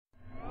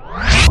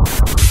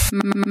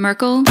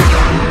Merkel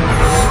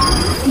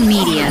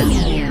Media.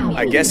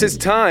 I guess it's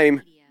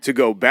time to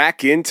go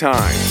back in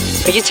time.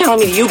 Are you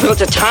telling me you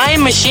built a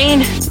time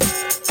machine?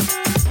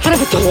 Out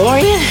of a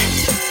DeLorean?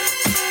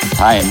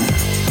 Time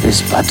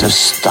is but a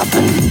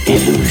stubborn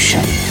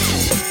illusion.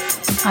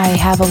 I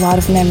have a lot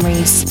of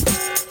memories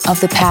of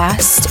the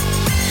past.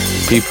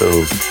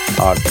 People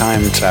are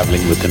time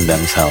traveling within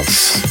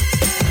themselves.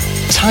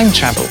 Time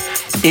travel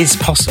is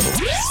possible.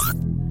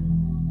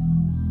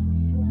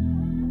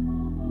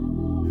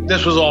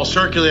 This was all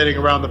circulating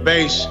around the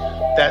base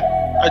that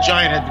a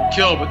giant had been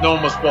killed, but no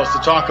one was supposed to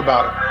talk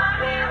about it.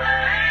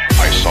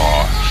 I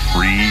saw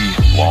 3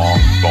 long,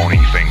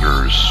 bony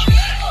fingers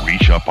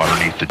reach up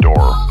underneath the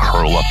door,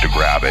 curl up to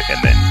grab it,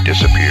 and then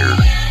disappear.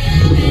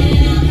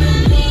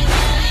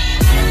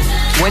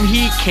 When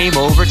he came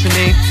over to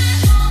me,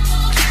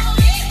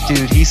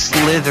 dude, he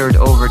slithered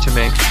over to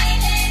me.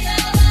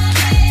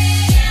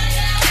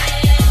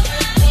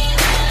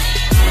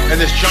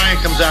 And this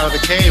giant comes out of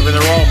the cave, and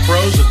they're all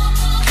frozen.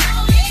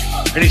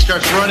 And he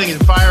starts running and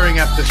firing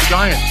at this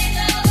giant.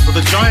 Well,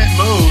 the giant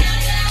moves.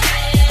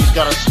 He's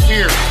got a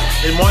spear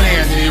in one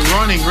hand, and he's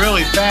running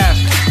really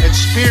fast and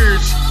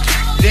spears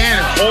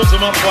Dan and holds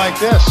him up like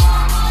this.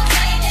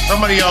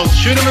 Somebody else,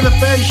 shoot him in the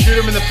face, shoot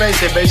him in the face.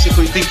 They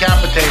basically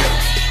decapitate him.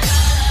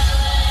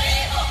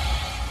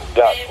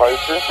 Got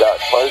closer.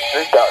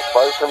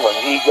 When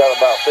he got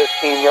about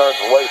 15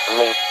 yards away from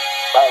me,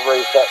 I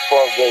raised that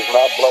 12 gauge and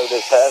I blowed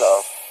his head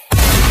off.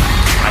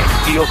 I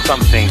feel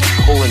something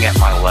pulling at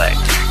my leg.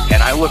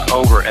 And I look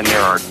over, and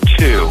there are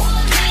 2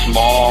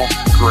 small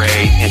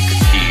gray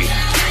entities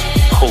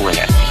pulling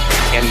at me.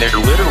 And they're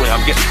literally,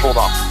 I'm getting pulled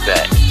off the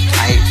bed.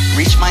 I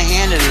reached my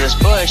hand into this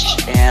bush,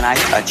 and I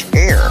touched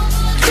air.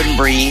 Couldn't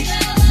breathe,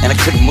 and I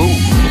couldn't move,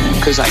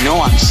 because I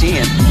know I'm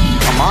seeing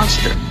a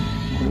monster.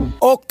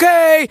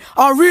 Okay,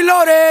 I'll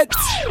reload it!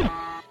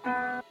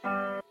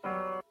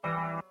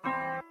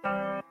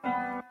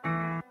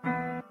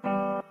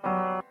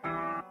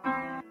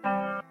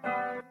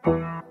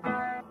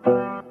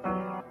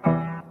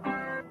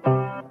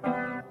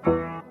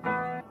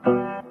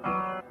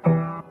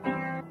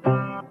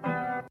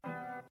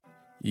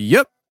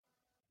 Yep.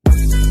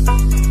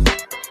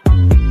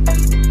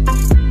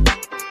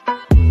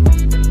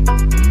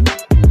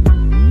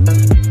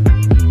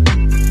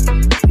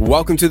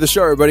 Welcome to the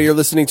show, everybody. You're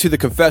listening to The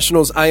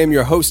Confessionals. I am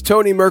your host,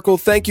 Tony Merkel.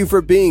 Thank you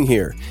for being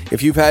here.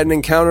 If you've had an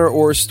encounter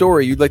or a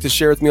story you'd like to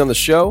share with me on the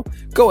show,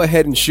 go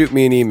ahead and shoot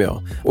me an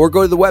email. Or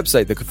go to the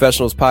website,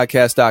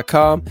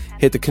 theconfessionalspodcast.com,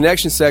 hit the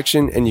connection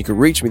section, and you can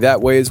reach me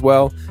that way as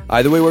well.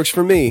 Either way works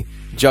for me.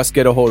 Just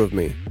get a hold of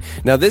me.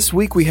 Now, this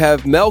week we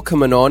have Mel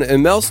coming on,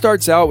 and Mel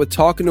starts out with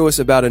talking to us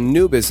about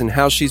Anubis and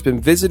how she's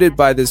been visited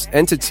by this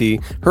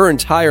entity her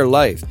entire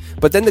life.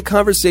 But then the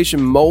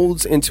conversation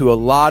molds into a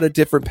lot of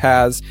different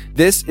paths.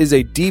 This is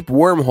a deep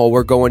wormhole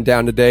we're going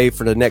down today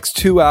for the next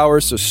 2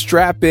 hours, so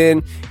strap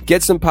in,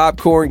 get some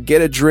popcorn,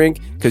 get a drink,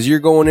 because you're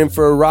going in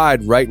for a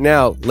ride right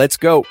now. Let's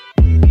go.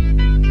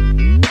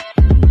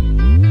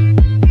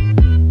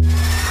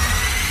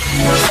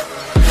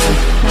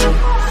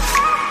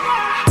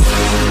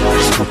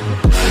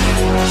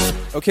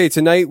 Okay,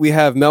 tonight we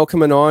have Mel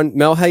coming on.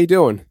 Mel, how you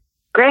doing?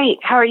 Great.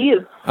 How are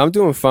you? I'm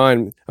doing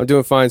fine.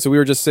 So we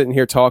were just sitting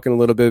here talking a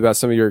little bit about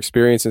some of your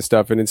experience and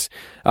stuff, and it's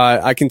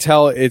I can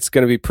tell it's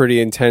going to be a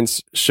pretty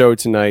intense show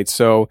tonight.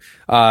 So,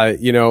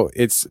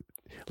 it's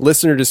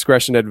listener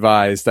discretion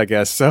advised, I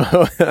guess.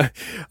 So,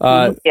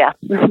 yeah.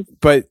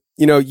 But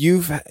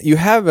you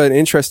have an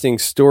interesting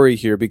story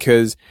here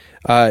because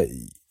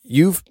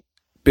you've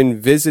been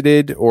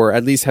visited, or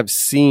at least have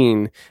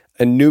seen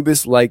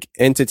Anubis-like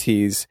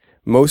entities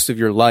most of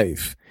your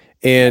life.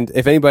 And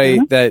if anybody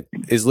that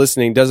is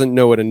listening doesn't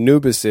know what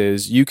Anubis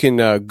is, you can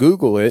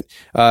Google it.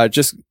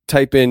 Just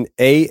type in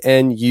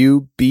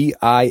Anubis,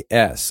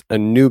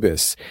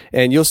 Anubis,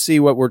 and you'll see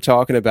what we're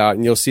talking about.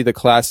 And you'll see the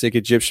classic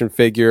Egyptian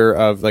figure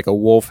of like a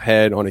wolf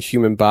head on a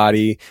human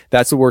body.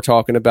 That's what we're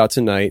talking about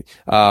tonight.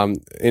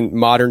 In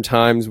modern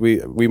times,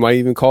 we might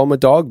even call him a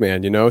dog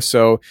man,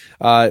 So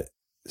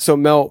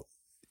Mel,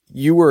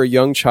 you were a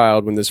young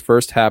child when this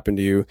first happened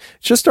to you.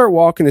 Just start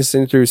walking us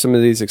in through some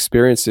of these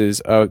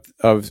experiences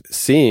of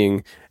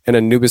seeing an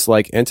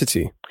Anubis-like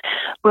entity.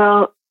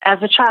 Well, as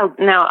a child,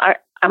 now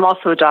I'm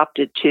also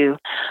adopted too,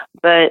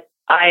 but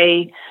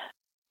the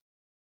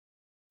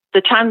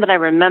time that I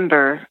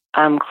remember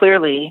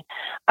clearly,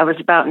 I was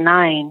about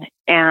 9,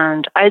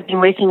 and I had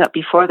been waking up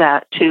before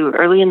that too,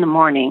 early in the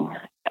morning,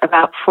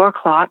 about 4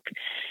 o'clock,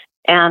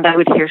 and I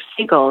would hear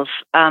seagulls.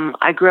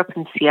 I grew up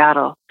in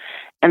Seattle.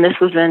 And this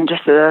was in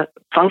just a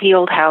funky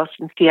old house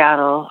in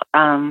Seattle.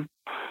 And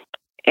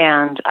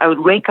I would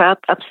wake up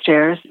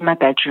upstairs in my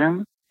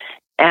bedroom,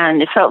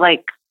 and it felt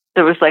like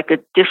there was like a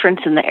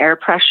difference in the air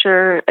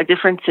pressure, a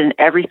difference in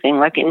everything,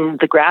 like in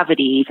the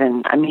gravity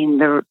even. I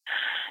mean,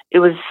 it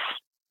was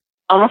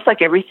almost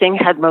like everything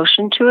had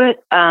motion to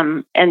it.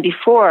 And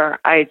before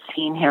I had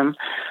seen him,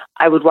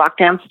 I would walk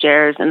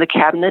downstairs, and the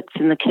cabinets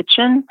in the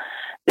kitchen,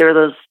 there were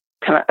those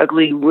kind of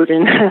ugly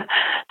wooden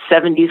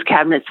 70s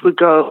cabinets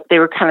they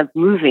were kind of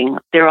moving.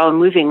 They were all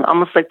moving,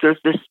 almost like there was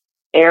this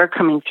air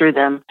coming through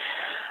them.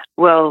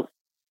 Well,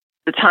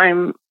 the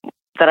time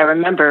that I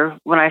remember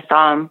when I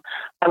saw them,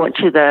 I went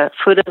to the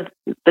foot of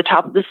the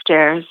top of the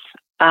stairs,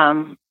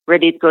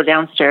 ready to go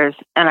downstairs,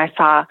 and I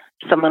saw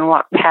someone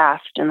walk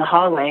past in the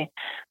hallway.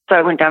 So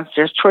I went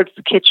downstairs towards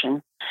the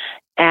kitchen,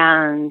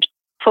 and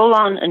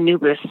full-on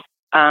Anubis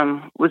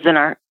was in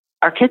our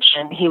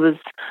kitchen. He was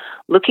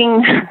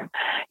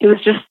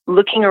just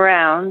looking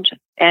around,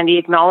 and he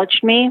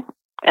acknowledged me,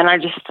 and I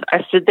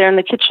stood there in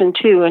the kitchen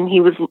too, and he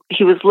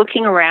was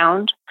looking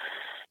around,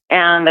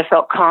 and I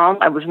felt calm.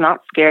 I was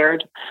not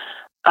scared.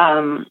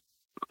 And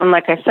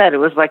like I said, it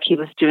was like he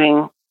was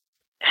doing,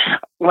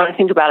 when I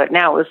think about it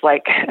now, it was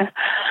like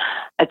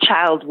a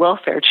child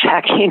welfare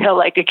check,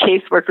 like a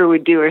caseworker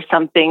would do or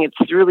something.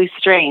 It's really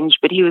strange,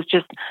 but he was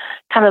just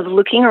kind of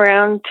looking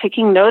around,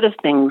 taking note of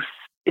things,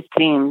 it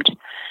seemed.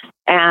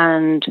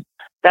 And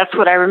that's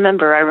what I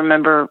remember. I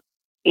remember,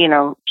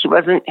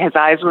 his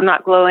eyes were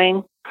not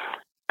glowing.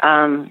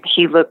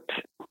 He looked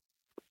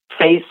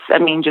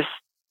just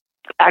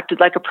acted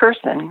like a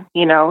person,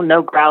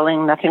 no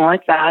growling, nothing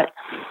like that.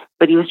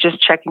 But he was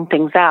just checking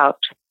things out.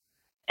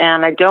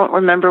 And I don't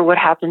remember what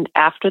happened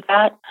after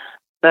that,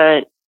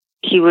 but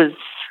he was,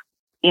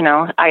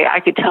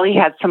 I could tell he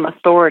had some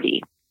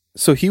authority.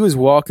 So he was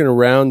walking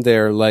around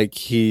there like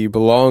he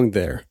belonged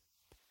there.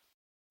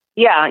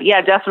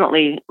 Yeah,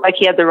 definitely. Like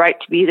he had the right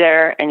to be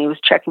there, and he was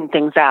checking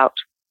things out.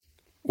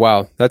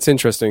 Wow, that's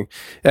interesting.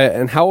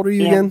 And how old are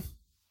you again?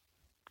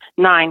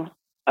 9,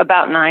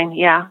 about 9,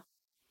 yeah.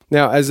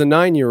 Now, as a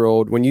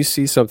 9-year-old, when you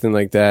see something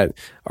like that,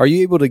 are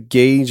you able to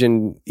gauge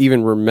and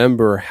even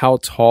remember how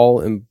tall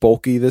and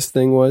bulky this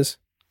thing was?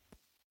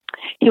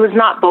 He was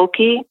not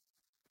bulky,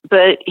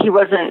 but he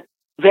wasn't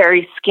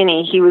very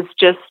skinny. He would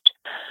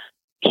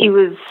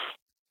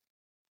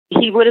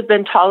have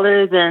been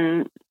taller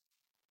than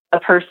a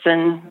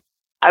person,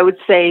 I would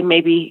say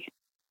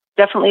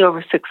definitely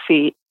over 6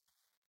 feet.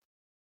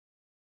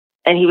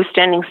 And he was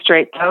standing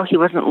straight, though. He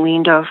wasn't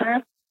leaned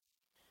over,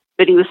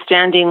 but he was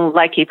standing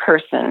like a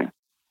person.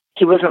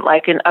 He wasn't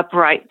like an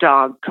upright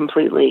dog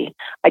completely.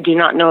 I do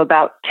not know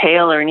about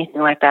tail or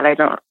anything like that. I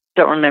don't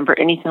remember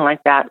anything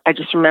like that. I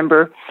just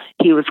remember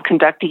he was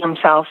conducting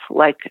himself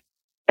like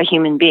a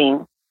human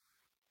being.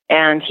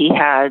 And he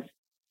had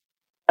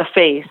a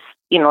face,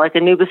 like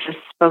Anubis is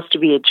supposed to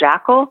be a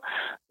jackal,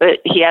 but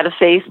he had a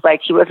face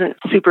like he wasn't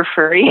super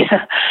furry.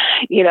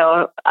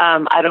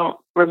 I don't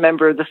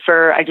remember the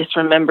fur. I just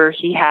remember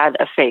he had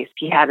a face.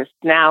 He had a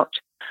snout,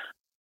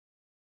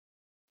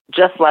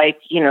 just like,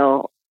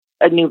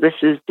 Anubis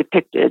is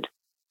depicted.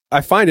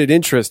 I find it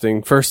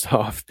interesting, first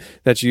off,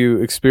 that you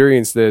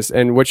experienced this,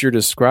 and what you're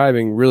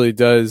describing really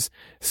does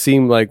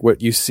seem like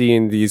what you see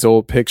in these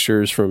old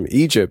pictures from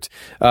Egypt.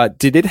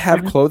 Did it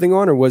have clothing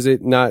on, or was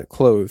it not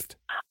clothed?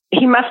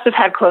 He must have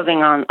had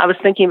clothing on. I was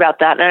thinking about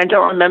that, and I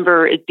don't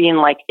remember it being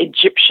like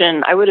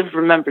Egyptian. I would have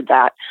remembered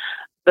that,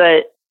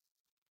 but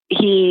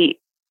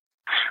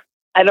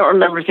I don't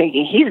remember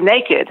thinking he's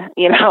naked.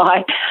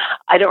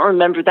 I don't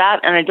remember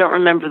that, and I don't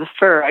remember the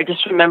fur. I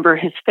just remember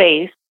his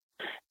face.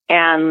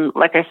 And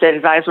like I said,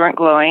 his eyes weren't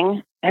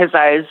glowing. His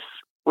eyes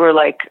were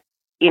like,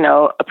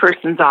 a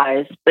person's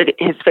eyes, but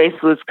his face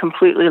was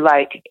completely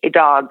like a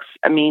dog's.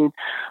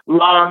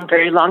 Long,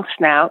 very long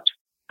snout,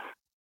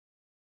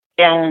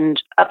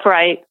 and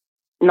upright,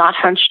 not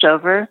hunched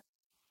over.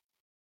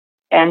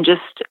 And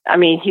just,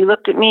 he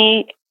looked at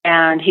me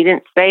and he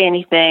didn't say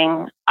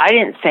anything. I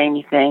didn't say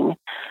anything,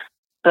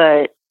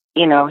 but,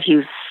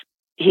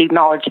 he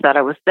acknowledged that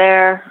I was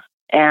there,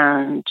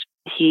 and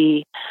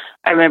I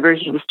remember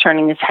he was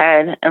turning his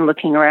head and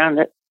looking around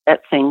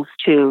at things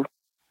too.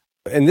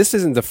 And this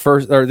isn't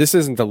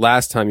the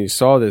last time you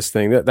saw this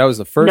thing. That was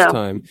the first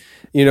time.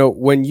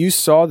 When you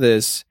saw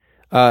this,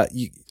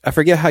 I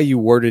forget how you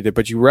worded it,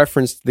 but you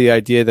referenced the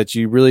idea that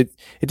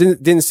it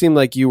didn't seem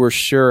like you were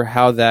sure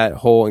how that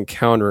whole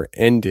encounter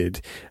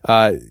ended.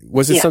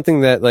 Was it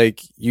something that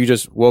like you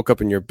just woke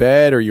up in your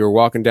bed, or you were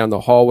walking down the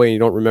hallway and you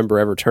don't remember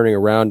ever turning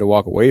around to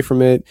walk away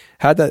from it?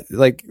 How'd that,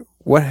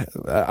 what?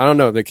 I don't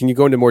know. Like, can you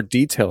go into more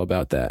detail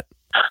about that?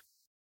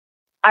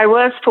 I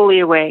was fully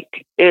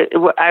awake.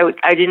 I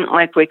didn't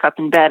wake up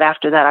in bed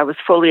after that. I was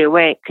fully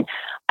awake.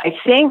 I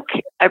think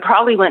I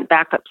probably went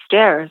back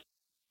upstairs.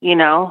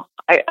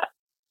 I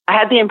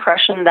had the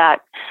impression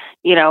that,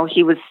 he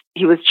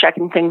was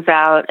checking things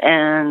out,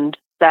 and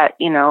that,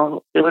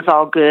 it was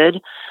all good.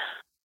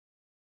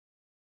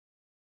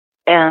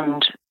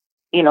 And,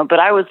 but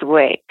I was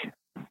awake.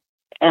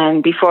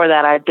 And before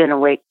that, I'd been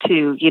awake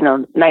too,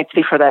 nights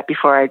before that,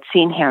 before I'd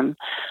seen him.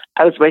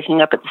 I was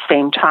waking up at the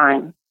same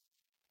time.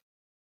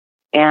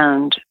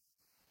 And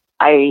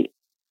I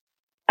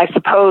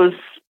suppose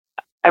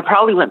I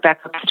probably went back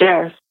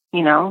upstairs,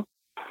 And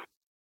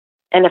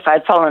if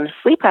I'd fallen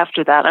asleep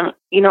after that,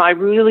 I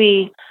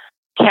really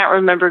can't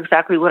remember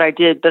exactly what I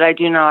did, but I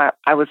do know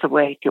I was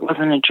awake. It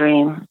wasn't a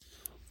dream.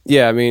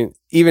 Yeah,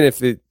 even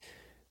if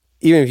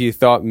you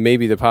thought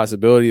maybe the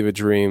possibility of a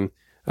dream,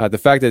 the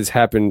fact that it's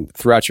happened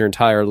throughout your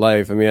entire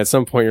life, I mean, at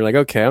some point you're like,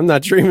 okay, I'm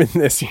not dreaming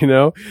this,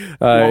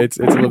 it's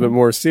a little bit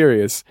more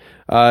serious.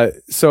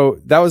 So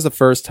that was the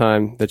first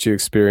time that you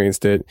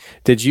experienced it.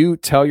 Did you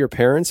tell your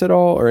parents at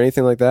all or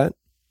anything like that?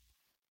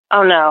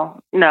 Oh,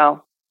 no,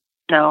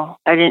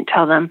 I didn't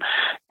tell them.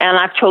 And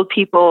I've told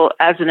people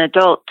as an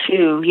adult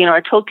too.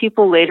 I told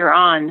people later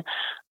on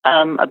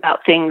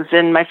about things,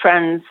 and my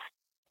friends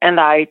and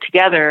I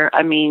together,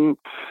 I mean,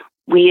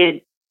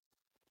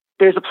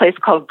 there's a place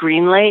called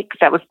Green Lake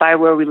that was by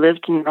where we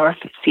lived in north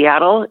of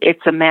Seattle.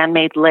 It's a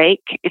man-made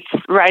lake. It's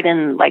right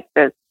in like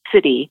the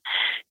city.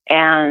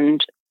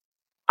 And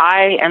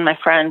I and my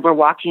friend were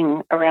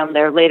walking around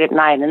there late at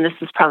night. And this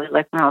was probably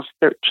like when I was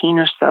 13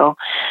 or so.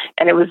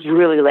 And it was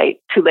really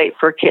late, too late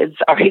for kids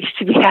our age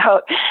to be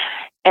out.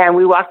 And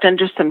we walked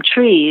under some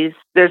trees.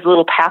 There's a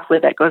little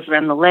pathway that goes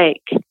around the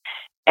lake.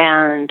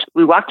 And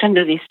we walked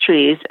under these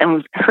trees and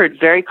we heard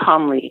very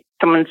calmly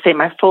someone say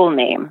my full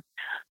name.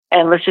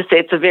 And let's just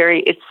say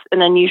it's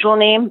an unusual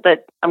name,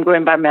 but I'm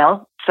going by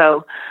Mel.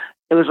 So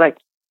it was like,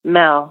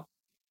 Mel.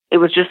 It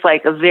was just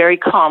like a very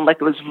calm, like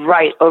it was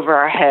right over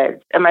our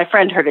heads. And my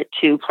friend heard it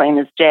too, plain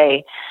as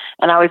day.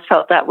 And I always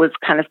felt that was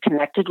kind of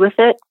connected with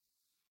it.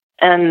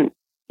 And,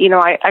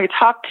 I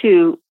talked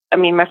to,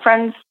 my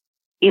friends,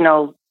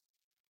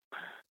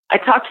 I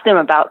talked to them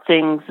about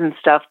things and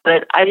stuff,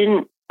 but I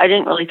didn't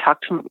really talk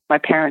to my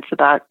parents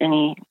about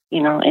any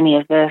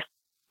of this.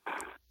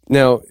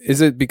 Now,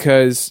 is it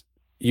because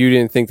you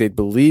didn't think they'd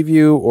believe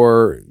you,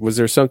 or was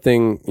there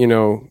something,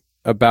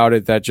 about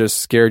it that just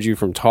scared you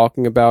from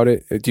talking about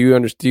it? Do you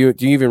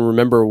even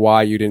remember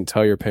why you didn't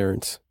tell your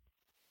parents?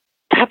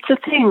 That's the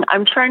thing.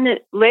 I'm trying to,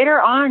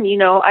 later on,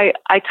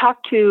 I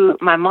talked to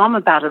my mom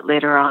about it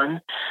later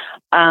on.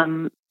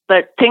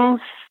 But things,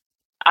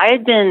 I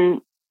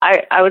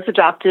was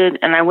adopted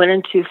and I went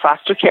into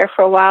foster care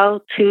for a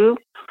while too.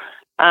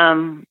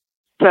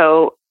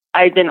 So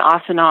I'd been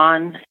off and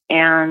on,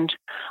 and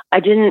I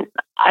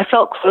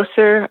felt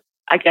closer,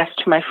 I guess,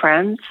 to my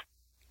friends.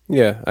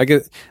 Yeah, I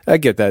get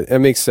that. It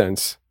makes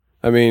sense.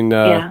 I mean,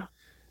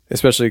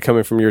 especially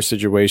coming from your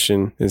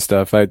situation and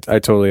stuff, I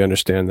totally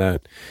understand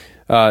that.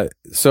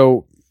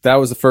 So that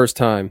was the first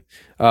time.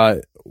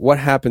 What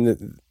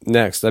happened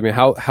next? I mean,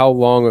 how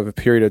long of a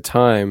period of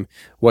time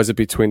was it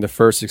between the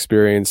first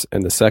experience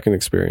and the second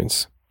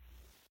experience?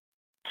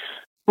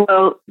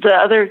 Well, the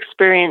other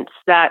experience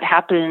that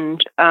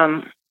happened,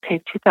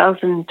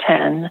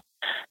 2010,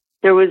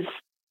 there was,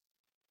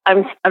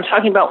 I'm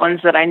talking about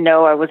ones that I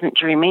know I wasn't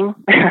dreaming.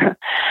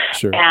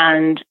 Sure.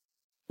 And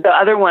the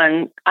other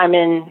one, I'm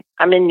in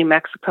New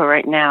Mexico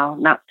right now,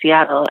 not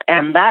Seattle.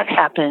 And that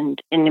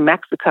happened in New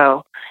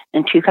Mexico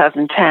in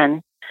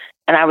 2010.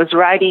 And I was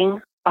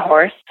riding a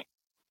horse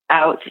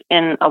out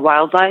in a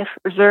wildlife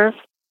reserve,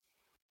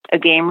 a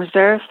game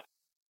reserve.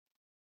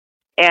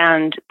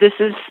 And this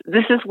is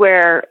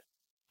where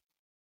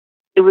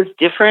it was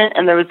different,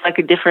 and there was like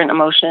a different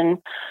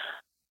emotion.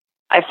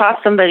 I saw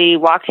somebody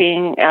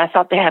walking, and I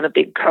thought they had a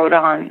big coat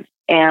on,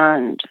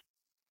 and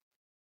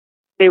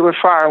they were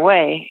far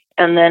away.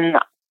 And then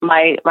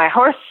my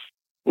horse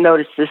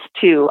noticed this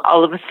too.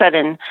 All of a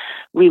sudden,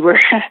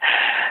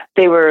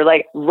 they were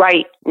like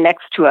right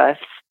next to us,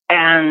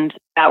 and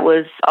that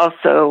was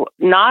also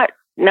not.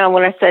 Now,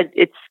 when I said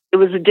it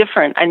was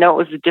I know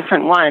it was a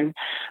different one,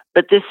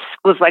 but this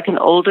was like an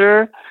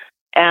older,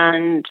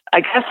 and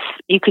I guess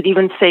you could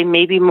even say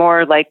maybe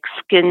more like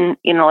skin,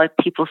 like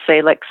people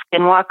say, like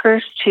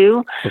skinwalkers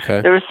too.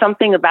 Okay. There was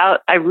something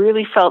about, I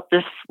really felt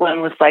this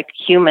one was like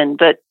human,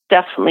 but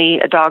definitely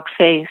a dog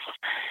face,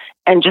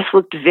 and just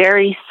looked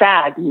very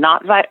sad.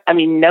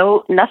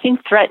 Nothing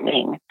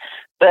threatening,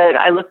 but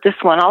I looked this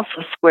one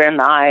also square in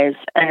the eyes,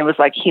 and it was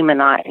like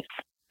human eyes.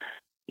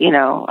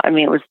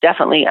 It was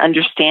definitely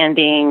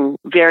understanding,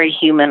 very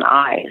human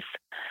eyes.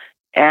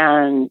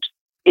 And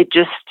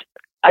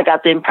I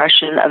got the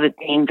impression of it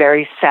being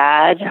very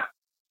sad,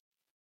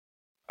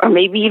 or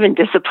maybe even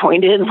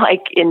disappointed,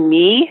 like in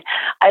me.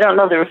 I don't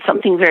know. There was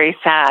something very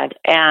sad.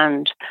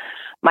 And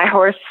my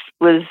horse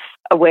was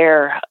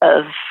aware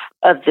of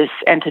this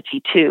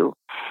entity too.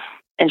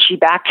 And she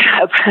backed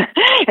up,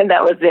 and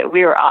that was it.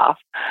 We were off.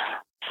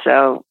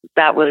 So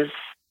that was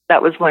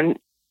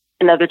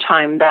another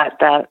time that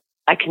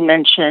I can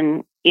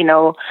mention.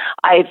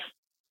 I've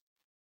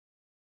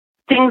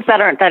things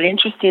that aren't that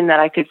interesting that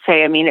I could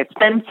say. I mean, it's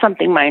been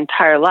something my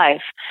entire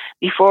life.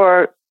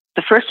 Before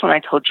the first one I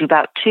told you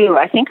about too,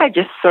 I think I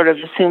just sort of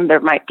assumed there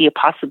might be a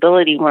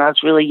possibility when I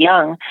was really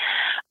young.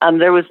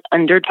 There was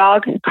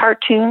Underdog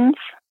cartoons.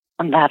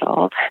 I'm that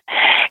old.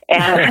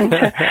 And,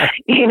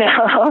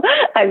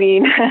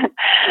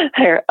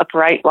 they're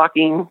upright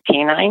walking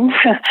canines.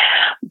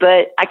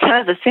 But I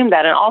kind of assumed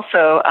that. And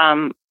also,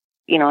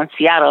 in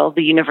Seattle,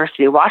 the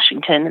University of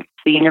Washington, it's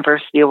the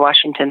University of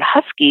Washington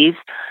Huskies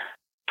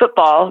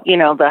football,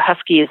 the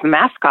Husky is the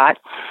mascot.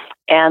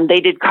 And they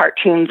did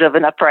cartoons of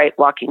an upright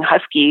walking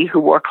Husky who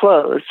wore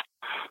clothes.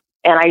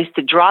 And I used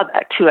to draw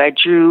that too. I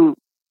drew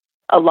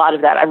a lot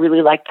of that. I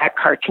really liked that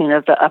cartoon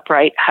of the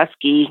upright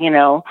Husky,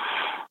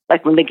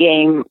 like when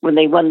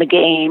they won the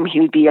game, he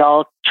would be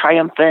all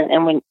triumphant.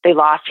 And when they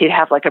lost, he'd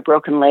have like a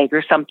broken leg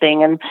or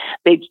something. And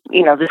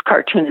this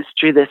cartoonist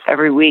drew this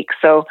every week.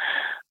 So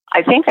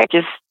I think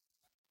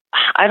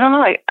I don't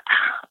know.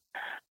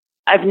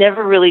 I've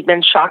never really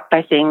been shocked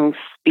by things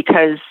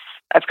because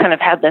I've kind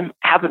of had them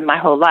happen my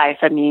whole life.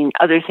 I mean,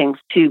 other things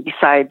too,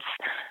 besides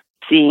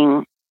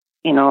seeing,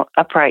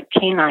 upright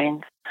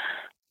canines.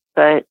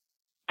 But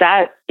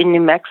that in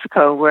New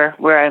Mexico,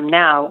 where I'm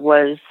now,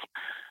 was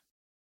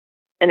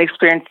an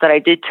experience that I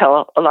did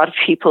tell a lot of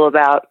people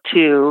about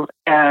too.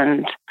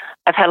 And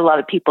I've had a lot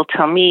of people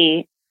tell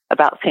me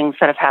about things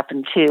that have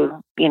happened too,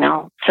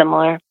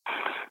 similar.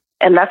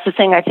 And that's the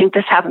thing. I think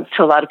this happens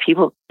to a lot of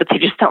people, but they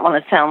just don't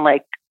want to sound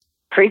like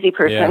crazy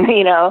person,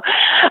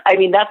 I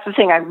mean, that's the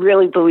thing. I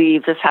really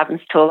believe this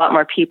happens to a lot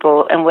more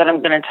people. And what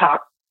I'm going to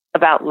talk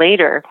about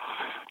later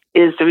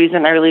is the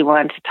reason I really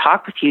wanted to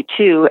talk with you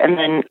too. And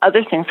then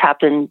other things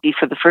happened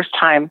for the first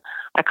time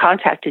I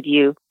contacted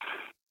you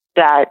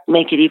that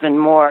make it even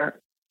more,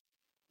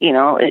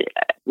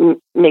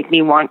 make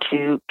me want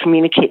to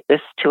communicate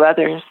this to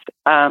others.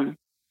 The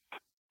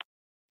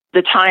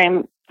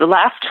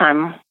last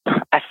time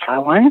I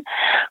saw one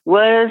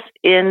was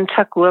in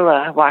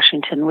Tukwila,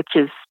 Washington, which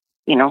is,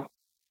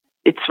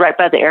 it's right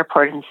by the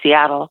airport in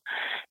Seattle.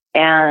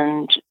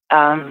 And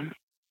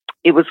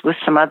it was with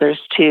some others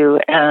too.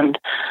 And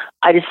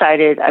I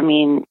decided, I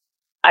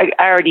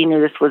already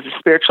knew this was a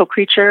spiritual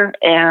creature,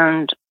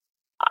 and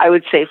I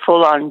would say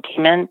full-on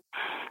demon.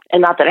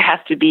 And not that it has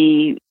to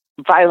be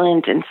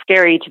violent and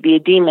scary to be a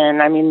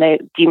demon. I mean,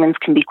 demons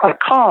can be quite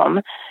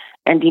calm,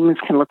 and demons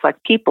can look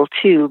like people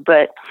too.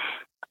 But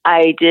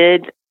I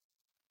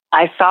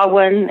saw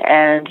one,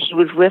 and he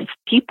was with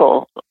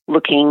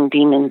people-looking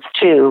demons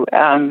too.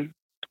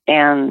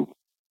 And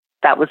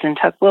that was in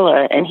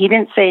Tukwila, and he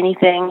didn't say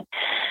anything.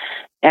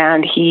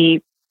 And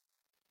he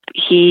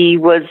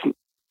was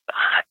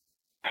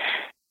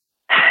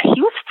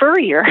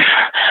furrier.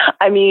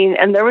 I mean,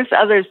 and there was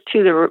others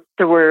too.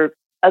 There were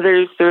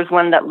others. There was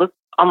one that looked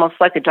almost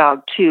like a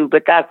dog too,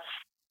 but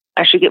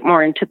I should get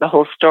more into the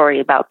whole story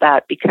about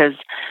that because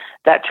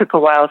that took a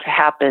while to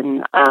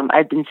happen.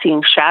 I'd been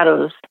seeing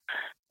shadows.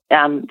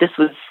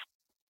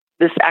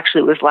 This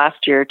actually was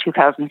last year,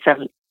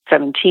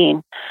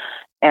 2017,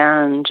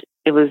 and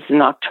it was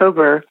in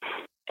October.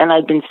 And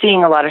I'd been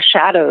seeing a lot of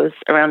shadows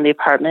around the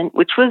apartment,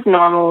 which was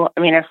normal. I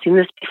mean, I've seen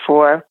this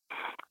before.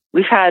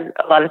 We've had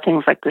a lot of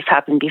things like this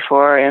happen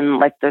before, and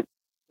like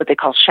what they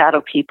call shadow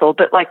people,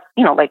 but like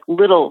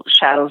little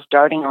shadows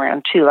darting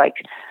around too, like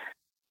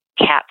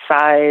cat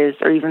size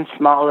or even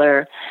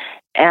smaller.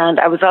 And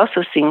I was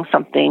also seeing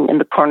something in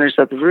the corners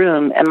of the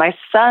room. And my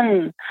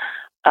son,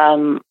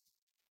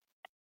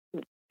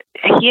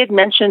 he had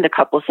mentioned a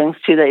couple of things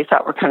too that he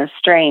thought were kind of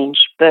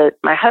strange, but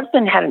my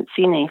husband hadn't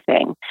seen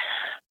anything.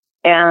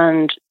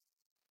 And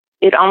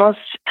it almost,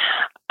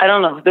 I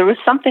don't know, there was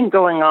something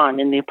going on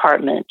in the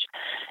apartment.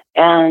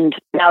 And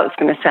now it's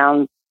going to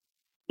sound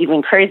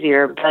even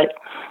crazier, but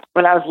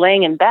when I was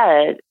laying in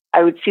bed,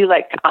 I would see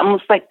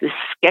almost like this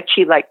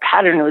sketchy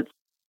pattern. It was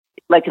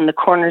like in the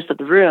corners of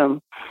the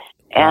room.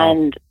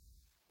 And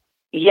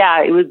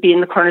yeah, it would be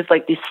in the corners,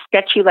 like this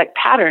sketchy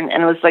pattern.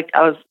 And it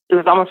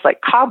was almost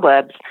like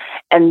cobwebs.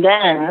 And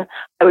then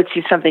I would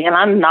see something, and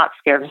I'm not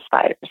scared of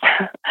spiders.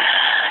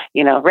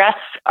 Rats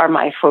are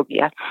my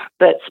phobia,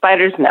 but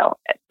spiders, no.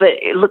 But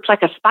it looked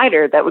like a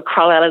spider that would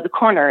crawl out of the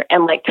corner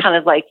and kind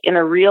of in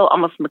a real,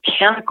 almost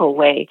mechanical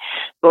way,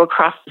 go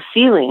across the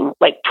ceiling,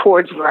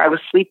 towards where I was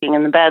sleeping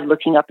in the bed,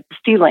 looking up at the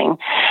ceiling.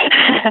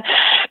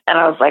 And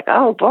I was like,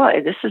 oh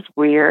boy, this is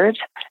weird.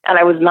 And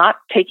I was not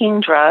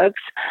taking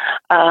drugs.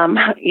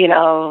 I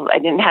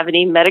didn't have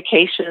any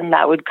medication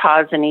that would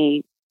cause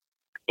anything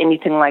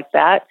like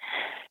that.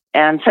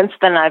 And since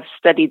then, I've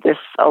studied this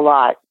a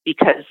lot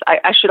because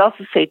I should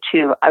also say,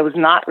 too, I was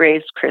not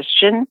raised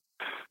Christian.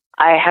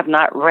 I have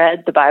not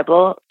read the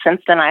Bible.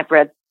 Since then, I've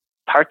read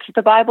parts of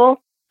the Bible,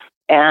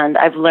 and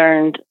I've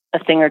learned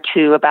a thing or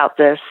two about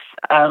this.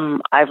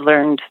 I've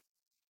learned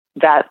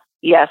that,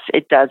 yes,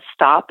 it does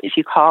stop if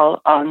you call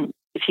on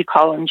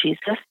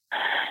Jesus,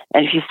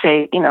 and if you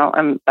say,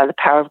 I'm by the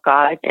power of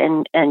God,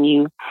 and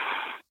you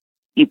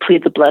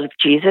plead the blood of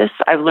Jesus.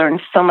 I've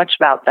learned so much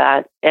about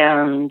that,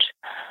 and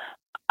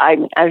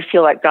I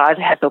feel like God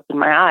has opened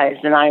my eyes,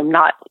 and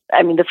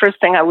the first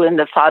thing I wouldn't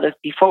have thought of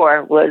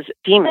before was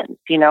demons.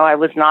 I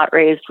was not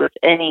raised with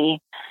any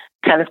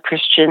kind of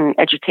Christian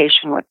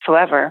education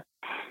whatsoever,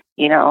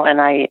 and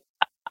I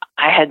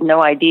had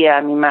no idea.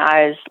 My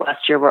eyes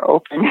last year were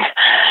opened.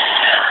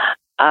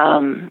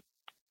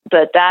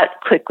 But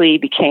that quickly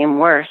became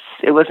worse.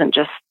 It wasn't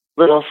just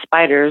little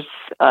spiders,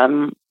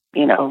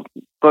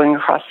 going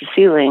across the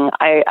ceiling.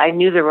 I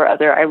knew there were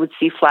I would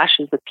see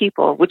flashes of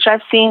people, which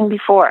I've seen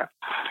before.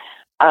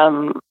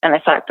 And I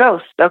thought,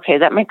 ghosts, okay,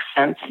 that makes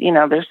sense.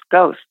 There's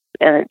ghosts,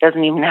 and it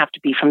doesn't even have to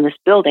be from this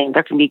building.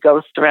 There can be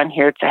ghosts around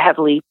here. It's a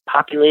heavily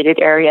populated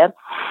area.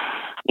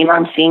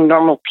 I'm seeing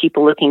normal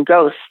people looking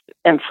ghosts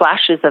and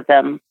flashes of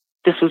them.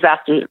 This was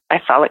after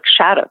I saw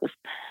shadows.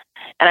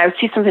 and I would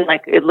see something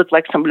like, it looked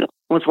like somebody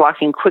was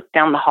walking quick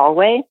down the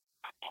hallway.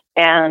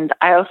 And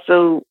I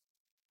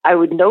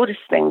would notice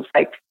things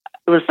like,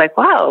 it was like,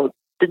 wow,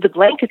 did the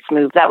blankets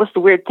move? That was the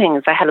weird thing,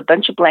 is I had a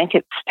bunch of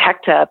blankets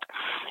packed up,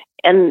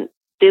 and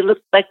they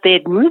looked like they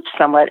had moved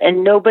somewhat,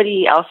 and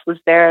nobody else was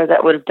there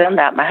that would have done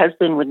that. My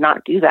husband would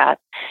not do that.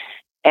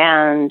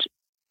 And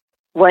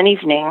one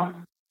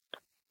evening,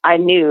 I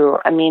knew,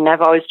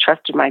 I've always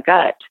trusted my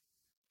gut,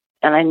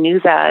 and I knew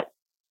that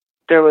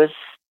there was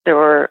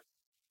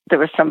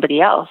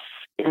somebody else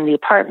in the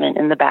apartment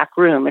in the back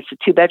room. It's a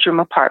 2-bedroom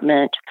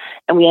apartment,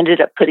 and we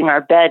ended up putting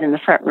our bed in the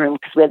front room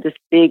because we had this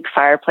big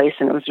fireplace,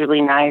 and it was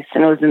really nice,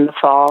 and it was in the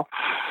fall.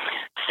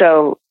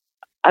 So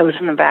I was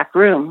in the back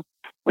room,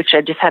 which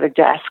I just had a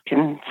desk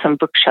and some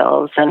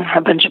bookshelves and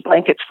a bunch of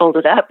blankets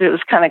folded up. It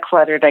was kind of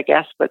cluttered, I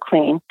guess, but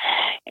clean.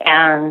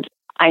 And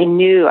I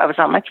knew I was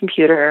on my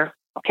computer.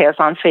 Okay, I was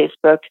on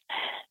Facebook,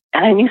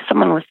 and I knew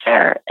someone was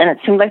there, and it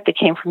seemed like they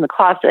came from the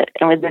closet,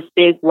 and with this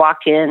big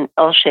walk-in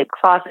L-shaped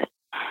closet.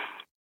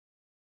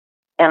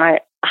 And I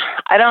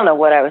don't know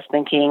what I was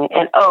thinking.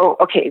 And,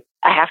 okay,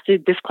 I have to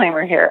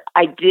disclaimer here.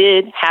 I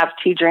did have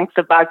 2 drinks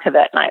of vodka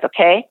that night,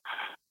 okay?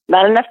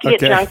 Not enough to get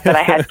drunk, but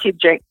I had 2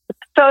 drinks.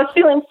 So I was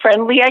feeling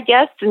friendly, I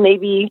guess, and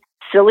maybe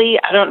silly.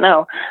 I don't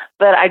know.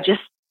 But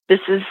this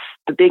is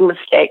a big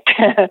mistake.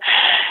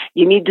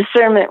 You need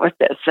discernment with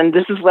this. And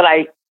this is what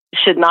I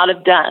should not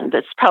have done.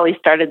 This probably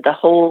started the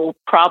whole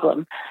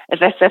problem.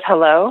 As I said,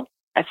 hello.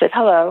 I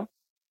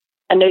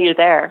know you're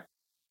there.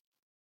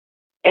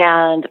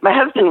 And my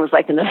husband was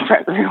like in the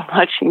front room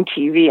watching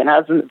TV, and I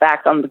was in the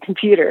back on the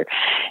computer.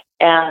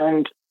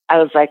 And I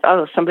was like,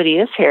 oh, somebody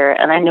is here.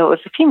 And I knew it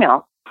was a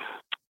female.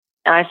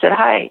 And I said,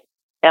 hi.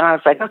 And I was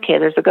like, okay,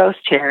 there's a ghost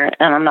here,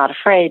 and I'm not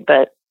afraid,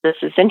 but this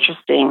is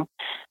interesting.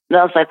 And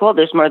I was like, well,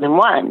 there's more than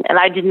one. And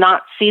I did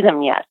not see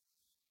them yet.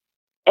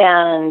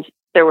 And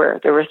there were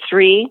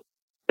 3.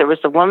 There was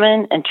a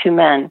woman and 2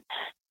 men.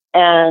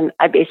 And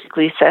I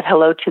basically said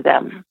hello to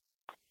them.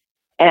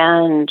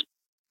 And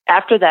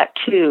after that,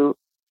 too,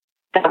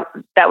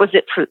 that was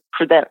it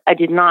for them. I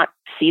did not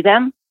see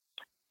them.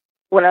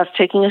 When I was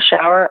taking a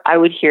shower, I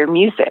would hear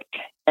music.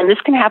 And this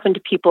can happen to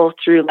people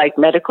through like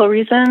medical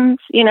reasons,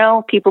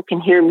 people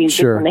can hear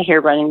music when they hear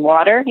running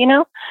water,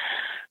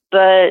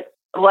 But,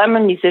 I'm a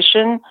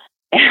musician,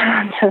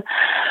 and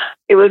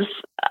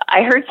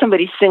I heard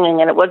somebody singing,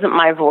 and it wasn't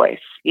my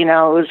voice, it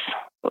was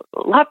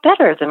a lot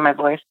better than my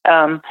voice.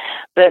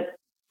 But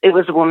it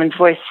was a woman's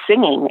voice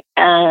singing.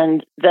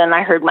 And then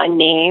I heard my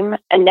name,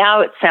 and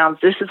now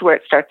this is where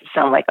it starts to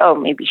sound like, oh,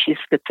 maybe she's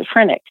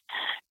schizophrenic,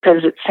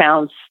 because it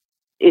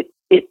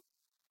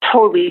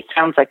totally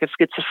sounds like a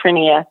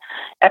schizophrenia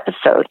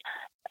episode.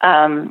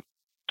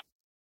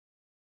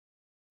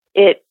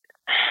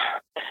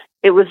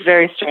 It was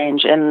very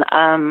strange. And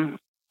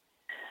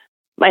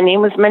my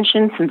name was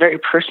mentioned. Some very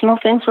personal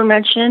things were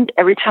mentioned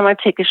every time I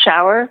take a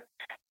shower.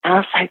 And I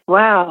was like,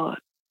 wow.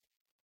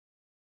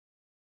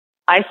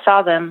 I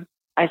saw them.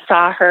 I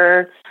saw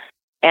her,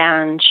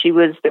 and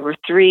there were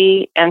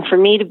 3. And for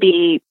me to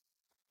be,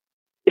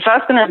 if I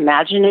was going to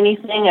imagine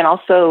anything, and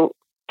also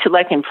to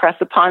like impress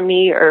upon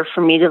me, or for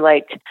me to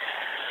like,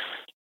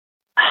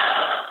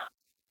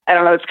 I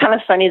don't know, it's kind of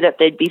funny that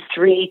they'd be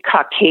 3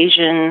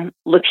 Caucasian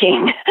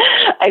looking.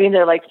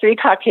 They're like 3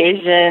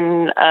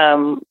 Caucasian,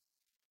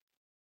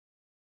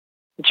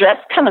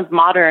 dressed kind of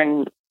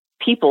modern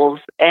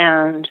peoples.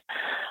 And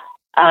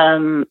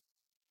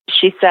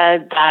she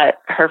said that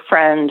her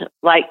friend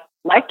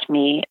liked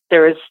me.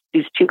 There was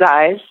these 2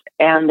 guys,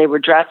 and they were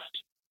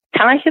dressed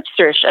kind of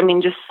hipsterish.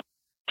 Just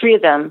 3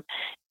 of them.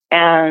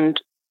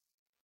 And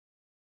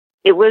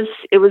it was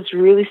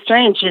really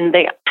strange. And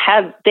they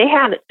acted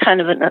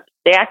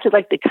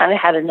like they kind of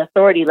had an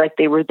authority, like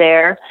they were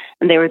there,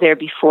 and they were there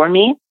before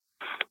me.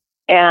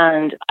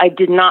 And I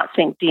did not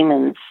think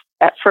demons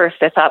at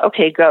first. I thought,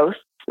 okay,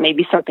 ghosts,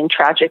 maybe something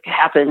tragic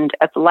happened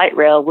at the light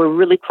rail. We're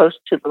really close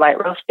to the light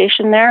rail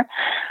station there.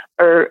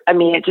 To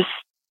me,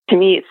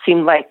 it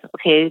seemed like,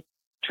 okay,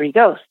 3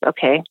 ghosts.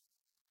 Okay,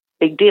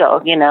 big deal,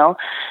 And I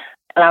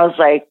was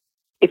like,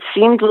 it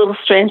seemed a little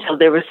strange. So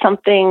there was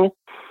something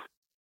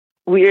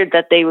weird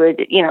that they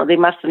would, they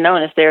must have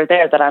known if they were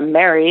there that I'm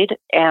married.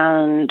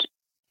 And,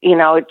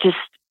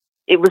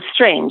 it was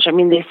strange.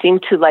 They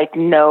seemed to like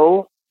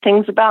know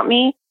things about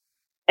me.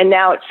 And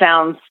now it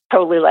sounds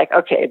totally like,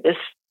 okay, this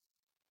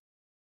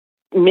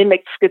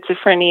mimicked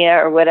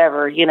schizophrenia or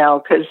whatever,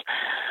 because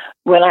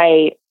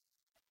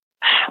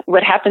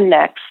what happened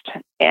next,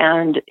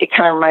 and it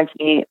kind of reminds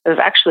me of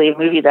actually a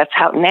movie that's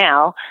out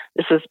now.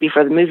 This was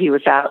before the movie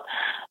was out,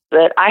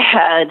 but I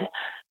had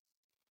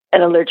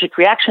an allergic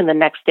reaction the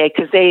next day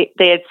because they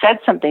had said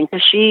something,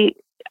 because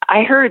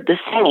I heard the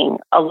singing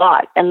a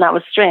lot, and that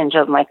was strange.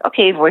 I'm like,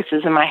 okay,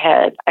 voices in my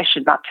head. I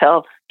should not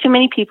tell too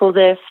many people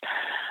this.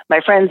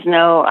 My friends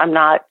know I'm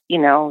not,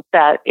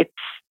 that it's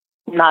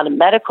not a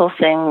medical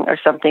thing or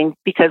something,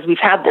 because we've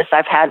had this.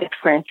 I've had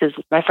experiences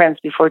with my friends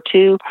before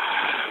too.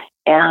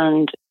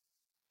 And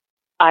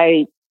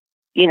I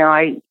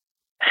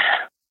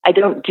I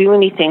don't do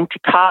anything to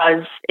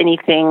cause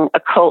anything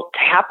occult to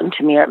happen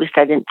to me, or at least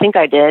I didn't think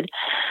I did.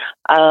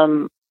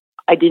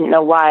 I didn't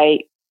know why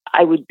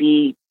I would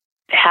be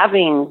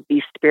having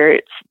these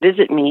spirits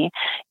visit me.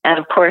 And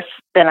of course,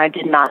 then I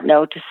did not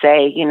know to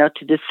say,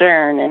 to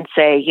discern and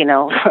say,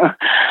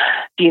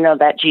 do you know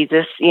that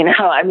Jesus?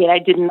 I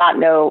did not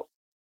know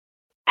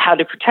how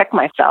to protect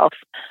myself.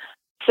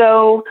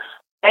 So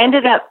I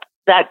ended up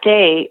that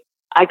day,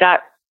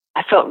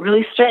 I felt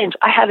really strange.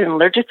 I had an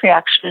allergic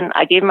reaction.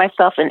 I gave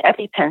myself an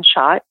EpiPen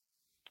shot,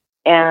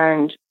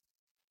 and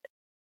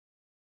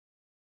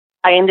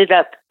I ended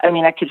up,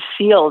 I could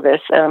feel this.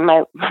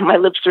 My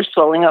lips were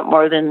swelling up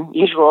more than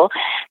usual,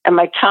 and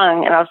my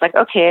tongue, and I was like,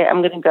 okay,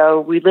 I'm going to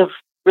go. We live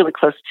really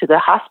close to the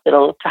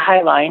hospital, to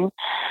Highline.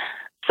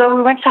 So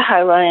we went to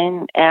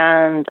Highline,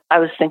 and I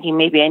was thinking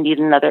maybe I need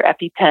another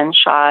EpiPen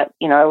shot.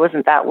 I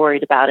wasn't that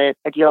worried about it.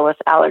 I deal with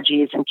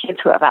allergies and kids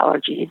who have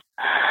allergies.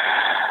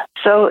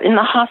 So in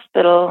the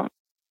hospital,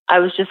 I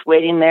was just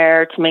waiting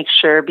there to make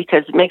sure,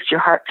 because it makes your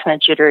heart kind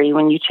of jittery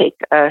when you take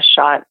a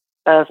shot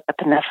of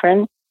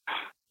epinephrine.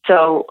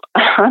 So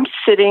I'm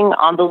sitting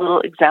on the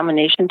little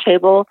examination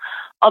table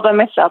all by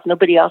myself.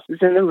 Nobody else is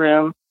in the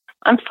room.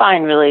 I'm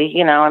fine, really.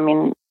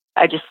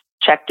 I just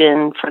checked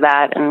in for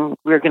that, and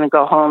we were going to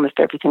go home if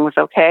everything was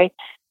okay.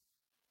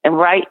 And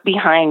right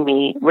behind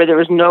me, where there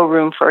was no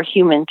room for a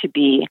human to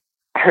be,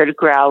 I heard a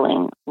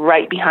growling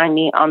right behind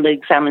me on the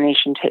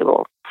examination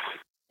table.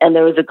 And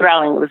there was a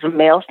growling. It was a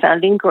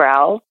male-sounding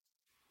growl,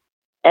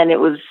 and it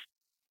was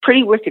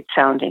pretty wicked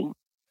sounding.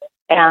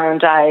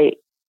 And I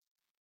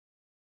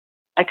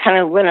kind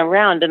of went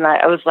around, and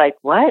I was like,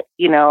 what?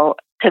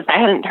 Because I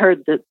hadn't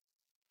heard the,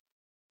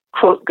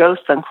 quote,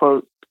 ghost,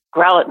 unquote,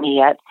 growl at me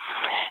yet.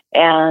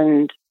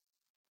 And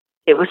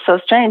it was so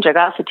strange. I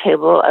got off the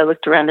table. I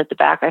looked around at the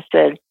back. I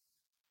said,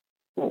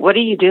 what are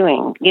you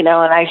doing? And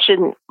I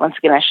shouldn't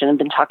have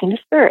been talking to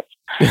spirits.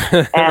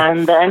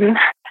 And then,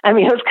 it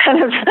was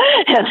kind of,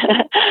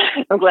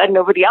 I'm glad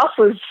nobody else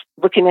was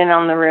looking in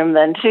on the room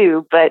then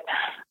too. But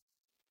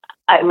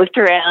I looked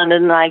around,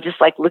 and I just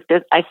I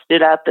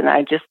stood up, and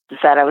I just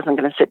decided I wasn't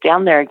going to sit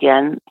down there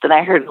again. Then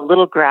I heard a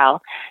little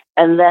growl.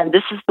 And then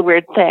this is the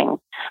weird thing.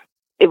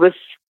 It was,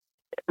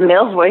 the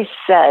male's voice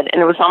said,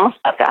 and it was almost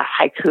like a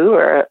haiku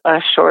or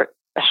a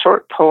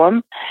short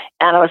poem.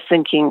 And I was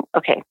thinking,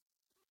 okay,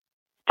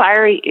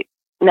 fiery.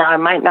 Now I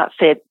might not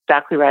say it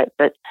exactly right,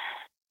 but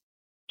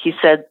he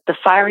said, the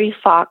fiery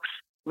fox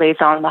lays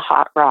on the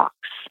hot rocks.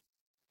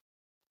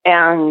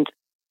 And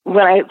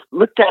when I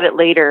looked at it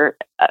later,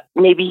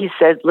 maybe he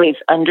said lays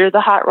under the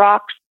hot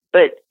rocks,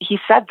 but he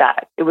said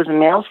that. It was a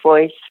male's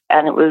voice,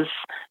 and it was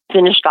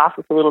finished off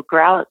with a little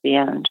growl at the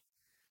end.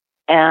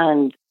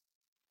 And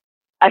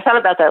I thought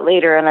about that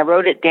later, and I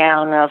wrote it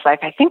down, and I was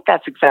like, I think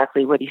that's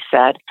exactly what he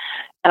said.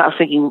 And I was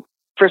thinking,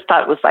 first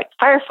thought was like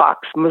Firefox,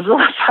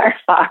 Mozilla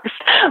Firefox.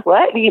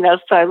 What?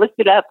 So I looked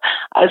it up.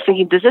 I was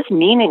thinking, does this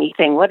mean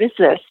anything? What is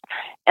this?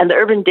 And the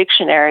Urban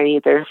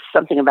Dictionary, there's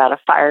something about a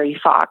fiery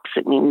fox.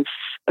 It means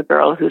a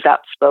girl who's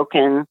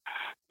outspoken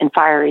and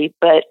fiery,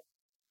 but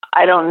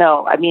I don't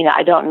know.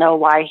 I don't know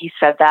why he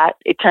said that.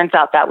 It turns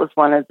out that was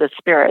one of the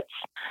spirits.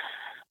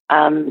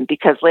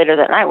 Because later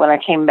that night when I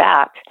came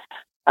back,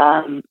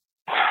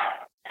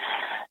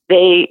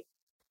 they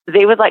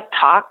would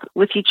talk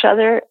with each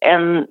other,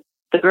 and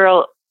the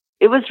girl,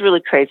 it was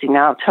really crazy.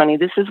 Now, Tony,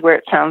 this is where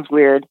it sounds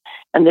weird,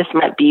 and this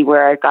might be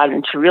where I got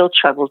into real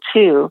trouble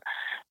too,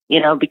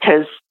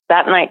 because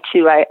that night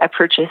too, I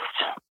purchased,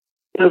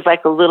 it was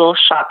like a little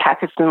shot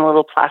package in a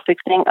little plastic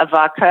thing of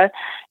vodka,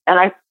 and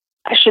I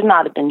should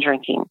not have been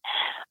drinking.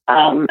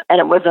 And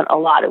it wasn't a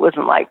lot. It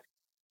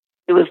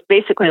was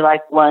basically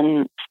like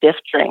one stiff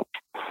drink.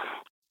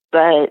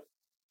 But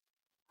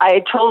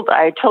I told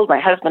my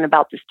husband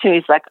about this too.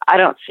 He's like, I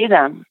don't see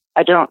them.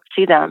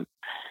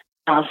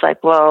 And I was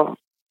like, well,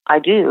 I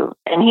do.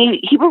 And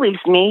he believes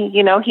me,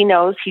 he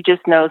knows, he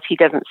just knows he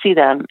doesn't see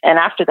them. And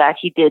after that,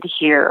 he did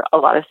hear a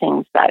lot of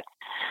things that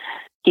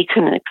he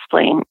couldn't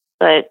explain,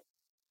 but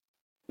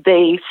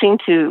they seem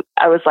to,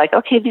 I was like,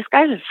 okay, these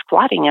guys are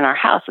squatting in our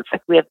house. It's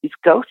like we have these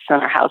ghosts in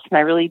our house, and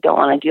I really don't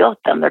want to deal with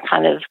them. They're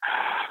kind of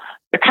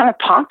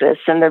pompous,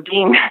 and they're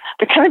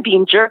kind of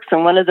being jerks,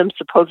 and one of them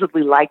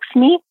supposedly likes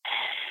me.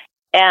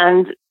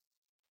 And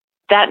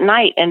that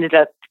night ended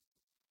up,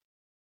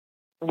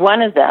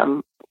 one of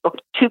them,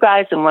 two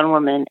guys and one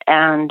woman,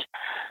 and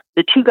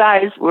the two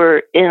guys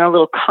were in a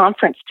little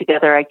conference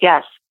together, I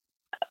guess,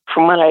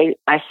 from what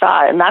I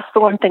saw. And that's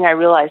the one thing I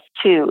realized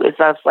too, is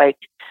I was like,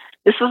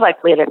 this was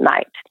like late at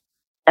night,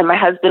 and my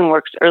husband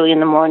works early in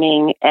the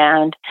morning,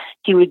 and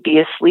he would be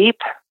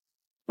asleep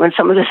when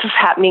some of this was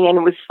happening, and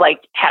it was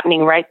like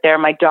happening right there.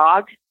 My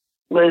dog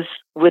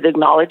would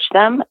acknowledge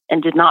them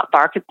and did not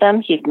bark at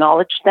them. He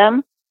acknowledged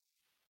them.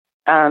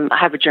 I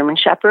have a German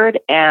Shepherd,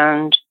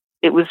 and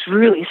it was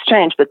really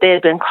strange, but they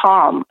had been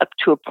calm up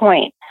to a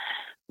point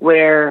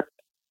where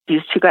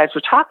these two guys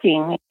were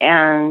talking,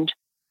 and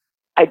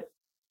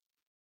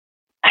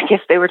I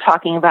guess they were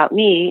talking about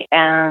me,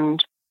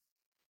 and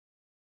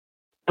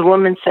the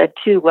woman said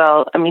too,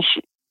 well,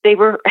 they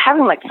were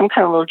having like some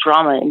kind of little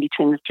drama in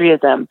between the three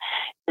of them.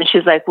 And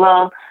she's like,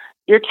 well,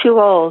 you're too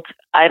old.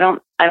 I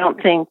don't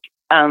think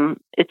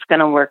it's going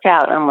to work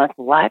out. I'm like,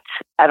 what?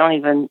 I don't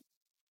even,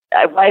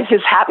 why is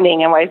this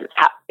happening? And why is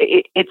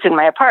it's in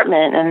my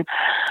apartment? And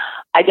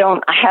I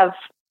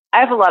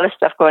have a lot of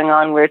stuff going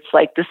on where it's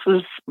like, this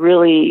was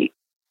really,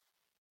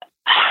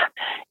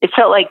 it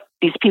felt like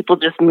these people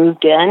just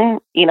moved in,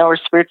 or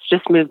spirits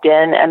just moved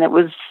in. And it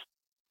was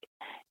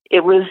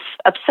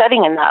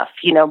upsetting enough,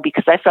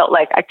 because I felt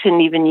like I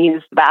couldn't even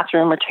use the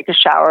bathroom or take a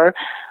shower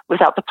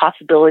without the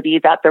possibility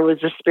that there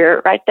was a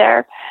spirit right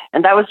there.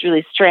 And that was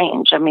really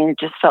strange. I mean, it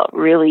just felt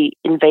really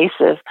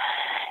invasive.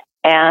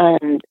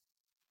 And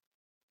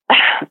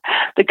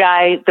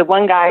the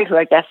one guy who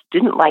I guess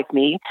didn't like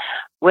me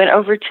went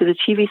over to the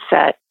TV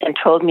set and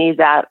told me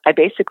that I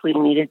basically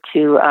needed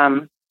to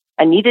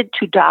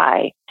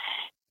die.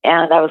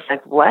 And I was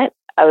like, what?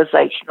 I was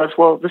like, he goes,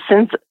 well,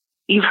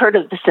 you've heard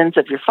of the sins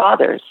of your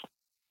fathers.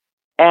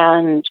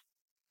 And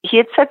he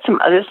had said some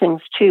other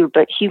things too,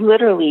 but he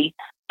literally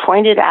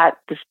pointed at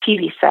this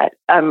TV set,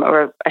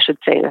 or I should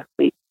say,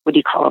 what do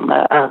you call them?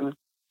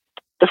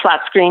 The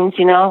flat screens,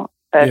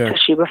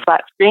 Toshiba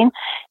flat screen.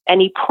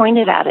 And he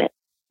pointed at it.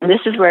 And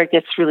this is where it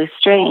gets really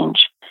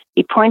strange.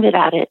 He pointed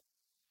at it.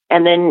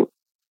 And then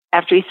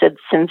after he said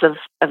sins of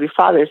your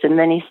fathers, and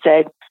then he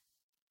said,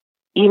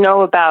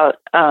 about,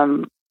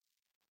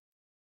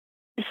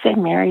 he said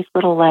Mary's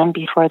little lamb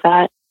before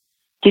that.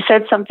 He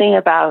said something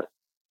about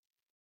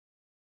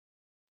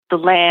the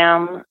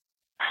lamb.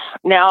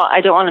 Now,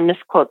 I don't want to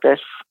misquote this,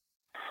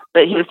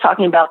 but he was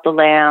talking about the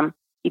lamb.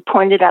 He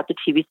pointed at the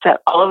TV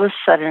set. All of a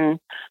sudden,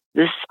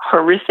 this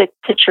horrific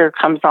picture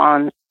comes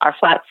on our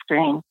flat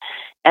screen,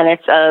 and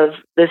it's of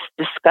this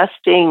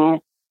disgusting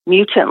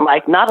mutant,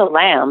 like not a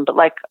lamb, but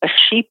like a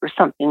sheep or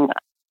something.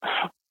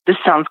 This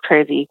sounds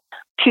crazy.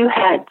 2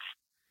 heads.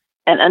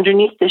 And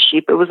underneath the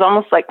sheep, it was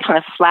almost like kind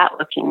of flat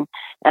looking,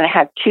 and it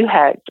had 2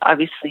 heads,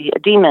 obviously a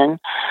demon.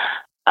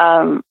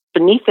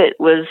 Beneath it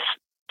was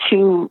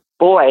 2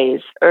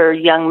 boys or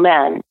young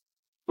men,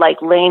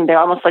 like laying there,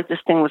 almost like this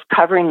thing was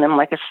covering them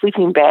like a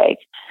sleeping bag,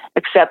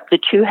 except the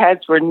 2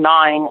 heads were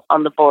gnawing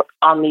on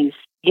on these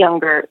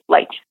younger,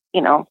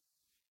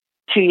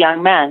 2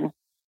 young men.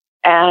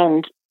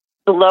 And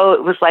below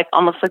it was like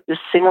almost like this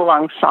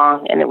sing-along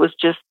song, and it was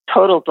just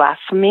total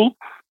blasphemy.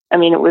 I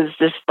mean, it was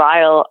this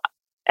vile.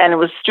 And it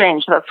was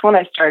strange. That's when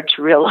I started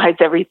to realize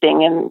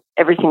everything, and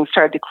everything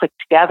started to click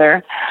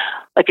together.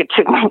 Like it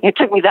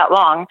took me that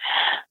long,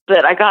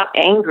 but I got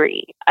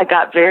angry. I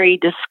got very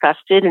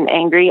disgusted and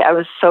angry. I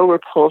was so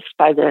repulsed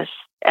by this,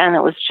 and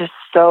it was just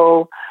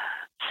so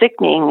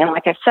sickening. And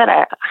like I said,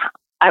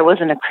 I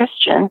wasn't a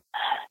Christian,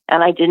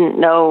 and I didn't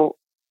know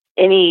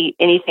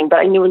anything, but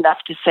I knew enough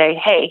to say,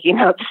 hey,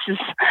 this is,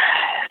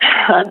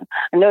 I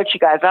know what you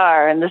guys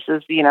are, and this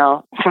is,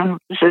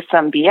 this is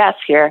some BS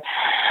here.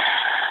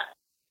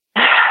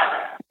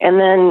 And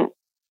then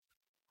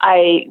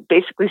I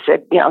basically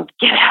said, get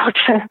out.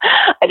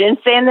 I didn't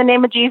say in the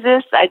name of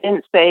Jesus. I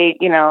didn't say,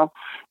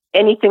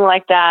 anything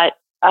like that,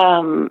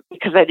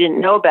 because I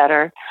didn't know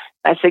better.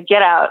 I said,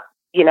 get out,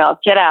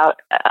 get out.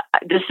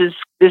 This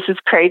is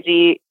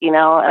crazy, and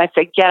I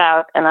said, get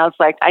out. And I was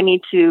like, I need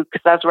to,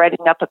 because I was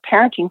writing up a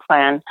parenting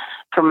plan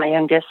for my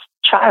youngest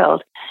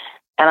child.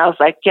 And I was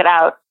like, get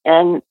out.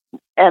 And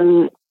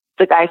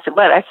the guy said,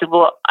 what? I said,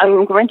 well,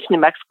 I'm going to New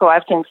Mexico. I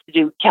have things to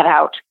do. Get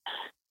out.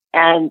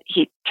 And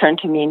he turned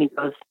to me and he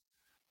goes,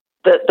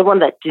 the one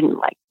that didn't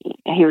like me,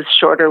 and he was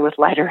shorter with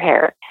lighter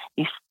hair.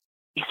 He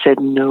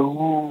said,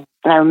 no.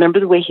 And I remember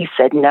the way he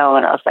said no,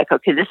 and I was like,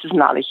 okay, this is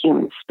not a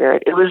human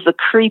spirit. It was the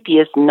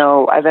creepiest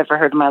no I've ever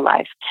heard in my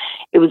life.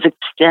 It was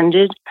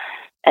extended,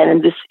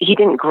 and he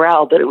didn't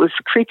growl, but it was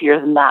creepier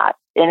than that.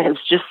 And it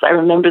was just, I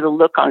remember the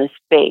look on his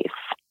face,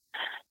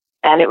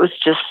 and it was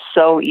just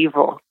so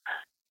evil.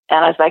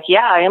 And I was like,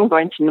 yeah, I am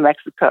going to New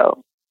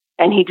Mexico.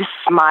 And he just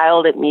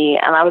smiled at me,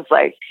 and I was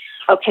like,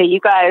 okay, you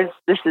guys,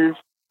 this is,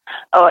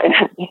 oh, and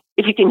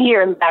if you can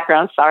hear in the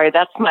background, sorry,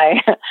 that's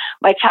my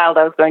child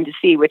I was going to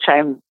see, which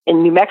I'm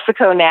in New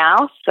Mexico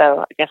now,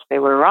 so I guess they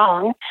were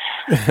wrong.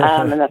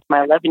 And that's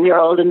my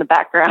 11-year-old in the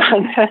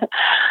background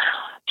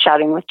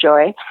shouting with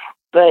joy.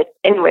 But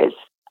anyways,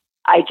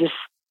 I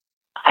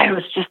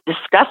was just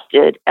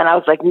disgusted, and I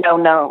was like,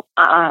 no,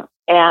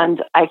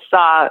 And I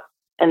saw,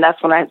 and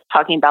that's when I was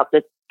talking about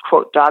the,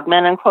 quote,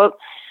 dogman, unquote.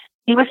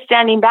 He was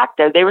standing back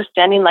there. They were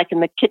standing like in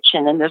the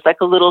kitchen, and there's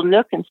like a little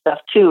nook and stuff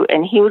too.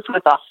 And he was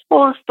with a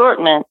whole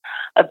assortment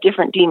of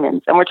different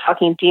demons. And we're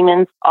talking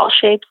demons, all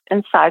shapes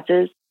and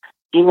sizes,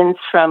 demons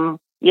from,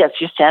 yes,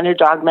 your standard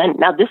dogman.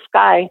 Now this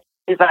guy,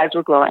 his eyes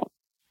were glowing,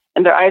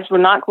 and their eyes were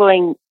not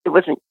glowing. It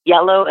wasn't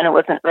yellow and it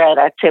wasn't red.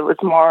 I'd say it was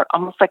more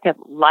almost like a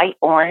light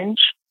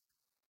orange.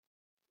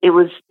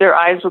 Their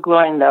eyes were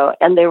glowing though.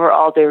 And they were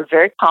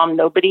very calm.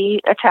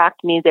 Nobody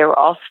attacked me. They were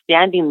all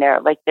standing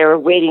there like they were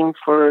waiting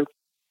for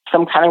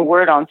some kind of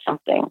word on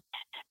something.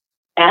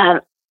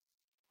 And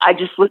I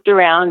just looked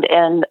around,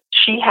 and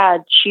she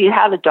had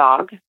a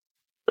dog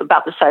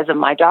about the size of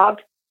my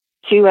dog,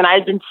 too. And I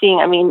had been seeing,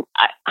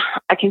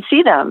 I can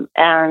see them.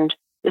 And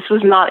this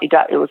was not,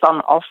 it was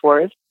on all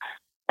fours.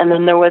 And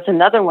then there was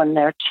another one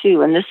there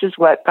too. And this is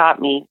what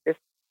got me.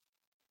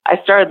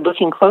 I started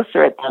looking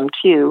closer at them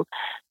too,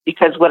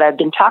 because what I've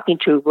been talking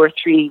to were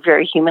three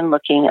very human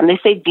looking. And they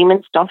say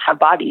demons don't have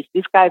bodies.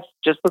 These guys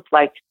just look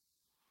like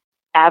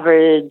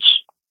average,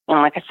 and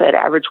like I said,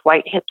 average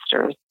white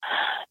hipsters.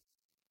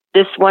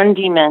 This one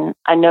demon,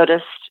 I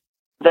noticed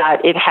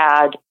that it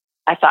had,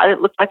 I thought it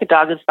looked like a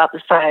dog. It was about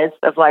the size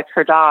of like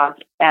her dog.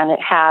 And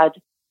it had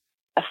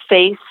a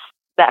face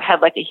that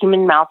had like a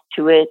human mouth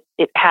to it.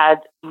 It had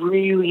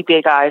really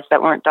big eyes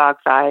that weren't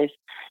dog's eyes.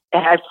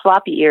 It had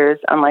floppy ears,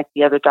 unlike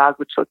the other dog,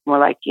 which looked more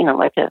like,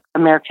 like an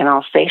American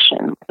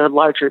Alsatian, a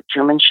larger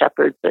German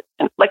Shepherd, but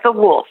like a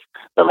wolf,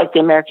 but like the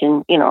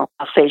American,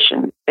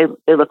 Alsatian.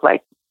 They look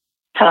like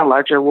kind of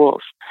larger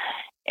wolves.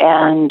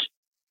 And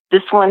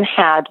this one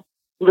had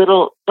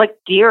little, like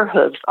deer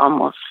hooves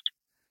almost.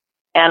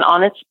 And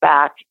on its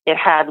back, it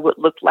had what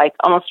looked like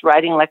almost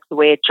riding like the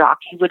way a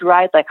jockey would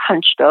ride, like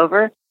hunched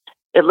over.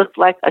 It looked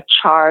like a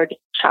charred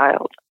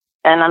child.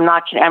 And I'm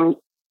not kidding. I'm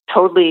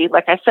totally,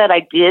 like I said,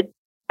 I did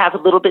have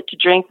a little bit to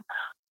drink.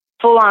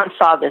 Full on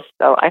saw this,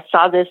 though. I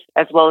saw this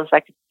as well as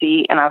I could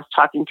see, and I was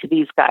talking to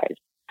these guys,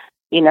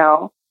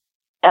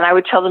 And I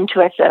would tell them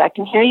too, I said, I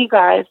can hear you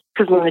guys,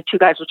 because when the two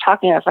guys were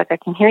talking, I was like, I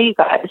can hear you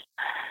guys.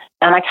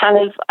 And I kind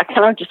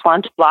of just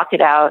wanted to block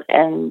it out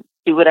and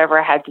do whatever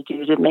I had to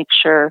do to make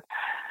sure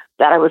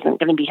that I wasn't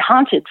going to be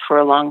haunted for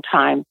a long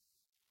time.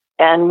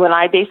 And when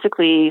I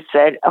basically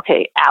said,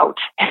 okay, out,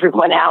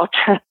 everyone out,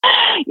 I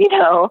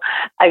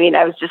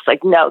was just like,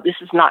 no, this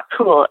is not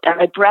cool. And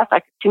my breath, I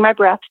could see my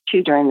breath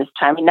too during this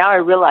time. And now I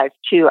realize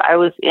too, I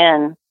was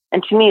in,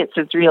 and to me, it's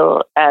as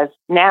real as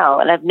now.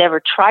 And I've never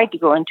tried to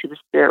go into the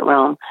spirit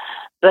realm,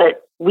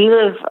 but we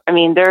live,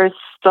 there's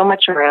so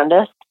much around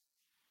us.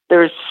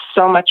 There's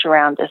so much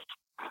around us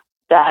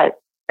that,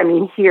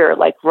 here,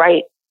 like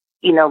right,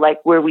 like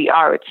where we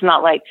are, it's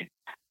not like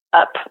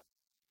up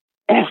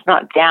and it's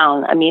not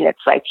down. It's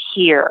like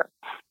here.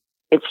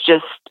 It's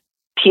just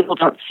people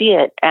don't see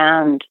it.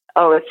 And,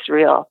 oh, it's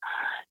real.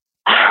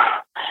 So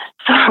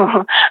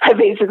I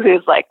basically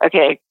was like,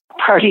 okay,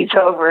 party's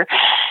over.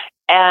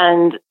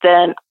 And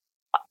then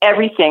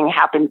everything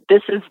happened.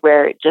 This is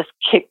where it just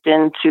kicked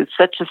into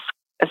such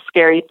a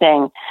scary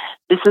thing.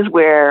 This is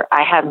where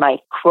I had my,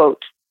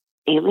 quote,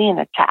 alien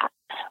attack,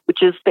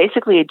 which is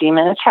basically a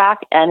demon attack,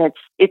 and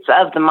it's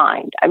of the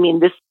mind.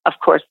 This, of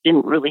course,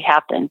 didn't really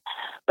happen,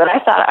 but I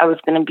thought I was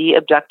going to be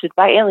abducted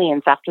by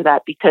aliens after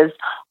that, because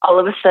all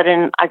of a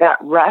sudden I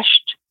got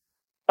rushed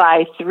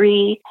by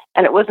three,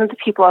 and it wasn't the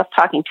people I was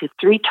talking to,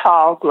 three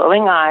tall,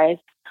 glowing eyes.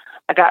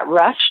 I got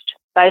rushed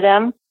by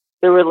them.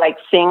 There were like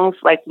things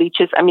like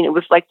leeches. It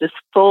was like this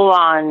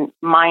full-on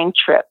mind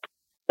trip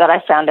that I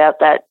found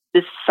out that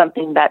this is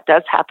something that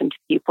does happen to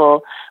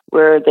people,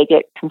 where they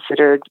get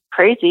considered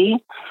crazy,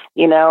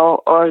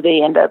 or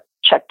they end up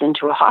checked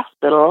into a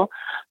hospital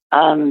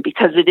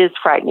because it is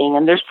frightening.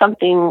 And there's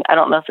something, I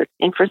don't know if it's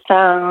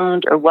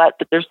infrasound or what,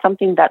 but there's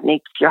something that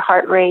makes your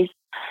heart race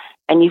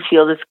and you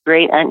feel this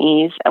great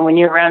unease. And when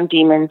you're around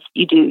demons,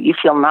 you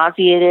feel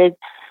nauseated,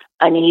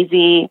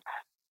 uneasy,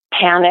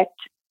 panicked.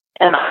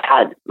 And I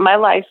had my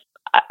life,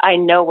 I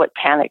know what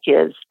panic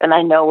is, and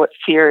I know what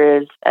fear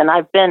is. And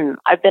I've been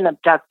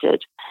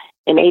abducted.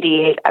 In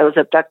 '88, I was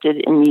abducted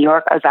in New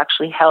York. I was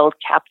actually held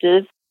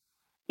captive,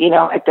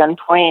 at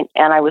gunpoint,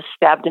 and I was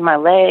stabbed in my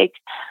leg.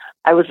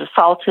 I was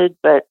assaulted,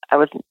 but I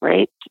wasn't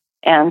raped.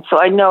 And so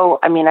I know,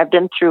 I've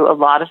been through a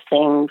lot of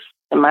things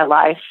in my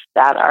life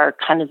that are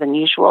kind of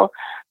unusual.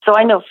 So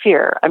I know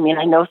fear. I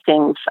know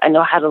things. I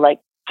know how to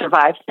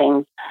survive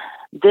things.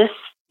 This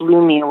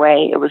blew me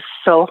away. It was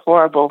so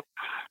horrible.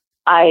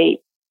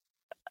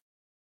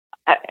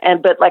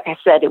 But like I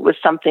said, it was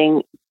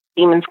something,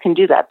 demons can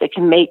do that. They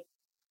can make,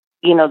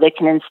 they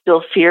can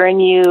instill fear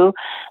in you,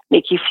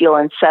 make you feel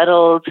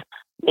unsettled,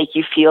 make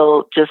you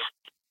feel just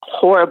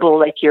horrible.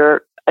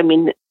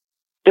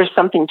 There's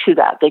something to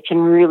that. They can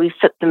really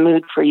set the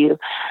mood for you.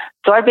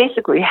 So I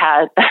basically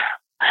had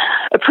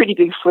a pretty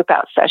big flip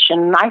out session,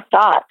 and I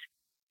thought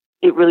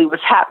it really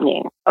was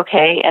happening.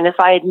 Okay. And if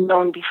I had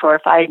known before,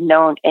 if I had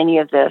known any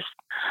of this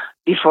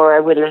before,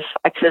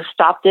 I could have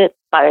stopped it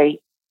by,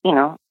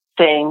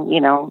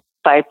 saying,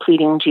 by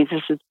pleading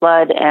Jesus's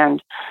blood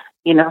and,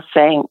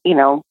 saying,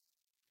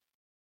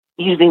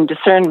 using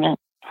discernment,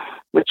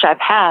 which I've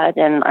had,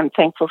 and I'm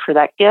thankful for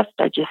that gift.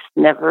 I just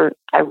never,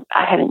 I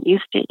hadn't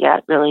used it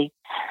yet, really.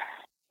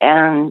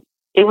 And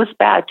it was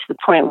bad to the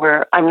point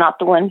where I'm not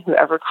the one who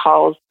ever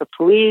calls the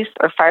police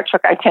or fire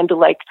truck. I tend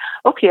to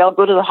okay, I'll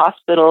go to the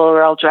hospital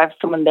or I'll drive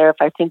someone there if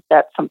I think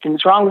that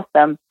something's wrong with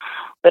them.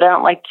 But I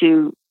don't like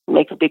to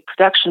make a big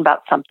production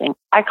about something.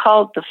 I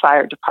called the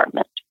fire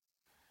department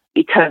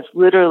because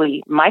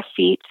literally my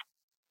feet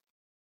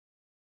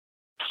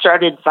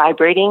started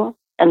vibrating.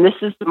 And this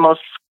is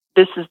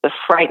the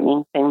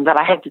frightening thing that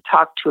I had to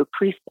talk to a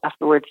priest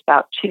afterwards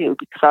about too,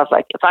 because I was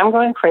like, if I'm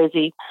going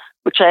crazy,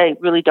 which I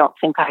really don't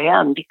think I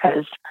am,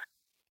 because,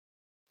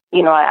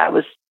 I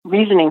was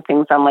reasoning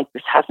things. I'm like,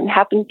 this hasn't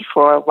happened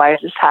before. Why is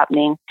this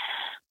happening?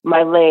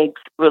 My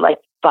legs were like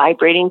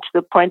vibrating to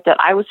the point that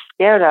I was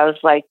scared. I was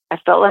like, I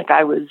felt like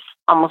I was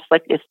almost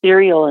like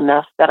ethereal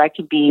enough that I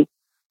could be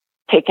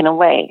taken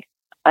away.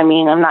 I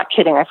mean, I'm not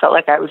kidding. I felt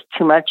like I was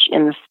too much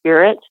in the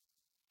spirit.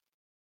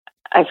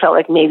 I felt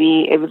like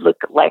maybe it would look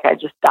like I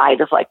just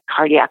died of like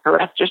cardiac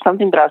arrest or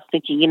something, but I was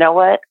thinking, you know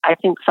what? I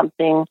think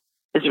something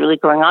is really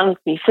going on with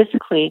me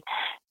physically.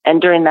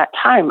 And during that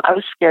time, I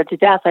was scared to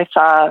death. I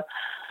saw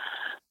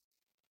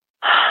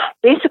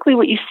basically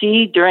what you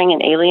see during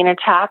an alien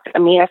attack. I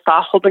mean, I saw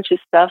a whole bunch of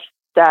stuff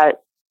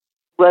that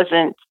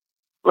wasn't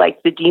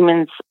like the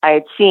demons I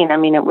had seen. I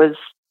mean, it was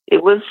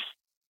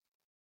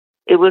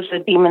a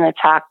demon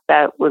attack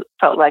that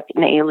felt like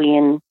an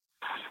alien,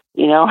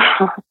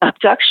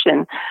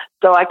 abduction.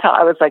 So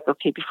I was like,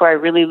 okay, before I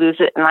really lose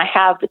it, and I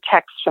have the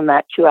text from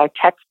that too. I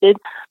texted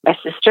my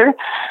sister,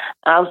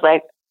 and I was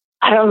like,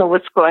 I don't know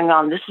what's going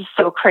on. This is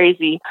so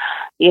crazy,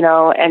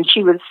 and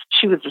she was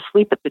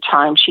asleep at the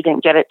time. She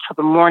didn't get it till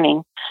the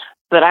morning,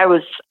 but I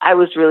was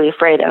really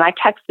afraid. And I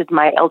texted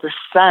my eldest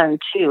son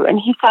too, and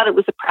he thought it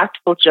was a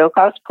practical joke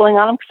I was pulling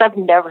on him because I've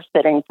never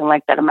said anything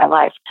like that in my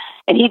life.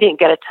 And he didn't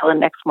get it till the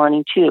next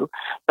morning too.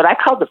 But I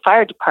called the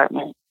fire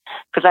department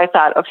because I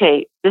thought,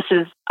 okay,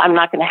 I'm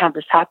not going to have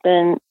this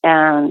happen.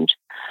 And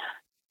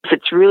if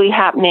it's really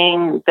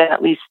happening, then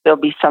at least there'll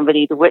be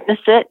somebody to witness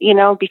it,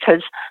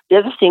 because the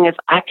other thing is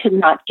I could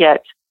not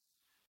get,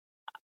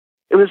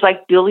 it was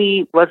like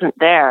Billy wasn't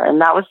there. And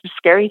that was the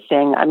scary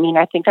thing. I mean,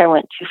 I think I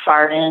went too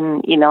far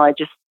in, I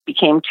just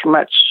became too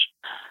much,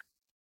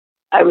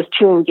 I was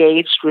too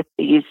engaged with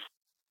these,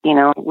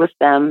 with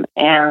them.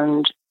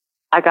 And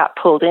I got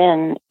pulled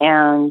in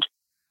and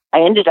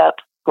I ended up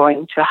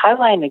going to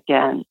Highline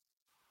again.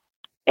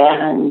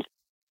 And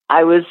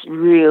I was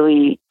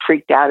really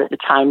freaked out at the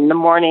time. In the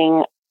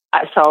morning,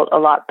 I felt a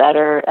lot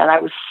better, and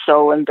I was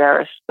so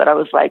embarrassed. But I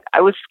was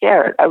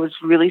scared. I was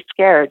really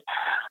scared.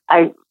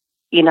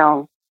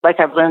 Like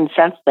I've learned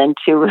since then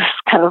too, it's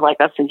kind of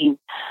like us thinking,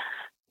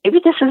 maybe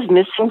this is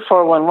missing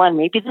 411.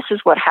 Maybe this is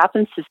what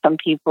happens to some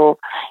people.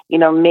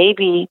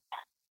 Maybe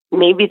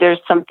there's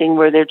something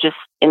where they're just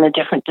in a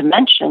different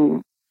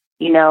dimension,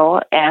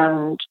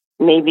 and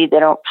maybe they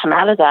don't come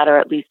out of that, or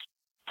at least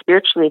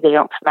spiritually they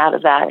don't come out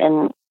of that,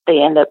 and they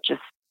end up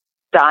just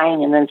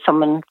dying, and then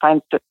someone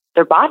finds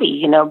their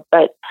body,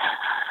 But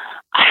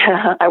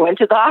I went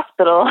to the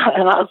hospital,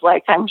 and I was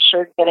like, I'm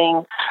sure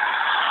getting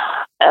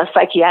a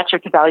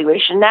psychiatric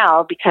evaluation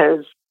now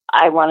because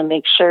I want to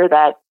make sure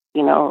that,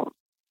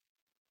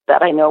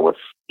 that I know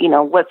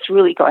what's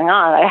really going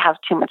on. I have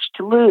too much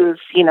to lose.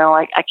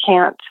 I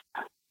can't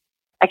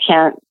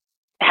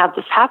have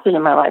this happen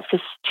in my life. This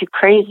is too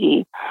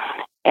crazy.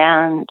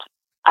 And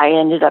I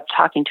ended up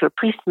talking to a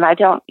priest, and I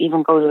don't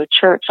even go to a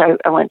church.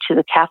 I went to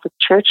the Catholic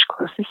church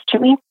closest to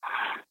me,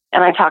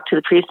 and I talked to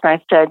the priest, and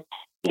I said,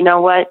 you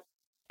know what?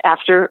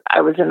 After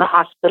I was in the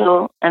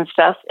hospital and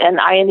stuff, and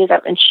I ended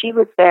up, and she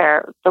was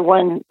there. The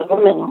woman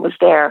was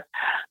there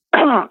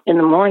in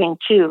the morning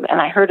too, and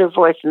I heard her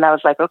voice, and I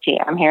was like, okay,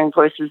 I'm hearing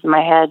voices in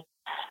my head.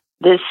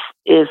 This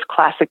is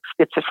classic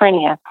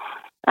schizophrenia.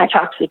 I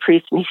talked to the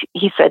priest, and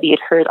he said he had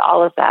heard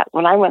all of that.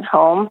 When I went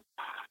home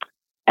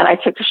and I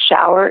took a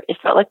shower, it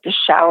felt like the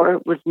shower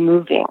was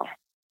moving.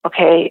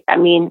 Okay. I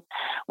mean,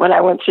 when I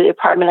went to the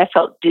apartment, I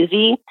felt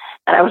dizzy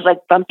and I was like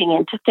bumping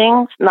into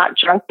things, not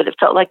drunk, but it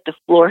felt like the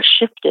floor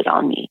shifted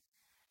on me.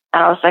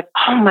 And I was like,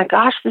 oh my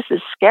gosh, this is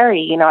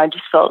scary. I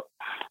just felt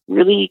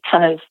really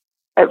it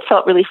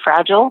felt really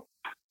fragile.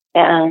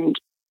 And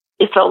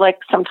it felt like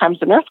sometimes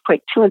an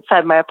earthquake too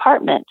inside my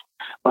apartment.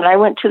 When I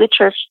went to the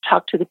church to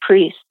talk to the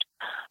priest,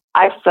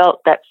 I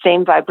felt that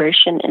same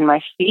vibration in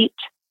my feet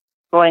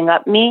going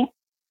up me.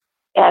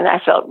 And I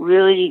felt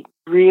really,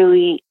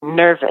 really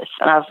nervous.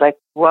 And I was like,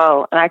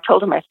 whoa. And I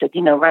told him, I said,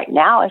 right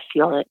now I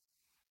feel it.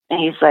 And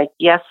he's like,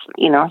 yes,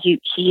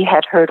 he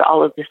had heard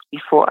all of this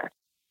before.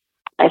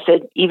 I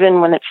said,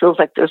 even when it feels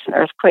like there's an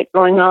earthquake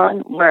going on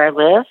where I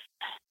live,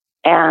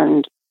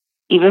 and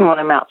even when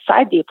I'm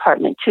outside the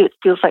apartment too, it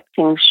feels like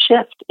things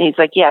shift. And he's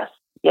like, yes.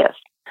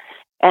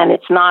 And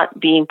it's not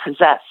being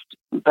possessed,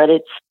 but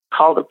it's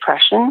called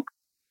oppression.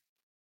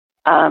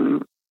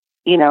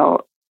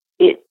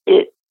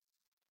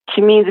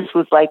 To me, this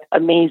was like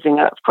amazing.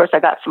 Of course, I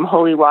got some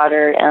holy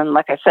water, and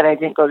like I said, I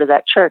didn't go to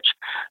that church,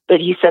 but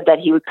he said that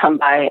he would come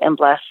by and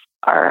bless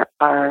our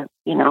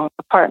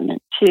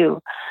apartment too.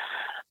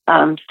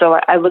 So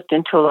I looked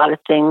into a lot of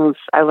things.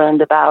 I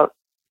learned about,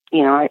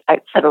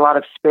 I said a lot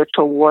of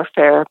spiritual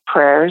warfare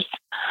prayers.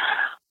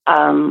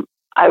 I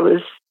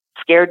was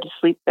scared to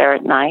sleep there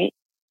at night,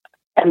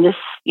 and this,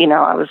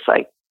 I was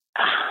like,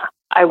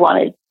 I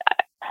wanted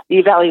the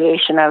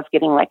evaluation I was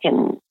getting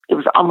it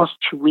was almost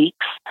 2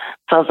 weeks.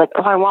 So I was like,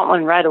 oh, I want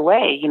one right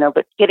away,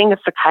 but getting a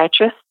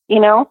psychiatrist, I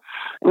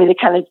mean,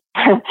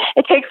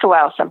 it takes a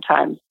while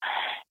sometimes.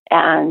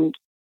 And,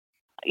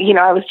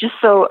 I was just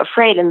so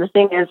afraid. And the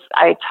thing is,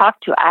 I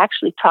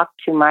actually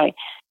talked to my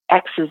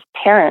ex's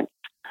parents,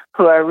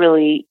 who are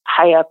really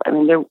high up. I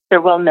mean,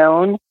 they're well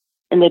known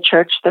in the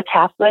church, the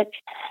Catholic,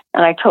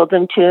 and I told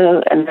them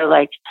to, and they're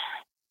like,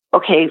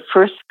 okay,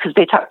 first, because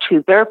they talked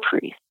to their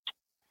priest,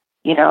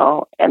 you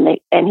know, and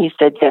he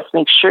said, yes,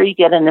 make sure you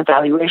get an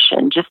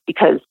evaluation just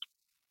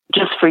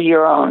for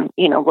your own,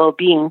 you know,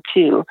 well-being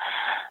too,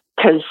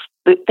 because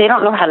they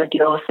don't know how to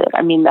deal with it.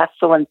 I mean, that's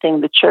the one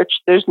thing. The church,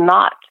 there's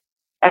not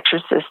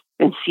exorcists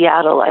in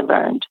Seattle, I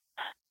learned.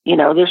 You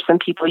know, there's some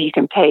people you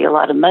can pay a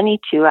lot of money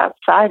to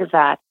outside of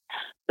that,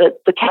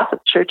 but the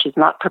Catholic Church is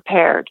not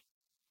prepared.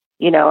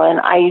 You know, and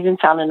I even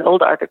found an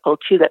old article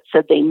too that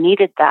said they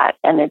needed that,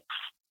 and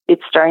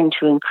it's starting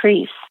to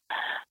increase.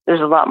 There's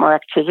a lot more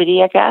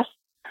activity, I guess.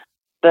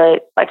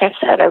 But like I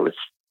said, I was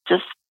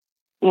just,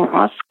 you know,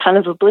 I was kind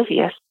of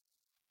oblivious.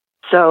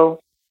 So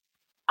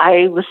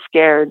I was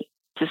scared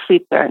to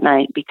sleep there at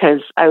night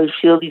because I would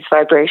feel these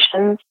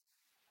vibrations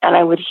and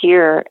I would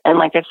hear, and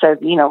like I said,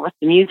 you know, with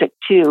the music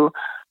too,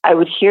 I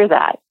would hear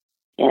that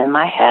in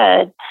my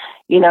head,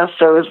 you know,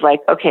 so it was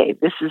like, okay,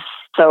 this is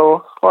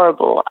so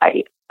horrible.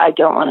 I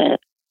don't want to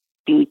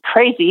be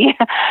crazy,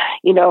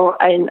 you know,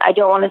 and I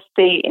don't want to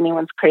say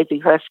anyone's crazy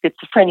who has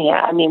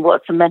schizophrenia. I mean, well,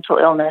 it's a mental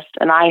illness,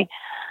 and I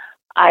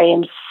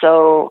am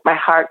so, my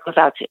heart goes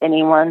out to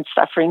anyone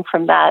suffering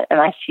from that,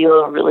 and I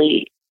feel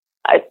really,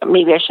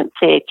 maybe I shouldn't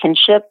say a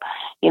kinship,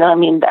 you know, I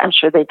mean, I'm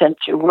sure they've been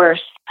through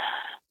worse,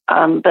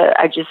 but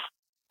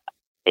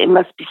it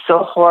must be so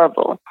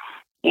horrible,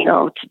 you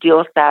know, to deal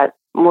with that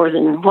more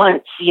than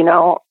once, you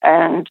know,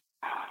 and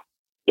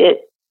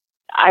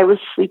I was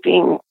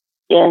sleeping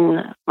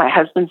in my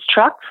husband's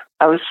truck.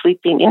 I was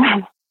sleeping in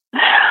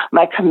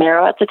my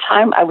Camaro at the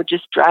time. I would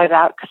just drive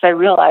out because I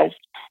realized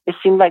it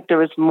seemed like there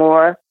was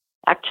more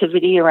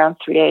activity around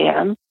 3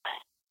 a.m.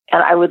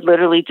 And I would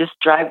literally just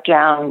drive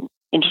down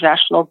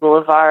International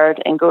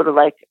Boulevard and go to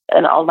like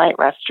an all-night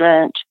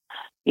restaurant,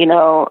 you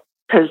know,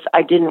 because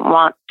I didn't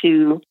want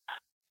to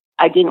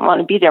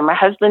be there. My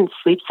husband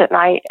sleeps at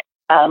night.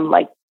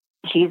 Like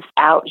he's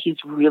out. He's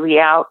really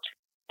out.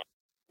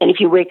 And if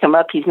you wake him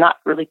up, he's not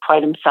really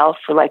quite himself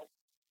for like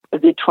a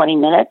good 20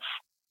 minutes.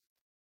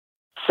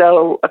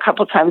 So a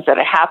couple of times that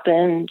it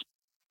happened,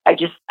 I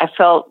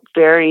felt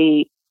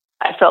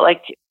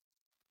like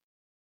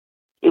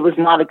it was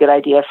not a good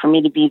idea for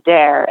me to be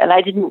there. And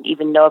I didn't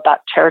even know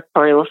about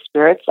territorial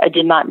spirits. I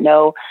did not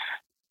know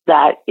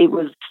that it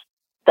was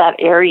that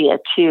area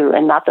too.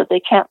 And not that they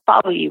can't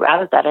follow you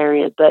out of that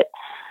area, but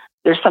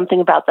there's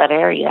something about that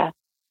area.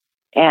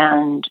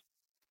 And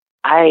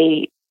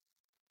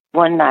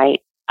one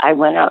night I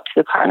went out to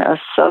the car and I was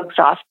so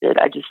exhausted.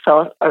 I just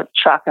fell a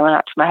truck. I went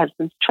out to my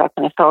husband's truck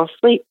and I fell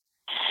asleep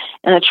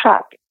in the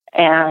truck.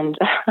 And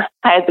I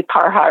had the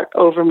Carhartt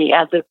over me. I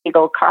had the big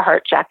old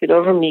Carhartt jacket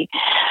over me.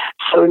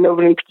 So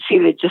nobody could see.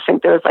 They just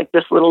think there was like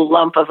this little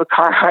lump of a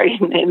Carhartt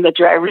in the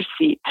driver's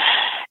seat.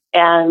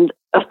 And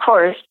of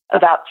course,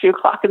 about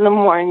 3:00 in the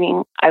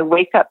morning, I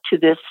wake up to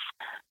this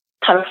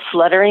kind of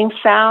fluttering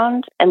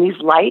sound and these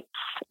lights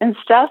and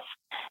stuff.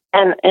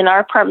 And in our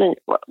apartment,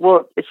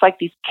 well, it's like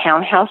these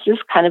townhouses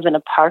kind of in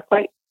a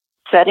park-like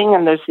setting,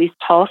 and there's these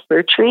tall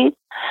fir trees.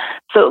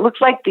 So it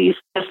looks like this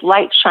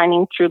light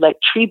shining through like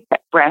tree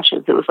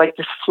branches. It was like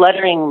this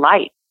fluttering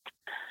light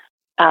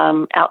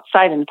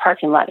outside in the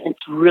parking lot, and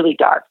it's really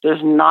dark.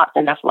 There's not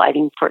enough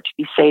lighting for it to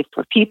be safe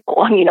for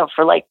people, you know,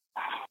 for like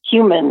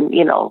human,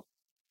 you know,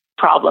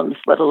 problems,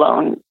 let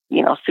alone,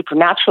 you know,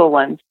 supernatural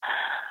ones.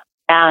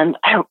 And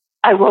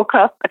I woke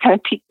up, I kind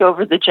of peeked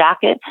over the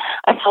jacket.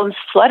 I saw this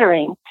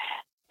fluttering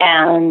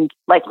and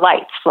like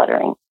lights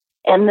fluttering.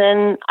 And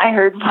then I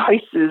heard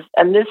voices,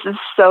 and this is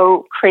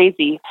so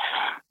crazy,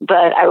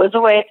 but I was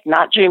awake,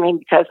 not dreaming,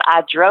 because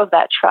I drove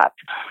that truck.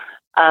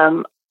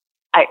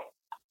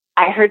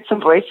 I heard some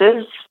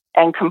voices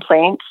and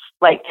complaints,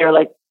 like it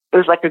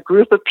was like a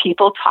group of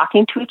people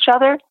talking to each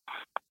other.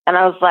 And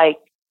I was like,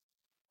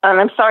 and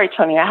I'm sorry,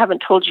 Tony, I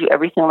haven't told you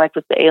everything like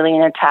with the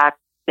alien attack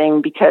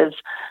thing, because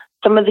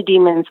some of the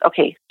demons,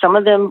 okay, some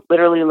of them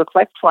literally look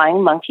like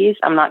flying monkeys.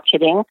 I'm not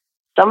kidding.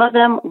 Some of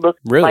them look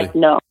like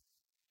no.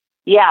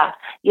 Yeah,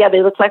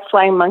 they look like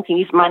flying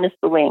monkeys minus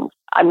the wings.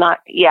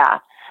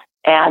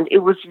 And it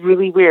was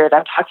really weird.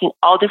 I'm talking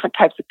all different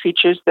types of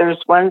creatures.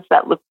 There's ones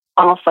that look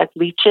almost like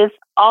leeches,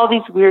 all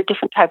these weird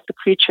different types of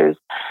creatures.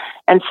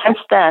 And since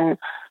then,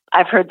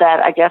 I've heard that,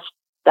 I guess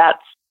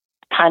that's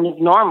kind of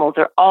normal.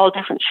 They're all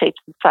different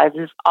shapes and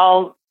sizes,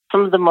 all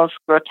some of the most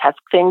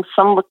grotesque things.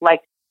 Some look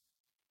like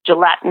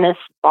gelatinous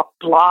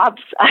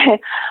blobs. I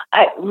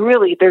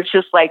really, they're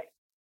just like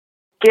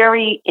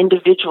very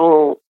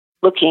individual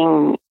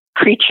looking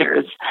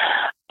creatures.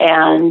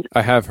 And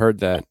I have heard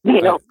that.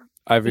 You know,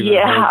 I've even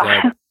heard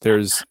that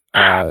there's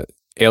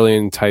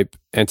alien type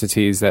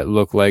entities that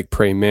look like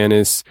praying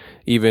mantis.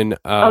 Even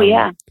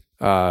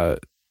what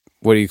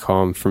do you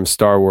call him from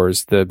Star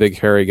Wars? The big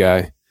hairy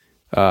guy,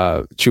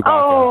 Chewbacca.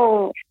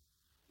 Oh,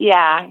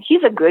 yeah,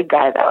 he's a good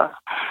guy though.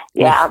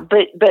 Yeah,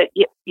 but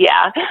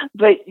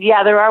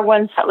there are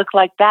ones that look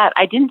like that.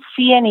 I didn't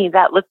see any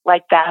that looked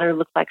like that or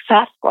looked like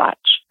Sasquatch.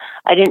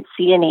 I didn't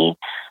see any,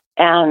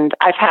 and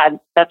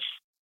that's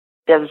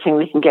the other thing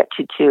we can get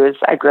to too is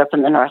I grew up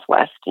in the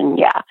Northwest, and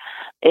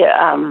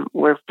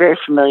we're very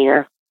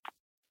familiar.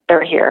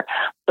 They're here,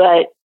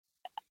 but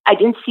I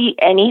didn't see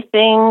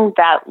anything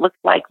that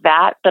looked like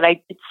that. But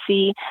I did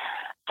see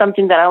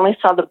something that I only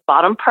saw the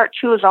bottom part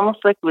to. It was almost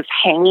like it was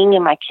hanging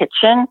in my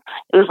kitchen.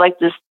 It was like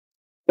this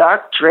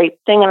dark drape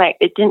thing, and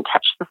it didn't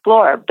touch the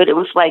floor, but it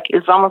was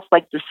almost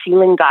like the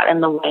ceiling got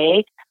in the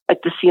way,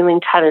 like the ceiling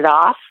cut it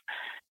off.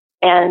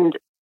 And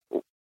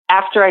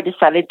after I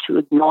decided to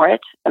ignore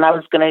it, and I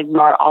was going to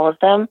ignore all of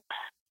them,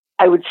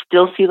 I would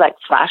still see like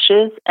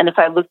flashes. And if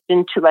I looked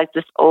into like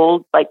this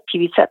old like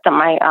TV set that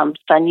my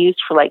son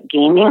used for like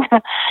gaming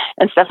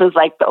and stuff, it was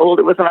like it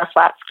wasn't a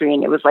flat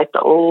screen. It was like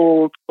the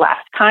old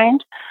glass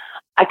kind.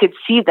 I could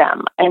see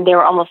them, and they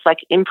were almost like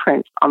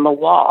imprints on the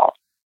wall.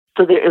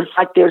 So it was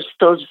like they're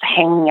still just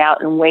hanging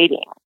out and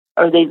waiting,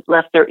 or they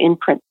left their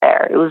imprint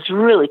there. It was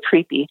really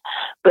creepy.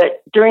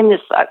 But during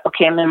this,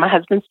 I'm in my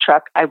husband's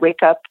truck. I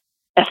wake up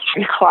at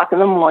 3:00 in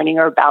the morning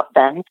or about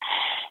then,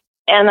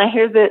 and I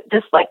hear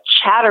this like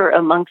chatter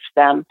amongst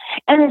them,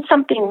 and then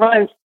something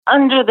runs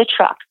under the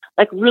truck,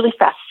 like really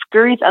fast,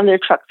 scurries under the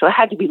truck. So it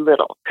had to be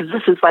little, because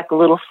this is like a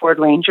little Ford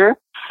Ranger.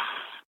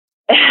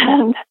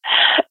 And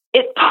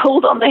it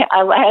pulled on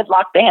I had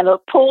locked the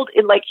handle,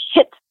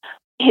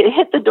 it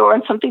hit the door,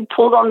 and something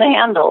pulled on the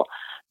handle.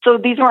 So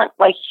these weren't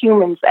like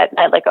humans at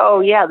night, like,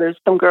 oh yeah, there's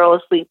some girl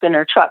asleep in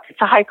her truck.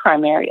 It's a high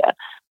crime area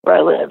where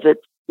I live.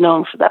 It's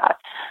known for that,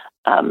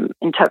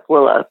 in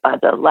Tukwila by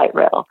the light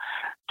rail.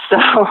 So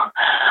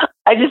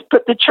I just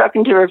put the truck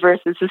into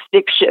reverse. It's a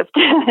stick shift.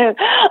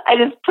 I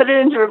just put it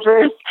into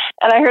reverse,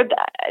 and I heard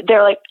that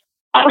they're like,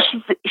 oh,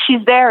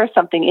 she's there or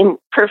something in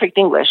perfect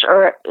English,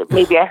 or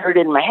maybe I heard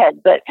it in my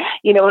head, but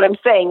you know what I'm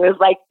saying? It was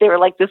like, they were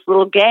like this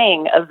little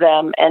gang of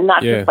them, and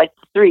not just like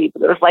the three,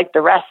 but it was like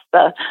the rest,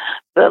 the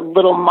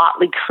little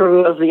motley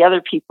crew of the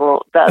other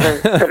people, the other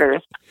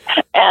critters.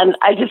 And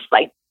I just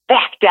like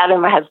backed out in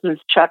my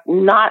husband's truck,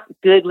 not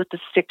good with the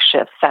stick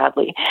shift,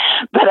 sadly,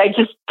 but I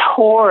just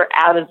tore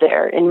out of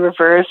there in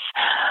reverse,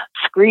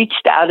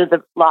 screeched out of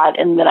the lot,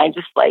 and then I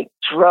just like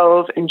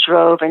drove, and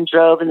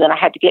then I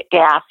had to get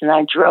gas, and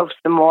I drove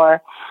some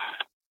more,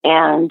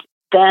 and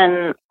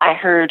then I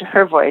heard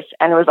her voice,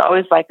 and it was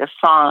always like a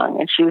song,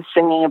 and she was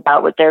singing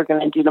about what they were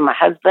going to do to my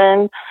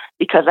husband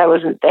because I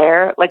wasn't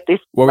there. Like they,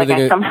 what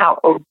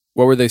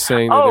were they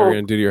saying that they were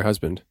going to do to your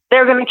husband?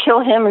 They're going to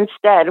kill him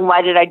instead. And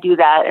why did I do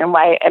that? And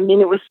why? I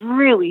mean, it was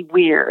really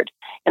weird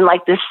in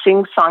like this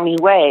sing-songy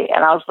way.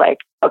 And I was like,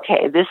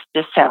 okay, this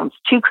just sounds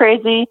too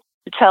crazy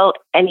to tell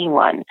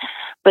anyone.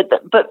 But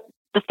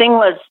the thing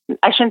was,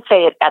 I shouldn't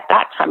say it at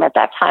that time. At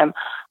that time,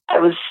 I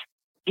was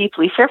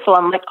deeply fearful.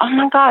 I'm like, oh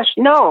my gosh,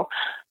 no,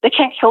 they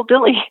can't kill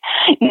Billy.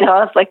 I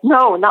was like,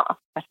 no,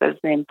 I said his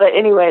name. But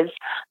anyways,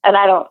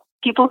 and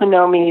people who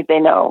know me,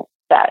 they know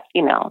that,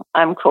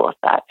 I'm cool with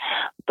that.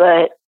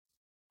 But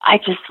I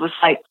just was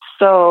like,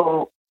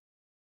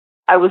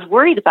 I was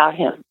worried about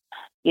him.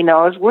 And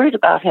I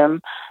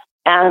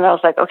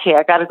was like, okay,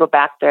 I got to go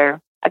back there.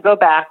 I go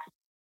back.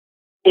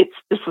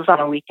 This was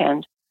on a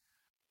weekend,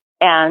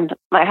 and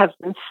my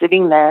husband's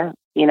sitting there.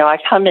 I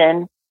come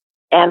in,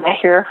 and I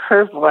hear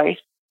her voice,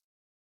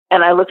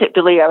 and I look at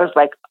Billy. I was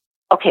like,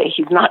 okay,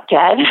 he's not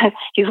dead.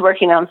 He's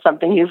working on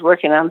something. He's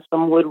working on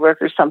some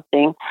woodwork or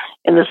something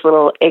in this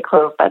little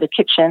alcove by the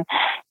kitchen.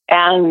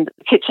 And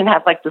the kitchen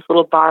has like this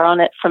little bar on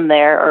it from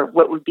there, or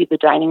what would be the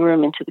dining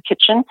room, into the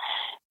kitchen.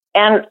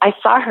 And I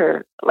saw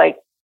her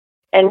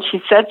and she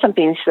said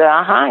something. She said,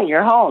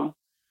 you're home,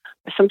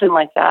 or something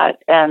like that.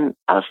 And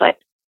I was like,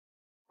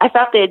 I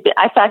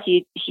thought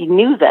he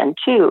knew then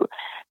too.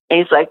 And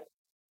he's like,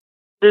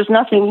 there's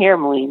nothing here,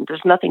 Malene.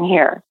 There's nothing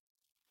here.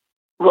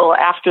 Well,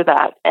 after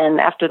that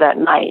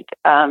night,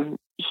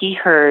 he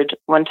heard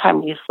one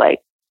time, he's like,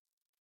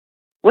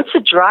 what's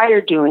the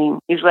dryer doing?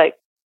 He's like,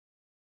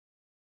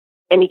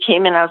 and he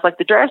came in, I was like,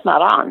 the dryer's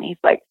not on. He's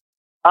like,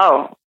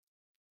 oh.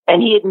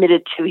 And he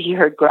admitted too, he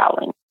heard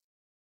growling.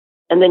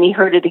 And then he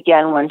heard it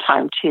again one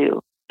time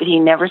too, but he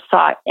never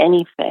saw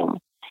anything.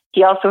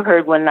 He also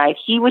heard one night,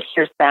 he would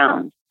hear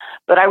sounds,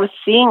 but I was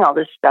seeing all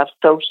this stuff,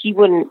 so he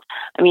wouldn't,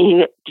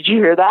 did you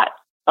hear that?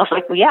 I was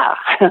like, well, yeah,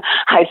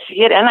 I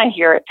see it and I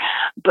hear it.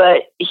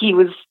 But he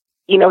was,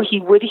 he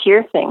would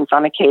hear things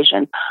on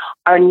occasion.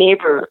 Our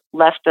neighbor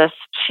left us,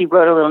 she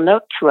wrote a little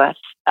note to us,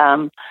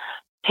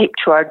 taped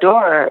to our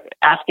door,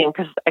 asking,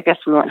 because I guess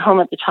we weren't home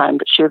at the time,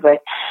 but she was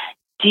like,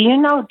 do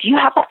you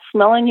have that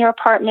smell in your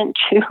apartment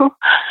too?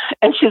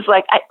 And she's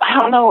like, I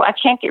don't know, I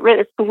can't get rid of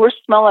it. It's the worst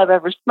smell I've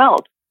ever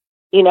smelled,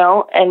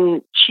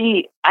 and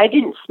I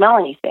didn't smell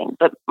anything,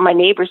 but my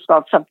neighbor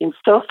smelled something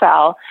so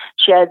foul.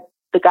 She had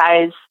the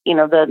guys,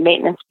 the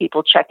maintenance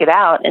people check it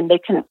out, and they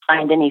couldn't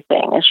find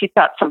anything. And she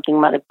thought something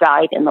might have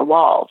died in the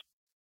walls.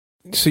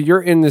 So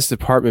you're in this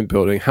apartment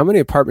building. How many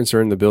apartments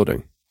are in the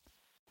building?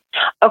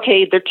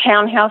 Okay, they're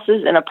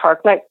townhouses in a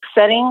park-like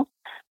setting.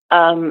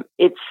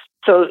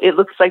 It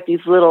looks like these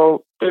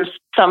little, there's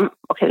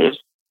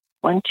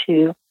one,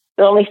 two,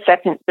 they're only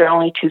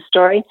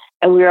 2-story,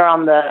 and we are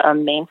on the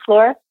main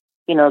floor,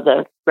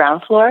 the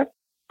ground floor.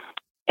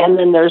 And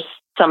then there's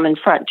some in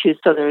front too.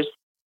 So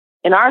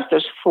in ours,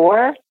 there's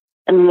 4.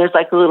 And then there's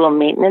like a little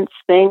maintenance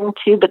thing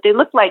too, but they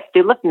look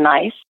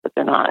nice, but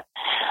they're not.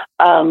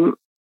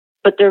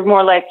 But they're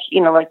more like,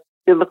 like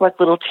they look like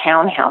little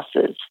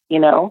townhouses,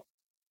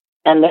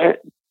 and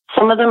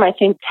some of them I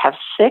think have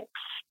 6,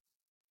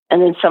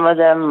 and then some of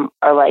them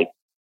are like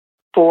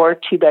 4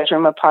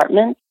 2-bedroom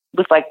apartments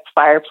with like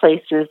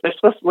fireplaces. They're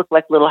supposed to look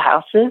like little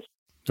houses.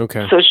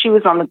 Okay. So she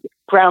was on the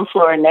ground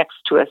floor next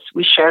to us.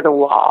 We shared a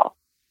wall.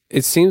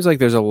 It seems like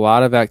there's a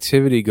lot of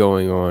activity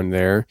going on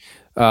there,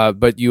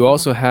 but you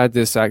also had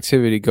this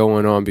activity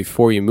going on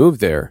before you moved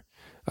there.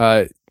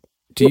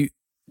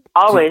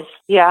 Always,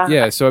 yeah.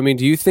 Yeah. So, I mean,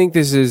 do you think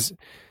this is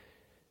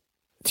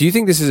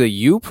a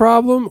you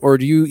problem, or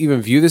do you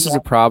even view this as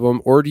a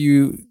problem, or do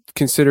you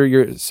consider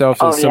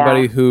yourself as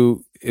somebody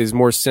who is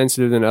more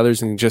sensitive than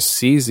others and just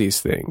sees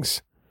these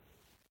things?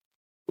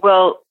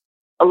 Well,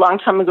 a long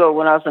time ago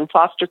when I was in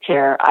foster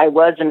care, I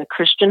was in a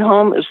Christian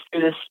home. It was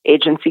through this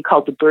agency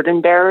called the Burden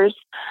Bearers.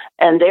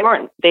 And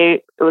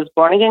it was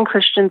born again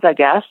Christians, I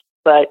guess,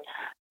 but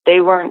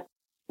they weren't,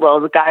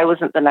 the guy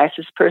wasn't the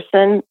nicest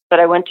person, but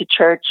I went to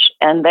church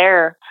and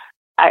there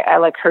I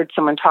like heard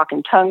someone talk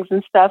in tongues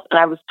and stuff. And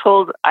I was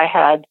told I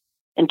had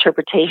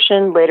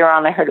interpretation. Later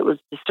on, I heard it was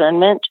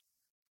discernment.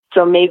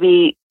 So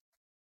maybe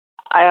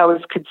I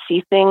always could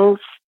see things.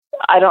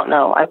 I don't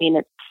know. I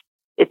mean,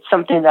 it's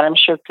something that I'm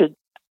sure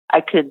I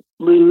could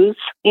lose,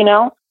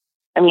 I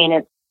mean,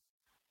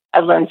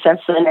 I've learned since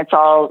then it's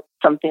all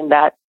something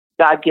that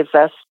God gives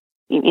us,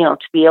 to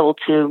be able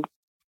to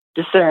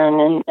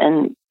discern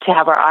and to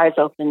have our eyes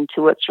open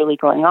to what's really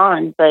going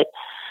on. But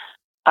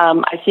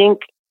I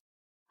think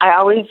I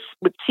always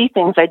would see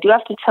things. I do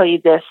have to tell you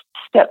this,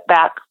 step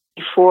back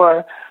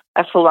before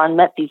I full on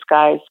met these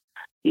guys,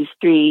 these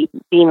 3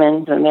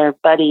 demons and their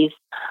buddies.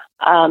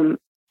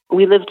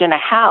 We lived in a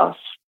house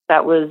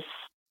that was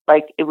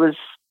like, it was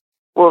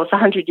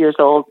 100 years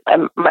old.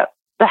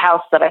 The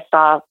house that I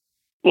saw,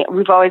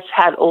 we've always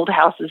had old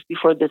houses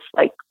before this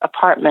like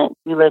apartment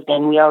we lived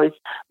in.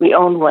 We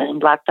owned one in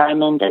Black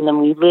Diamond, and then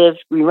we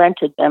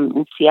rented them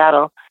in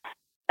Seattle.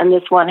 And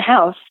this one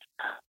house,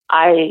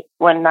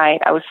 one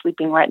night I was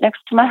sleeping right next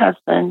to my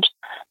husband,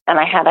 and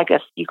I had, I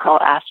guess you call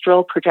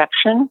astral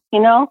projection,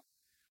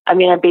 I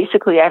mean, I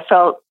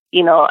felt,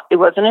 it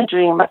wasn't a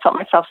dream. I felt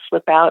myself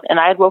slip out, and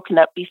I had woken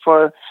up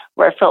before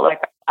where I felt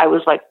like I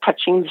was like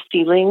touching the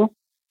ceiling.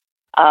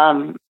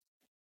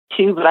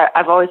 Too, but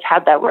I've always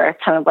had that where I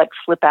kind of like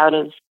slip out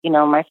of,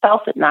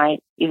 myself at night,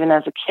 even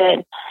as a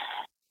kid.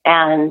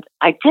 And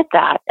I did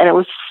that, and it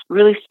was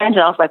really strange.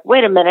 And I was like,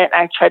 wait a minute.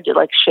 And I tried to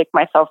like shake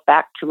myself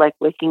back to like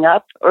waking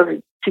up or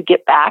to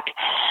get back.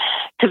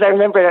 Cause I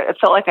remember it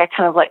felt like I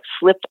kind of like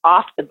slipped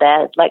off the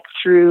bed, like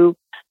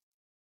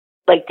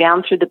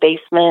down through the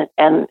basement,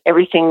 and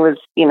everything was,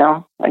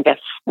 I guess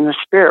in the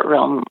spirit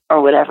realm or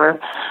whatever.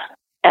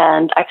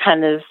 And I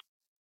kind of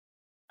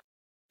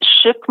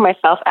shook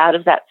myself out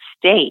of that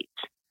state.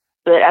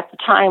 But at the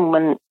time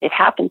when it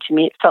happened to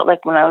me, it felt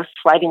like when I was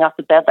sliding off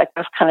the bed, like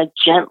I was kind of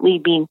gently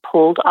being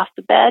pulled off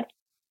the bed.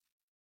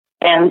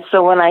 And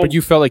so But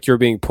you felt like you were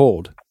being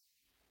pulled?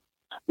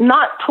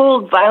 Not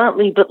pulled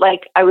violently, but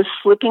like I was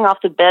slipping off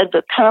the bed,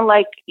 but kind of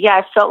like,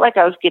 I felt like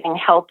I was getting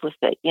help with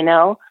it,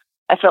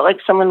 I felt like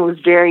someone was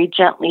very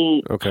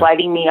gently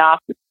sliding me off.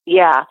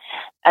 Yeah.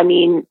 I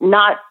mean,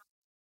 not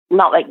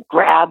like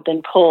grabbed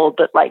and pulled,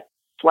 but like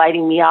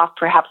sliding me off,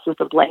 perhaps with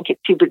a blanket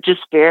too, but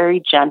just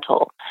very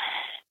gentle.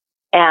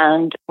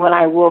 And when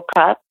I woke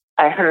up,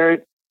 I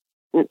heard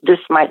this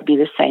might be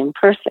the same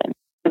person.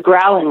 The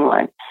growling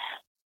one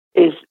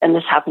and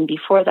this happened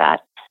before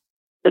that,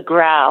 the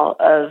growl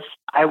of,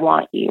 I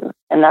want you.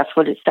 And that's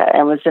what it said.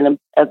 And it was in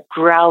a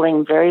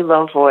growling, very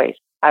low voice,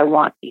 I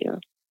want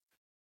you,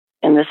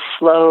 in this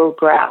slow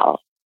growl.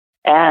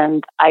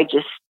 And I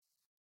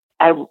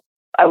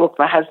woke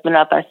my husband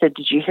up. I said,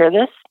 did you hear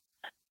this?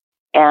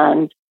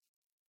 And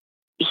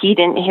he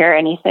didn't hear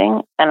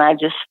anything. And I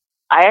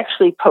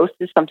actually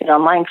posted something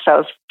online because I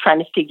was trying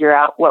to figure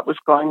out what was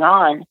going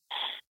on.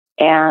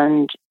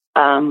 And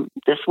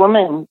this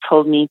woman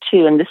told me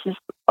too, and this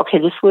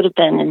would have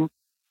been in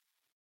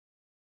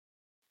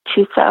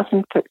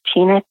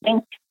 2013, I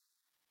think,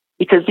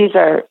 because these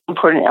are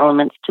important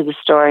elements to the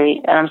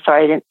story. And I'm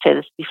sorry I didn't say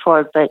this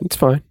before, but it's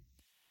fine.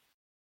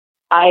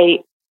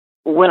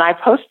 When I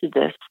posted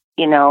this,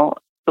 the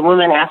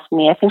woman asked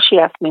me, I think she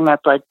asked me my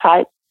blood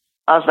type.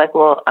 I was like,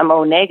 well, I'm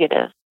O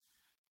negative.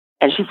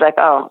 And she's like,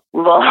 oh,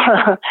 well,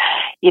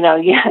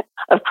 yeah,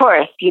 of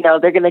course, they're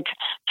going to,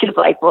 she's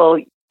like, well,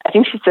 I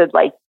think she said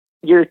like,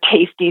 you're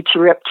tasty to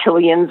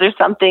reptilians or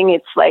something.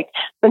 It's like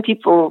some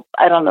people,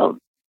 I don't know,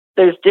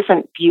 there's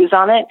different views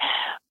on it,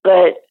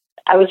 but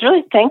I was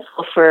really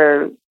thankful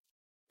for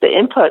the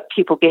input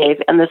people gave.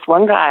 And this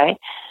one guy,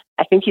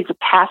 I think he's a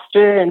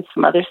pastor in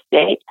some other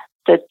state,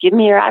 said, give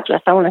me your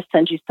address. I want to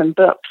send you some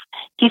books.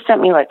 He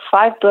sent me like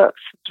 5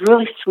 books. It's a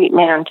really sweet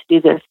man to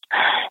do this.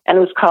 And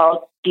it was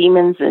called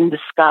Demons in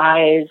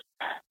Disguise,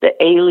 The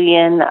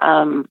Alien,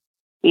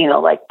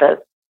 like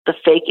the the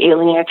fake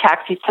alien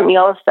attacks. He sent me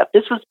all this stuff.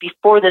 This was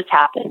before this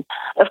happened.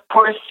 Of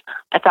course,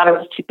 I thought I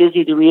was too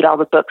busy to read all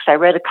the books. I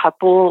read a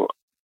couple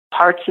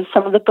parts of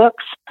some of the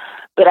books,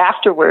 but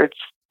afterwards,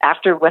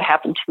 after what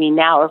happened to me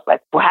now, I was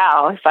like,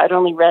 wow, if I'd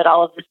only read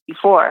all of this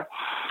before.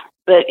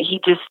 But he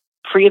just,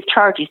 free of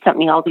charge, he sent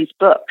me all these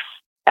books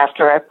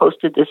after I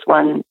posted this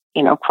one,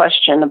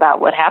 question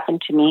about what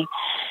happened to me.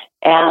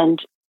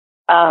 And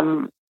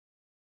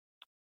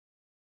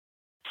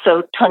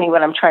so, Tony,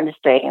 what I'm trying to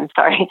say, and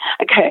sorry,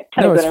 I kind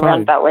of went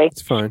around that way.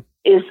 It's fine.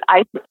 Is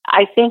I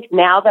think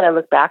now that I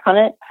look back on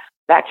it,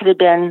 that could have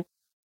been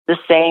the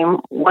same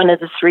one of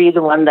the three,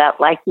 the one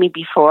that liked me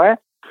before,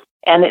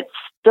 and it's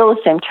still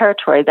the same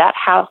territory. That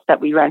house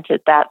that we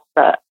rented, that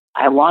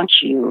I want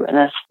you, and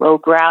a slow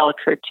growl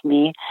occurred to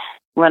me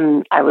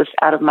when I was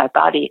out of my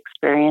body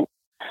experience.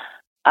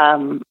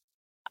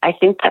 I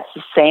think that's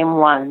the same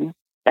one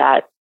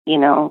that,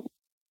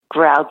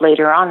 growled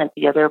later on at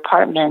the other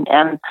apartment.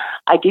 And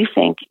I do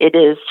think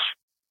it's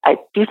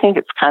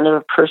kind of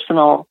a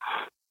personal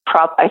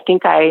I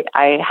think I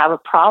have a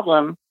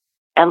problem.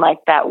 And like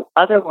that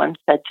other one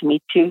said to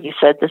me too, he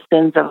said the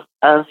sins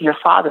of your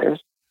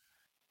fathers,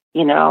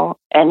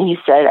 and he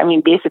said,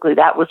 basically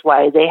that was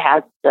why they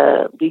had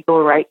the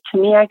legal right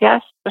to me, I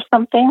guess, or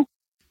something.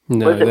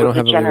 No, they don't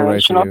have a legal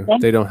right to you. Thing?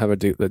 They don't have a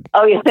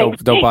Oh, yeah,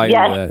 they'll buy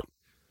yes. into that.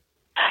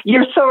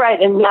 You're so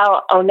right. And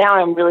now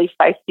I'm really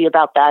feisty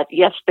about that.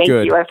 Yes, thank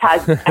you. I've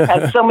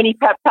had so many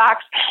pep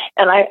talks,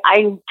 and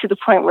I'm to the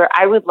point where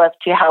I would love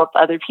to help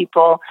other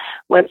people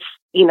once,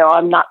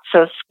 I'm not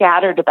so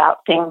scattered about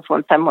things,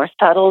 once I'm more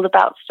settled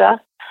about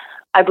stuff.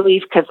 I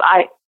believe, because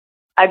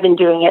I've been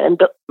doing it, and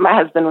my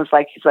husband was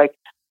like, he's like,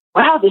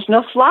 wow, there's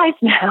no flies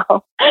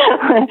now.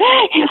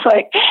 He's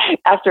like,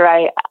 after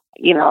I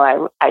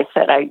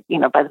said,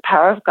 by the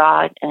power of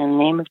God and in the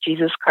name of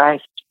Jesus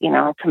Christ,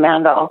 I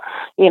command all,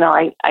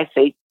 I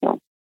say,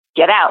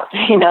 get out,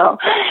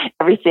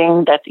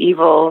 everything that's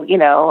evil,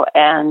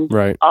 and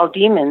right. all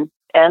demons.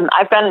 And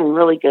I've gotten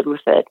really good with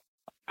it.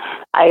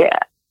 I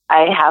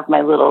have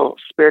my little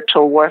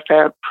spiritual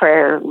warfare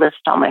prayer list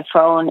on my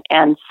phone,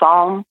 and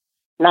Psalm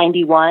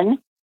 91.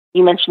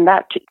 You mentioned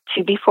that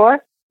too before,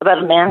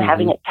 about a man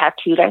having it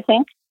tattooed, I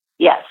think.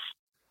 Yes,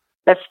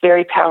 that's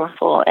very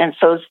powerful. And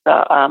so is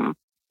the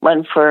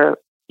one for,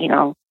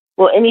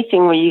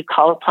 anything where you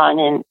call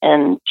upon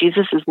and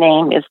Jesus'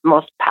 name is the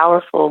most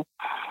powerful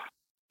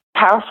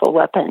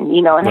weapon,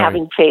 and right.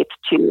 Having faith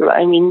too.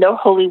 No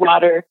holy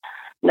water,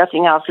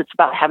 nothing else. It's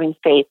about having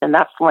faith. And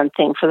that's one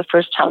thing. For the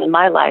first time in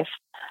my life,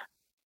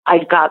 I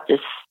got this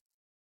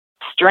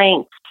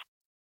strength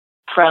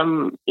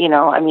from,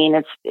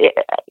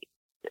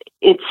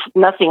 it's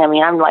nothing.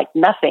 I'm like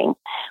nothing,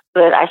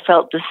 but I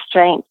felt the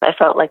strength. I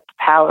felt like the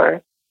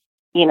power,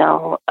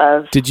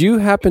 of. Did you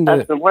happen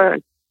to the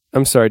word?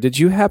 I'm sorry. Did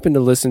you happen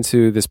to listen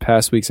to this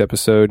past week's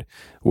episode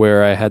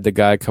where I had the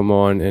guy come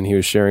on and he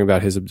was sharing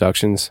about his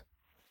abductions?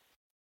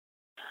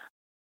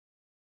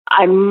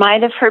 I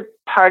might have heard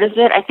part of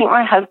it. I think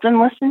my husband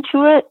listened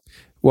to it.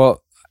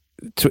 Well,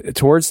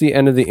 towards the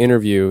end of the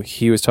interview,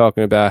 he was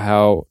talking about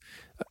how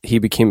he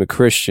became a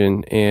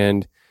Christian,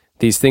 and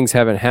these things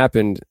haven't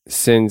happened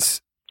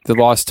since the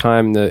lost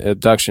time. The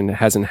abduction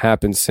hasn't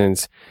happened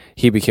since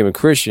he became a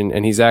Christian,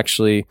 and he's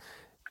actually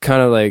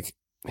kind of like,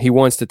 he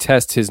wants to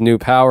test his new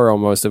power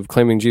almost of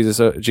claiming Jesus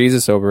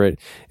over it.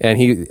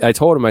 And I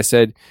told him, I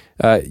said,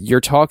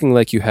 you're talking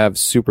like you have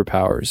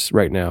superpowers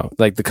right now,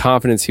 like the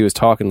confidence he was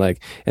talking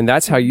like, and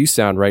that's how you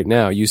sound right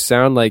now. You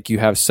sound like you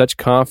have such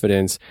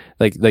confidence,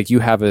 like you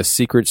have a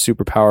secret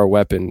superpower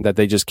weapon that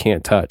they just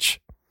can't touch.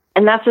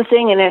 And that's the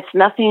thing, and it's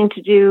nothing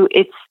to do.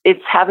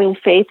 It's having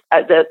faith.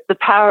 The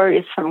power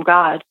is from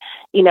God,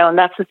 and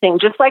that's the thing.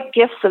 Just like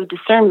gifts of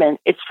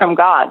discernment, it's from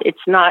God. It's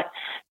not.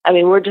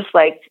 We're just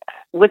like,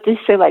 what they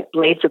say, like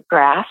blades of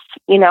grass.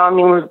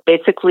 We're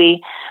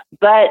basically,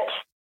 but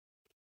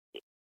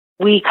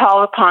we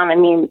call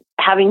upon.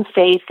 Having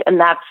faith, and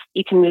that's,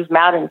 you can move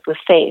mountains with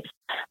faith.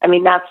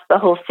 That's the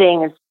whole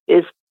thing.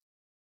 Is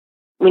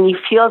when you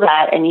feel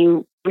that, and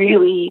you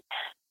really.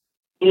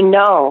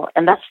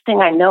 And that's the thing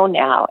I know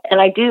now.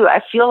 And I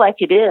feel like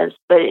it is,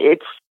 but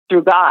it's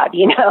through God,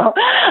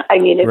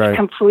 it's right.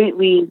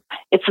 Completely,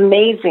 it's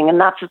amazing.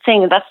 And that's the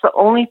thing. And that's the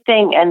only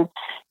thing. And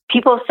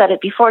people have said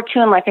it before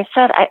too. And like I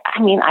said, I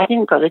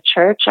didn't go to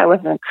church. I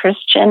wasn't a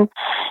Christian.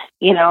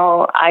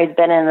 I'd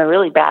been in a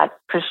really bad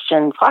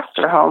Christian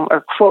foster home,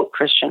 or quote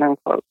Christian,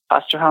 unquote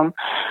foster home.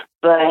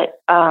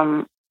 But,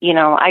 I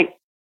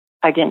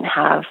didn't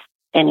have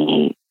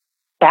any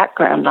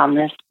background on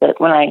this, but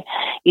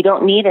you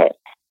don't need it.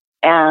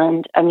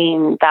 And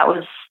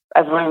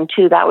I've learned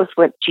too, that was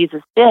what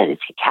Jesus did, is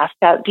he cast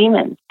out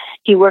demons.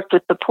 He worked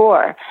with the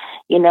poor,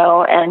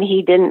 and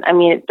he didn't,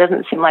 it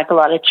doesn't seem like a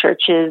lot of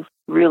churches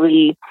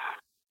really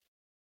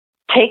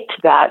take to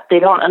that. They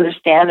don't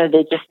understand, or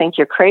they just think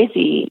you're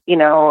crazy,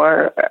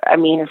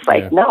 it's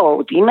like,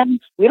 no, demons,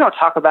 we don't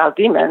talk about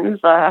demons,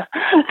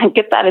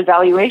 get that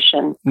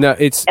evaluation. No,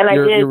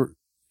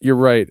 you're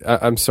right.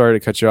 I'm sorry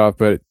to cut you off,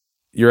 but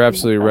you're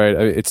absolutely right.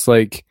 It's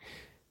like,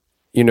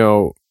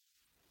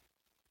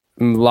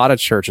 a lot of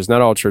churches,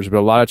 not all churches, but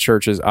a lot of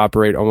churches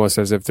operate almost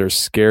as if they're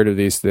scared of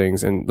these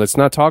things. And let's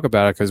not talk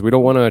about it because we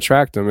don't want to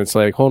attract them. It's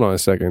like, hold on a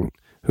second.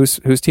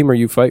 Whose team are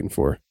you fighting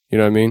for? You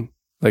know what I mean?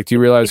 Like, do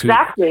you realize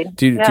exactly.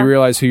 do you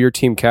realize who your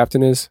team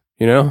captain is?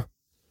 You know?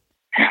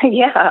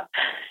 Yeah.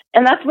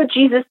 And that's what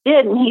Jesus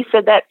did. And he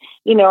said that,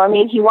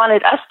 he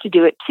wanted us to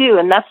do it too.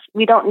 And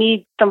we don't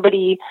need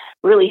somebody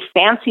really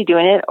fancy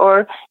doing it,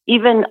 or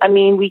even,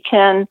 we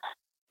can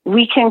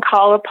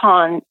call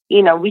upon,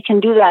 we can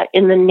do that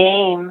in the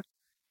name,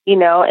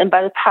 and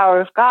by the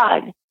power of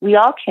God. We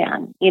all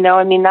can,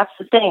 that's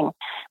the thing.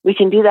 We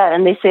can do that.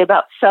 And they say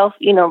about self,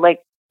 we were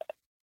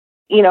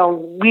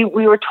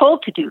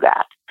told to do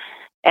that.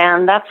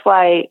 And that's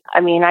why,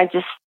 I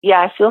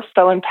feel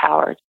so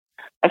empowered.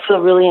 I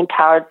feel really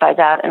empowered by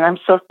that. And I'm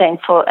so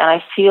thankful. And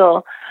I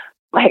feel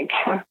like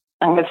I'm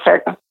going to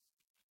start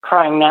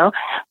crying now.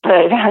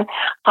 But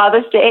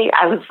Father's Day,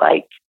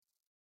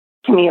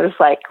 to me, it was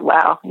like,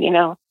 wow,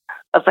 I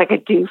was like, I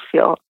do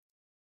feel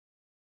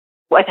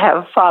like I have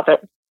a father,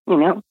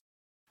 Yeah.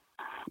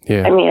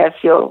 I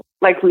feel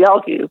like we all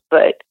do,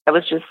 but I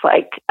was just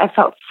like, I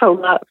felt so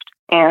loved.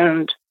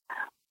 And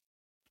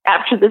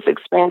after this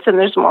experience, and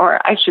there's more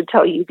I should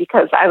tell you,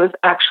 because I was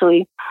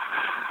actually,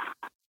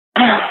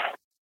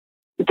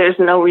 there's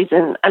no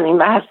reason.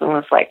 My husband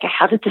was like,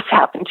 how did this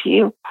happen to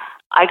you?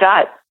 I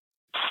got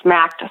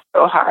smacked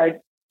so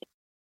hard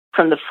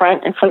from the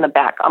front and from the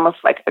back,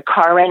 almost like a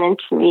car ran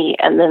into me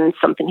and then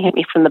something hit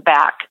me from the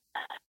back.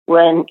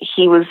 When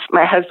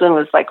my husband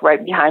was like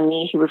right behind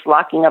me, he was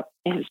locking up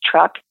his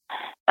truck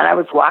and I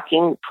was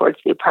walking towards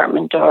the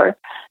apartment door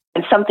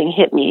and something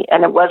hit me.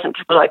 And it wasn't,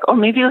 people were like, oh,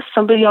 maybe it was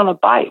somebody on a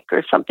bike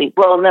or something.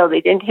 Well, no,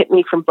 they didn't hit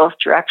me from both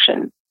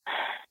directions.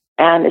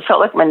 And it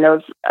felt like my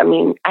nose, I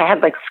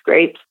had like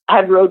scrapes. I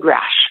had road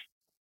rash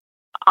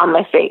on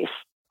my face,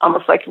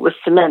 almost like it was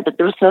cement, but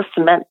there was no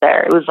cement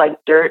there. It was like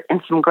dirt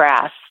and some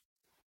grass,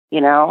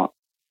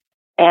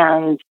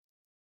 and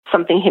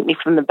something hit me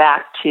from the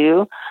back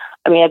too.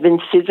 I've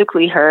been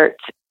physically hurt.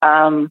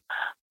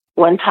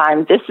 One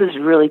time, this is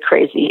really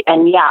crazy.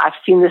 And yeah, I've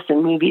seen this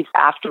in movies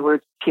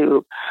afterwards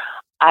too.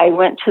 I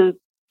went to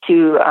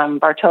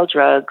Bartell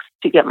Drugs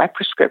to get my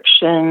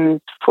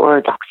prescription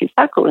for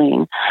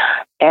doxycycline.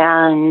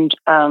 And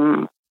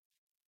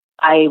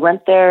I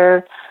went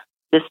there.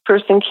 This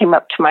person came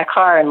up to my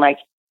car and like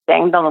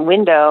banged on the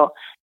window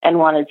and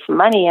wanted some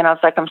money. And I was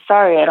like, I'm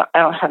sorry, I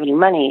don't have any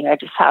money. I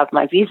just have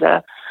my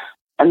Visa.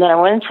 And then I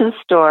went into the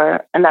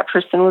store and that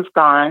person was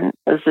gone.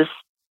 It was this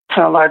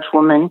kind of large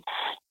woman.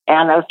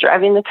 And I was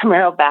driving the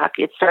Camaro back.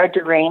 It started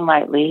to rain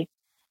lightly.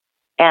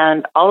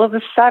 And all of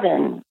a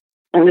sudden,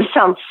 and this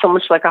sounds so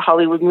much like a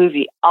Hollywood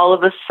movie, all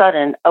of a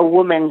sudden, a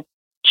woman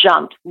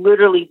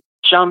literally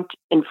jumped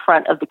in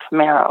front of the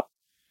Camaro.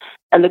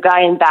 And the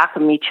guy in back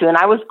of me too. And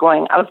I was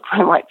going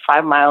like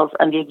 5 miles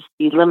under the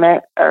speed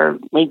limit, or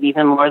maybe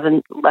even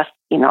less,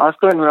 I was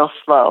going real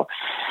slow.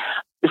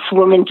 This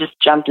woman just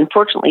jumped.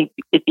 Unfortunately,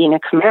 it being a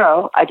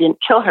Camaro, I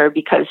didn't kill her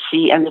because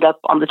she ended up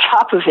on the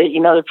top of it.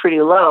 They're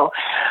pretty low.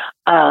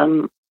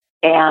 And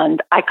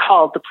I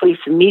called the police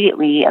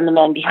immediately, and the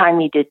man behind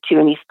me did too,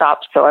 and he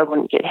stopped so I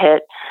wouldn't get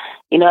hit.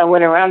 I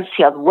went around to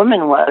see how the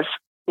woman was.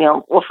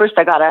 Well, first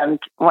I got out and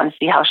wanted to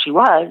see how she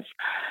was.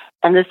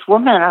 And this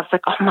woman, I was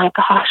like, oh my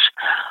gosh,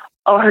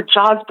 her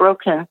jaw's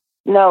broken.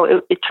 No,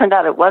 it turned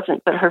out it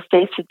wasn't, but her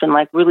face had been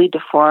like really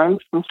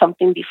deformed from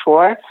something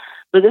before.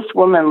 But this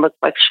woman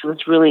looked like she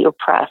was really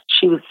oppressed.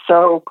 She was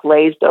so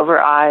glazed over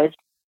eyes,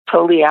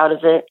 totally out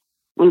of it.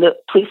 When the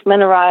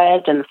policemen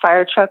arrived and the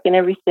fire truck and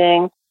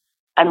everything,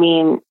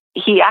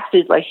 he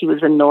acted like he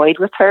was annoyed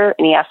with her,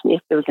 and he asked me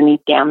if there was any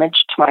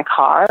damage to my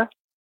car.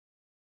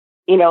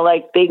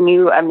 Like they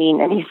knew, and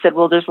he said,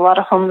 well, there's a lot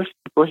of homeless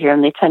people here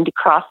and they tend to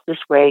cross this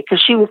way.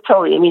 Cause she was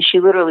she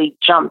literally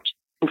jumped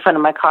in front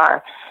of my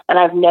car, and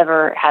I've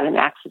never had an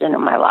accident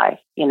in my life.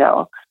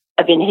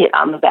 I've been hit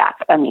on the back.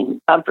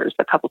 Bumpers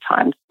a couple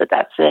times, but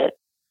that's it.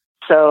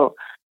 So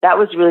that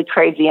was really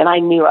crazy. And I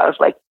knew, I was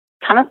like,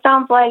 kind of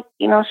sounds like,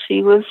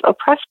 she was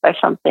oppressed by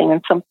something,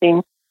 and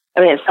something,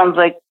 it sounds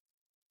like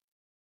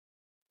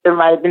there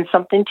might have been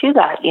something to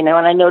that, and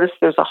I noticed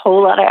there's a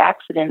whole lot of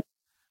accidents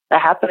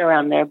that happen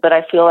around there, but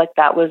I feel like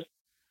that was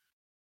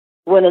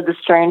one of the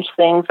strange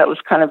things that was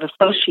kind of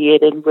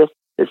associated with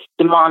this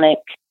demonic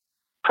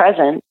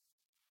presence.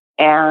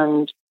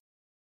 And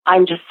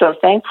I'm just so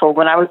thankful.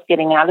 When I was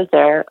getting out of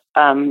there,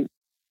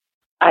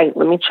 let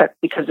me check,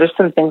 because there's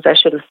some things I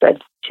should have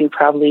said too,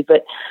 probably,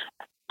 but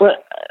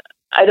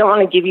I don't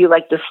want to give you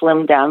like the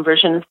slimmed down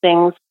version of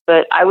things,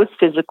 but I've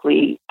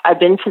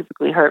been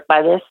physically hurt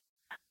by this,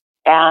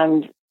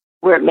 and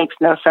where it makes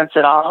no sense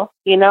at all,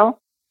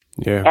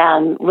 Yeah.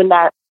 And when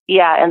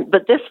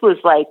but this was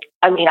like,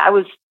 I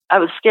was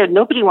scared.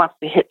 Nobody wants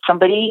to hit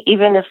somebody,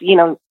 even if,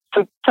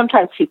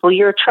 sometimes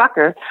you're a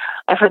trucker.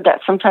 I've heard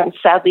that sometimes,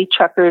 sadly,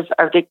 truckers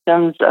are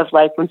victims of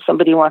like when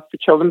somebody wants to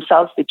kill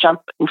themselves, they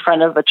jump in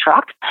front of a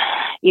truck,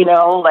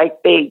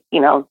 like they,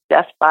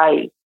 death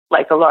by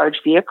like a large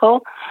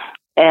vehicle.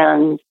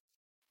 And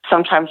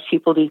sometimes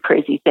people do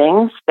crazy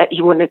things that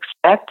you wouldn't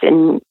expect,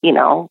 and you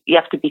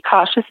have to be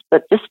cautious.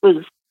 But this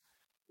was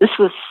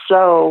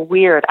so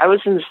weird. I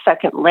was in the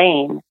second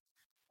lane,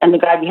 and the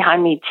guy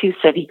behind me too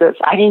said, he goes,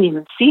 I didn't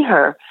even see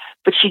her,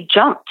 but she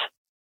jumped,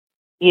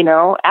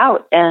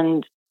 out.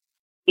 And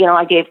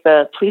I gave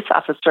the police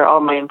officer all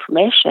my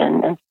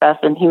information and stuff,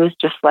 and he was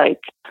just like,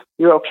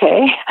 "You're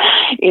okay,"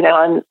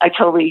 And I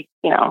totally,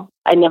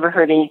 I never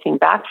heard anything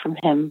back from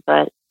him,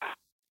 but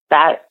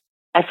that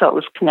I felt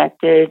was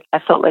connected. I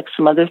felt like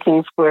some other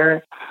things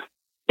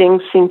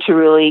seemed to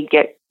really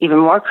get even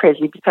more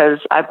crazy, because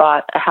I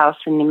bought a house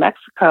in New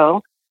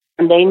Mexico,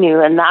 and they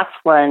knew, and that's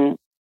when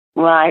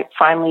I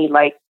finally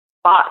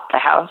bought the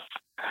house,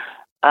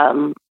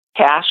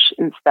 cash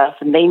and stuff,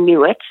 and they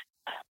knew it.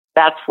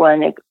 That's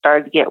when it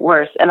started to get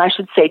worse. And I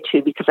should say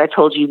too, because I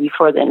told you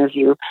before the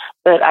interview,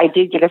 that I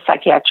did get a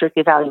psychiatric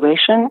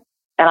evaluation,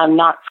 and I'm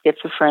not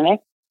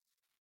schizophrenic.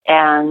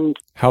 And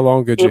how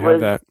long did you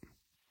have that?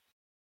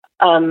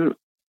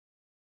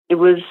 It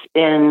was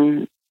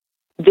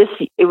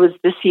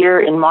this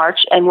year in March.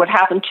 And what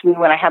happened to me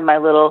when I had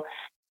the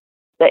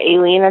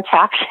alien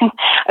attack,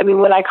 I mean,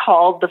 when I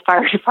called the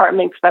fire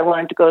department because I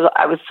wanted to go,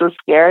 I was so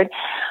scared.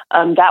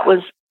 That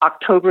was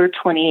October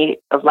 28th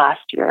of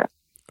last year.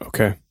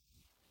 Okay.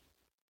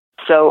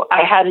 So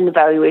I had an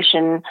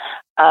evaluation.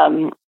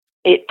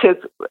 It took,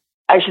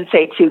 I should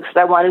say too, because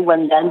I wanted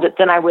one then, but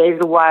then I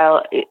waited a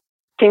while.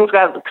 Things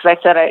got, because I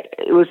said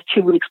it was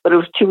 2 weeks, but it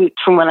was 2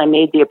 weeks from when I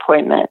made the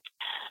appointment,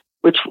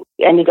 which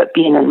ended up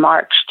being in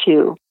March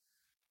too.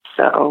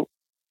 So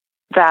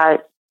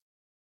that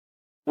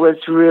was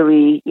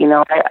really,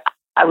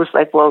 I was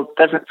like, well,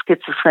 doesn't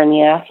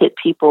schizophrenia hit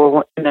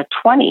people in their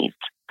 20s?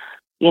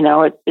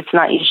 It's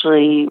not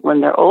usually when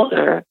they're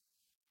older.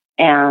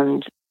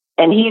 And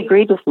he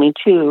agreed with me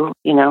too,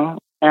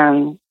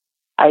 and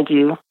I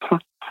do.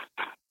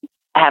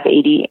 I have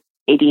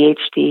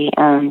ADHD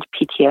and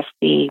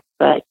PTSD,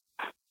 but,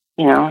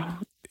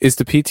 Is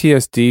the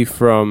PTSD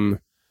from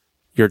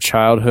your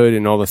childhood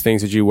and all the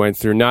things that you went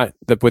through, not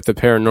with the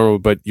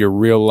paranormal, but your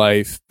real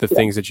life,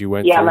 things that you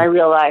went through? Yeah, my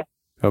real life.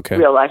 Okay.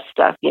 Real life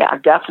stuff. Yeah,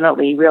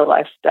 definitely real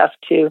life stuff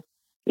too.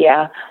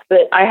 Yeah.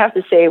 But I have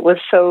to say it was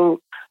so,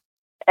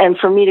 and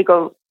for me to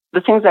go,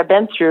 the things I've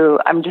been through,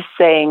 I'm just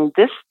saying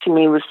this to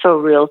me was so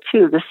real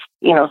too. This,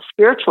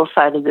 spiritual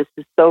side of this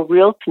is so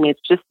real to me.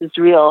 It's just as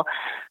real.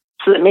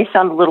 So it may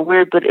sound a little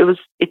weird, but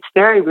it's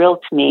very real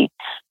to me.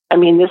 I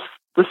mean, this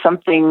was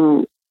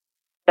something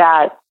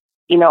that,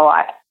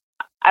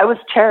 I was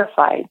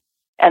terrified.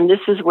 And this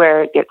is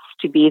where it gets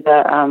to be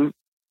I'm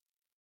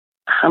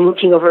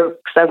looking over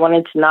because I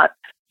wanted to not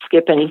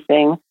skip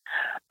anything.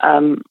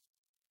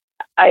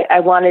 I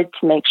wanted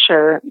to make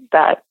sure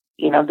that,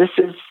 this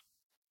is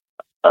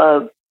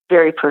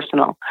very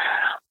personal.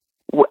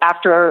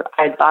 After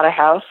I bought a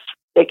house,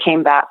 they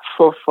came back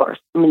full force.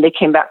 I mean, they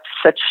came back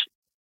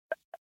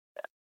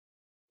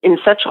in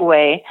such a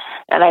way,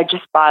 and I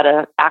just bought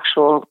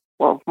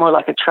more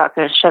like a truck,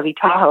 a Chevy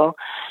Tahoe,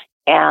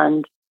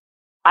 and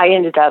I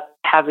ended up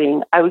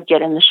I would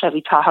get in the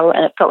Chevy Tahoe,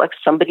 and it felt like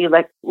somebody,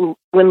 like when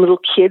little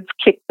kids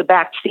kick the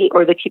back seat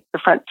or they kick the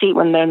front seat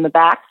when they're in the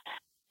back.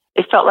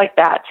 It felt like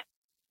that.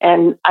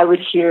 And I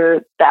would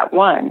hear the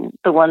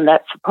one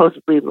that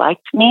supposedly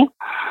liked me.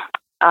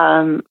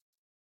 I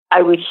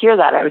would hear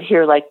that. I would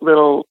hear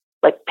little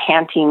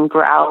panting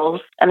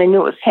growls, and I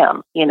knew it was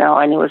him.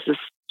 I knew it was this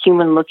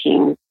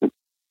human-looking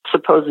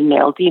supposed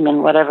male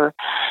demon, whatever.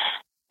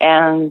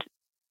 And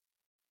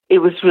it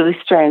was really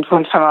strange.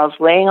 One time I was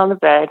laying on the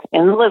bed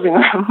in the living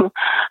room.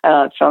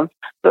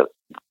 But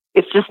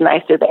it's just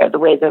nicer there, the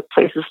way the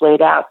place is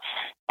laid out.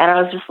 And I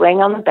was just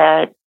laying on the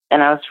bed,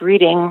 and I was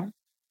reading,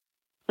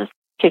 just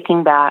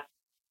kicking back.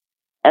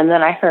 And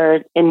then I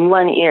heard in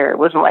one ear, it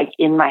wasn't like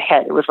in my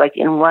head, it was like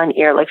in one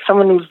ear, like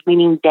someone was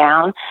leaning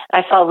down.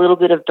 I saw a little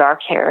bit of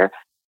dark hair,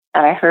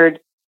 and I heard,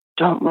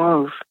 "Don't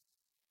move."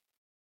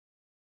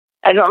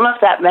 I don't know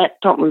if that meant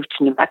don't move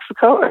to New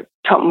Mexico or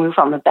don't move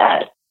on the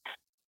bed.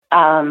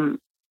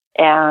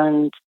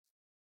 And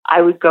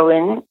I would go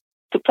in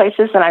to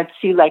places, and I'd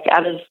see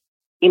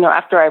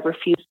after I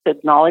refused to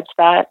acknowledge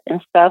that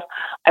and stuff,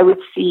 I would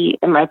see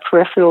in my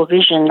peripheral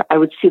vision, I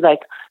would see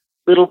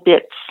little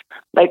bits,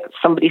 like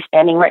somebody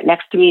standing right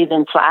next to me,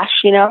 then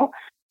flash, and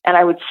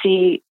I would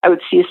see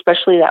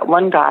especially that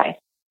one guy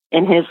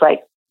in his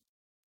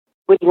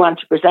what he wanted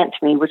to present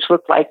to me, which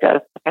looked like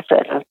a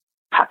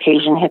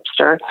Caucasian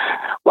hipster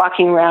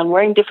walking around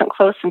wearing different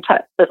clothes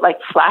but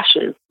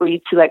flashes, where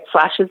you'd see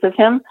flashes of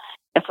him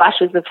and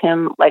flashes of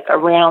him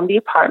around the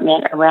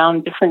apartment,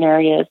 around different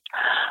areas.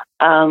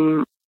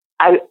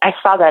 I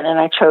saw that, and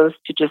I chose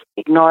to just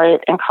ignore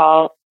it and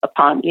call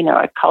upon,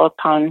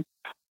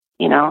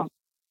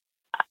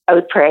 I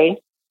would pray,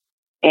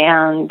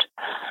 and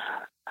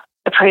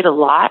I prayed a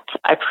lot.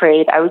 I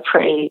would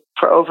pray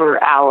for over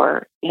an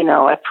hour.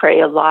 I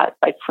pray a lot,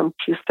 from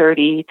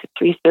 2:30 to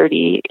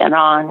 3:30 and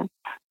on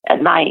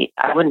at night.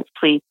 I wouldn't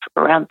sleep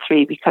around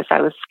 3 because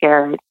I was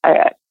scared.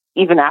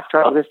 Even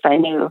after all this, I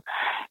knew.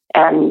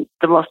 And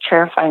the most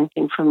terrifying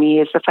thing for me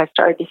is if I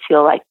started to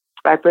feel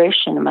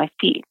vibration in my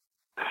feet,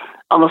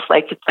 almost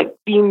like it's like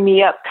beam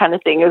me up kind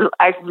of thing.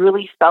 I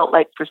really felt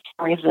like for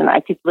some reason I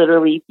could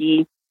literally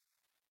be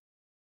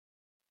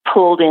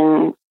pulled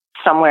in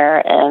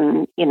somewhere,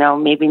 and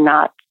maybe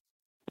not.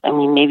 I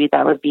mean, maybe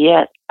that would be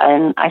it.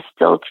 And I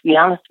still, to be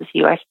honest with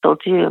you, I still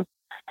do.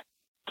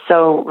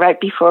 So right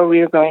before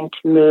we were going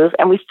to move,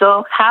 and we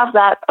still have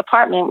that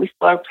apartment, we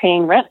still are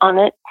paying rent on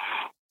it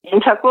in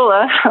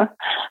Tukwila,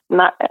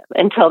 not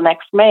until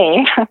next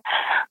May.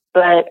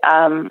 But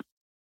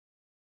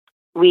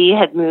we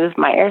had moved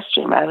my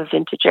Airstream. I have a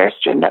vintage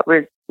Airstream that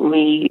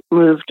we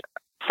moved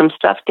some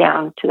stuff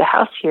down to the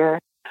house here.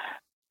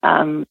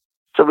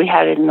 So we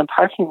had it in the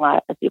parking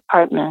lot at the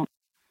apartment.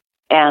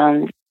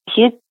 And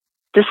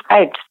this guy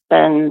had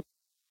been,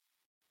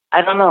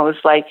 I don't know,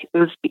 I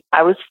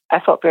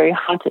felt very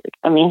haunted.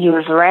 I mean, he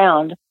was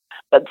around,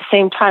 but at the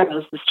same time, it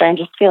was the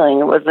strangest feeling.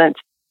 It wasn't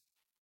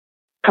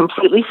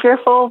completely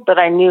fearful, but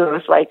I knew it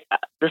was like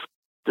this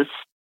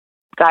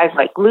guy's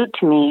like glued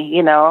to me,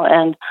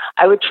 and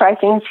I would try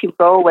things, he'd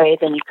go away,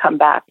 then he'd come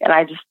back. And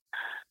I just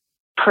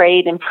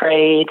prayed and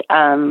prayed.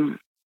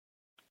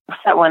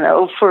 What's that one?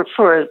 Oh, for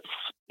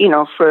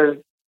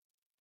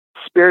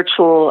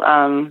spiritual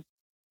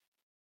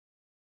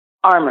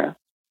armor.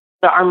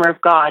 The armor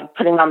of God,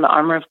 putting on the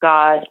armor of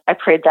God. I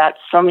prayed that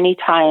so many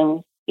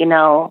times,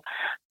 and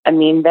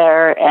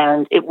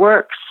it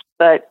works,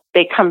 but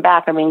they come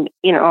back. I mean,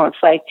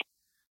 it's like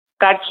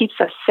God keeps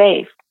us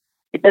safe.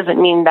 It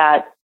doesn't mean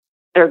that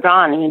they're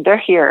gone. I mean, they're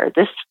here.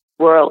 This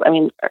world, I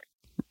mean,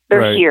 they're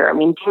right. here. I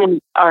mean,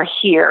 demons are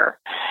here.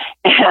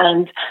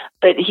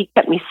 But he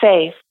kept me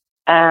safe.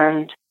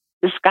 And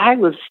this guy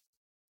was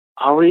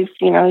always,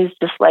 he's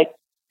just like,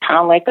 kind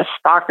of like a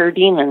stalker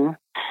demon.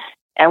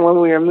 And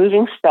when we were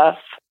moving stuff,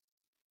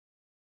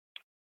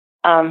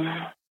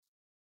 I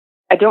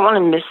don't want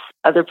to miss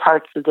other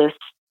parts of this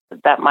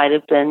that might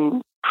have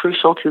been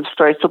crucial to the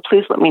story. So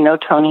please let me know,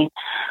 Tony,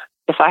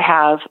 if I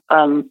have.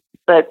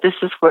 But this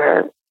is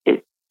where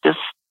it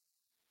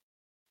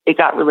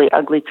got really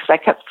ugly, because I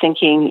kept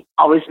thinking,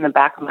 always in the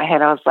back of my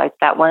head, I was like,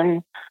 that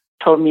one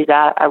told me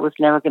that I was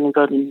never going to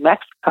go to New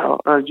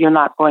Mexico, or you're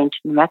not going to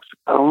New Mexico.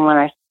 And when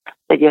I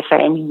said yes, I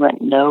am, he went,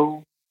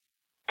 no.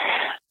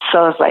 So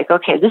I was like,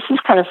 okay, this is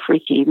kind of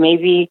freaky.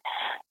 Maybe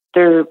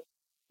they're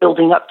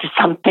building up to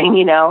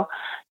something,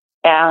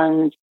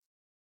 And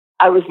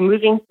I was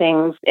moving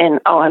things and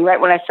right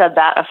when I said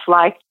that, a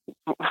fly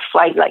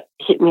like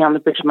hit me on the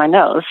bridge of my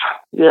nose.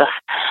 Ugh.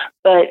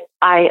 But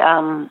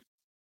I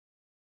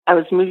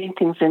was moving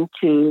things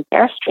into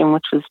Airstream,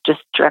 which was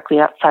just directly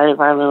outside of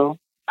our little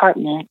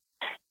apartment.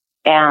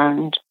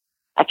 And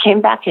I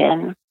came back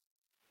in,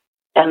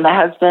 and my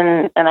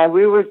husband and I,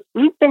 we've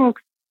been,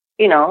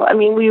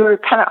 we were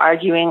kind of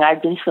arguing.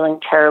 I'd been feeling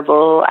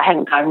terrible. I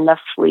hadn't gotten enough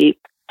sleep.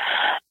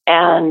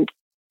 And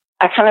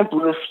I kind of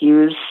blew a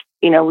fuse.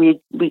 We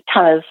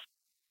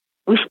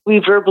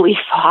verbally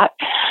fought,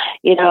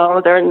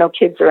 there are no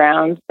kids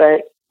around,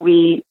 but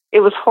it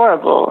was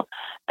horrible.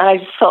 And I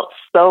just felt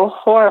so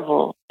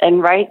horrible.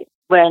 And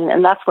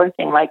and that's one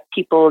thing, like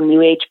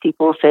New Age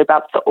people say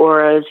about the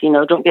auras,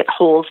 don't get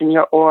holes in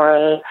your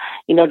aura,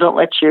 don't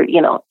let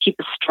keep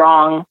a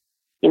strong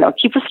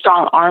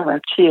armor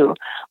too.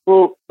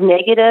 Well,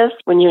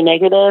 when you're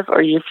negative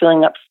or you're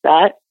feeling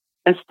upset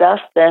and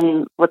stuff,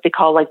 then what they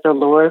call like the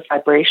lower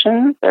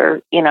vibrations,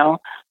 or,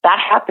 that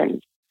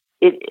happens.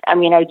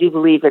 I do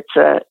believe it's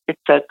a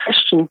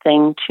Christian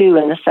thing too,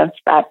 in the sense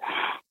that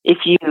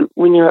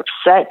when you're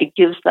upset, it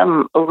gives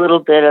them a little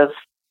bit of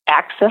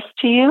access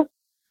to you.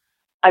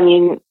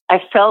 I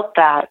felt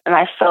that, and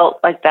I felt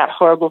like that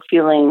horrible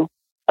feeling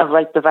of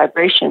like the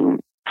vibration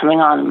coming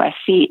on in my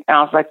feet. And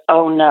I was like,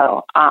 oh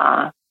no,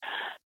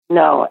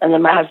 no. And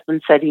then my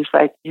husband said, he's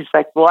like,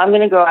 well, I'm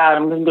going to go out.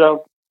 I'm going to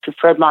go to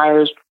Fred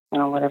Meyer's,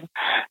 whatever,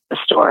 the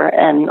store,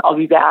 and I'll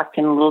be back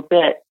in a little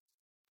bit.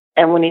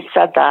 And when he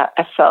said that,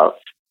 I felt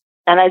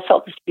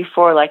this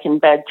before, like in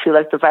bed too,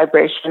 like the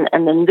vibration.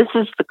 And then this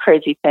is the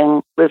crazy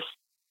thing with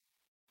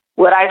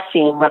what I've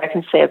seen, what I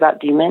can say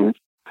about demons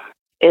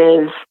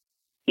is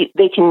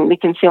they can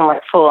see them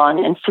like full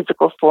on in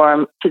physical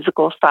form,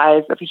 physical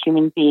size of a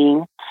human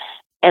being.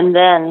 And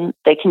then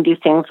they can do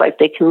things like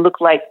they can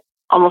look like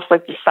almost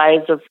like the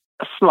size of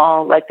a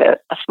small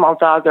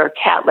dog or a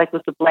cat, like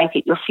with a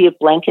blanket. You'll see a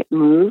blanket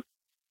move.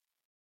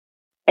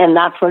 And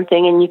that's one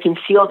thing. And you can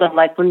feel them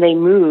like when they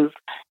move,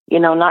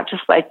 not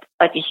just like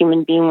a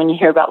human being when you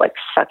hear about like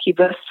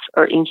succubus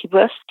or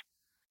incubus,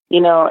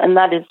 and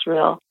that is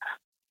real.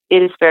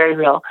 It is very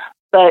real.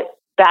 But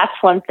that's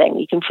one thing.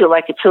 You can feel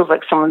like it feels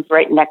like someone's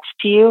right next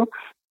to you.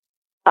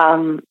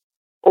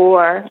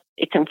 Or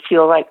it can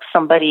feel like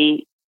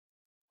somebody,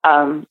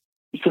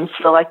 you can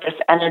feel like this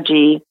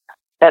energy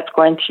that's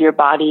going to your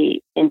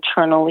body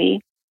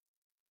internally.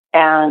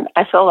 And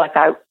I feel like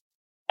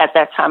at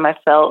that time, I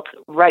felt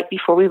right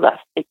before we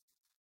left. It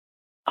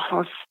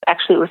was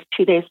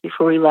 2 days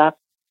before we left.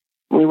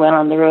 We went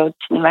on the road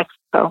to New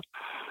Mexico.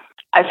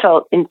 I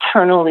felt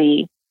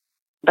internally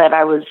that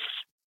I was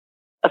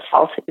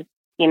assaulted,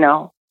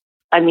 and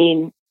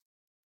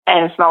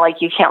it's not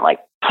like you can't like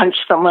punch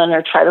someone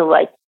or try to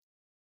like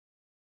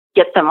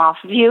get them off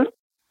of you.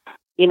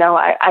 You know,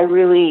 I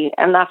really,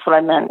 and that's what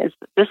I meant, is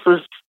this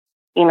was,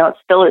 you know, it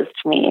still is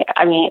to me.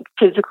 I mean,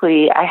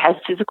 physically, I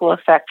had physical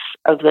effects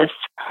of this,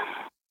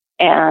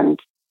 and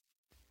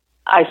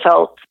I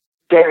felt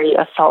very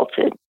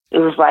assaulted. It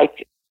was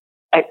like,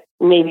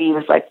 maybe he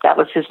was like, that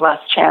was his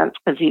last chance,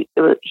 because he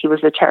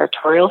was a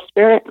territorial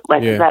spirit,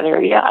 like in that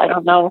area. I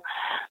don't know,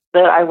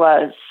 but I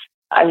was.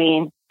 I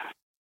mean,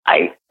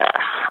 I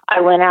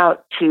went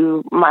out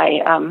to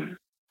my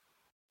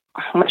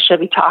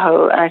Chevy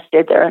Tahoe, and I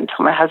stayed there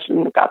until my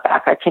husband got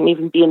back. I couldn't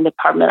even be in the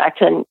apartment.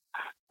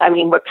 I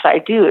mean, what could I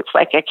do? It's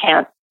like, I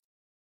can't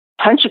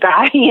punch a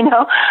guy, you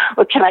know?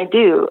 What can I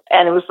do?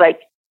 And it was like,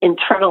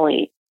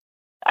 internally,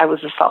 I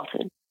was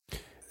assaulted.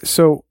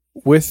 So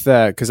with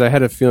that, because I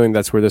had a feeling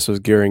that's where this was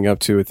gearing up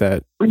to with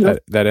that,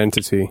 that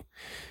entity,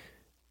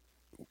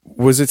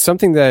 was it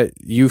something that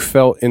you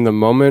felt in the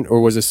moment,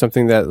 or was it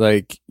something that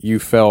like you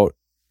felt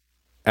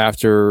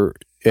after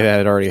it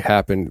had already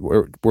happened?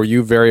 Were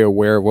you very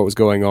aware of what was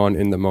going on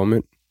in the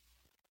moment?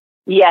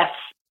 Yes.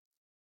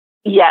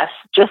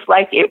 Just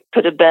like it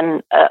could have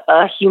been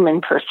a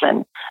human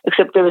person,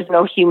 except there was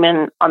no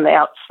human on the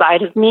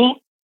outside of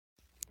me.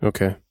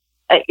 Okay.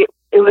 It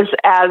was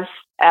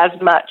as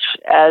much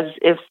as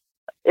if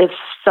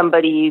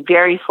somebody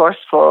very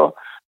forceful,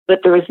 but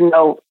there was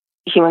no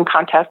human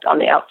contact on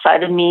the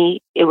outside of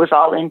me. It was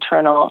all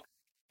internal,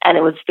 and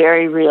it was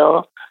very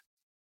real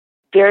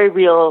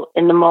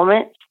in the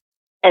moment,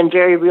 and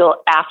very real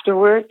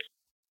afterwards.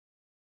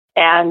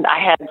 And I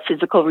had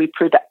physical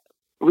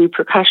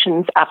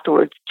repercussions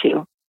afterwards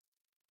too.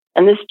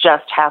 And this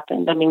just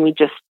happened. I mean, we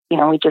just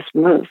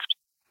moved.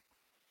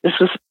 This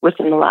was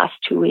within the last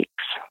 2 weeks.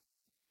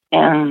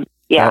 And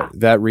yeah.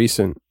 That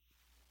recent.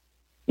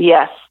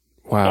 Yes.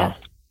 Wow. Yes.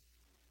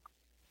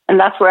 And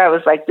that's where I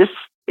was like,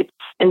 it's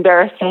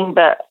embarrassing,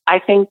 but I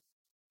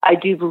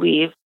do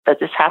believe that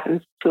this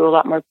happens to a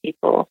lot more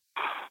people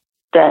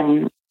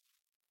than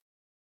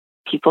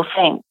people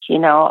think, you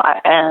know.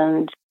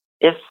 And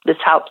if this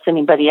helps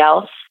anybody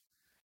else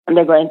and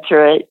they're going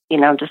through it, you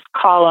know, just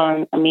call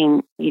on. I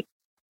mean,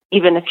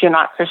 even if you're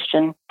not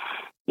Christian,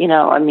 you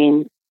know, I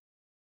mean,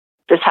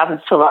 this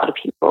happens to a lot of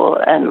people,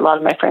 and a lot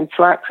of my friends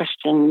who aren't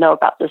Christian know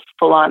about this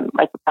full on,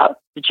 like about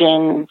the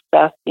jinn and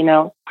stuff, you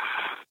know,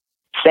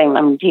 saying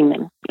I'm a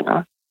demon, you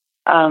know.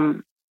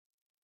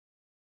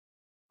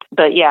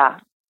 But yeah,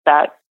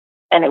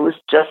 and it was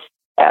just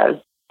as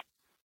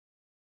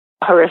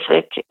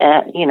horrific,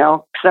 and you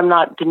know, because I'm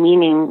not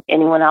demeaning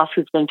anyone else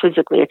who's been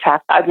physically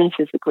attacked. I've been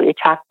physically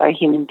attacked by a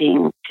human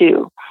being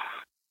too,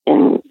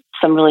 in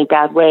some really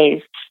bad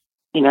ways,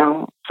 you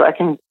know. So I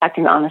can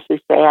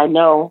honestly say I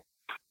know,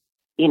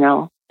 you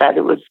know, that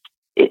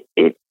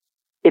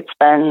it's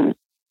been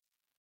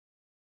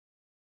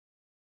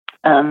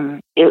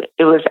it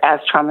was as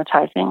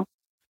traumatizing.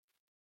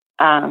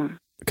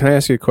 Can I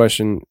ask you a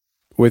question?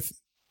 With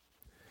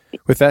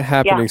that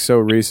happening so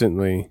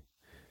recently,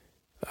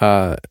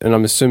 and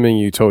I'm assuming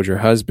you told your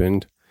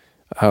husband.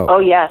 Oh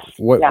yes.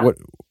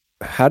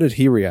 How did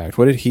he react?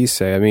 What did he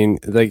say? I mean,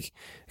 like,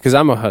 because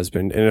I'm a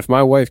husband, and if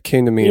my wife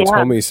came to me and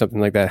told me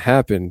something like that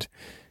happened,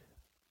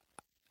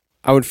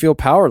 I would feel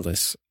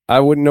powerless.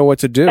 I wouldn't know what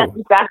to do.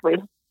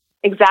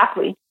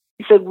 Exactly.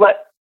 He said,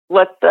 "What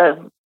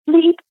the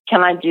bleep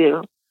can I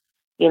do?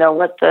 You know,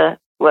 what can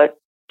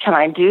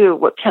I do?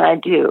 What can I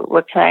do?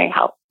 What can I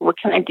help? What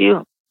can I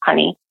do,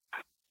 honey?"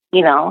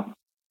 You know,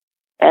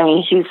 I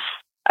mean,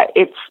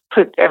 it's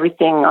put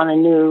everything on a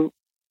new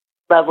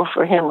level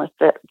for him with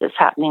this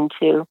happening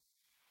too.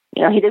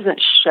 You know, he doesn't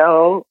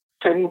show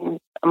certain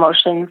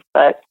emotions,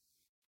 but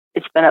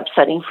it's been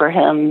upsetting for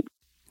him.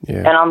 Yeah.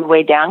 And on the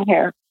way down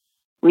here,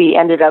 we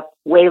ended up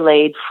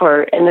waylaid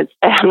and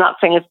I'm not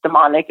saying it's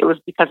demonic. It was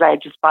because I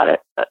had just bought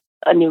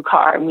a new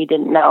car and we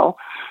didn't know,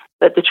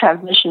 but the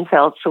transmission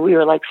failed. So we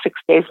were like 6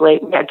 days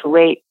late. We had to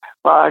wait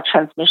while our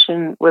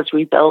transmission was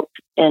rebuilt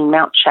in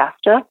Mount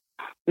Shasta.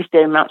 We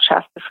stayed in Mount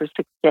Shasta for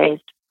 6 days.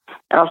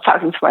 And I was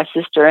talking to my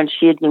sister, and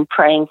she had been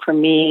praying for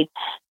me,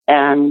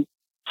 and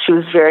she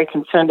was very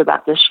concerned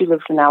about this. She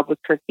lives in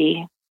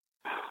Albuquerque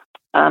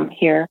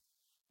here.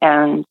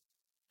 And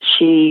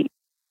she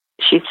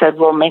said,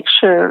 well, make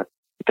sure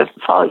it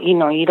doesn't fall, you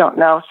know, you don't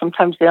know.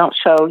 Sometimes they don't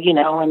show, you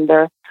know, and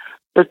they're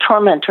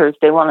tormentors.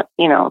 They want to,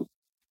 you know,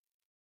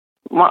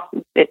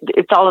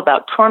 it's all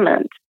about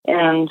torment.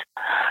 And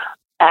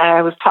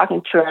I was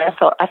talking to her, and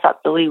I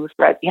thought Billy was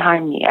right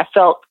behind me. I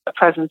felt the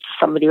presence of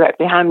somebody right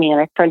behind me, and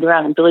I turned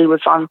around, and Billy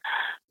was on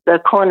the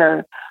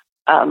corner,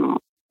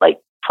 like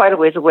quite a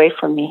ways away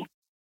from me.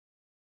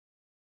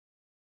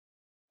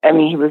 I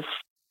mean, he was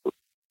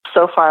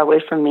so far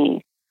away from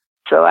me.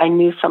 So I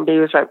knew somebody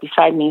was right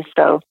beside me.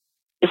 So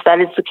if that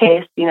is the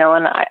case, you know,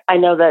 and I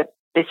know that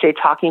they say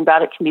talking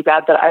about it can be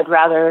bad, but I'd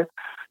rather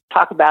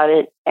talk about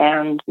it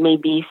and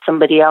maybe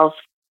somebody else,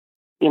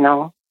 you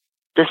know,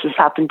 this has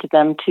happened to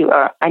them too,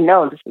 or I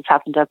know this has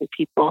happened to other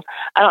people.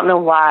 I don't know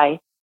why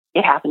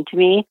it happened to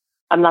me.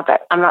 I'm not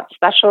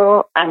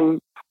special.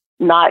 I'm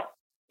not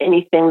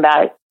anything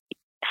that,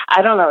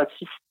 I don't know. It's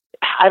just,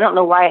 I don't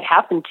know why it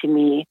happened to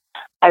me.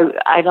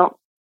 I don't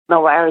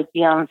know why I would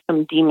be on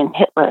some demon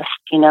hit list,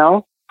 you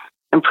know?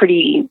 I'm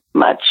pretty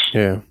much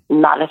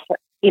not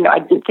I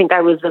didn't think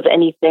I was of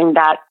anything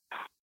that,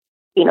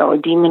 a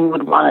demon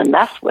would want to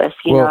mess with.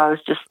 I was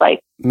just like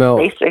Mel,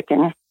 basic.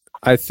 And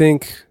I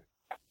think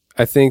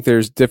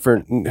there's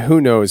different, who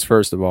knows,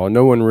 first of all,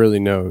 no one really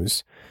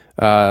knows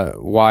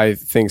why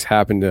things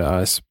happen to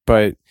us,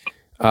 but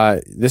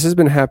this has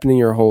been happening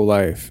your whole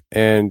life,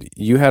 and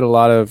you had a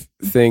lot of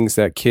things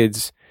that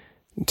kids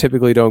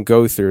typically don't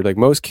go through. Like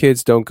most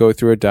kids don't go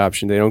through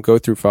adoption, they don't go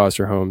through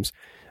foster homes,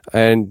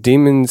 and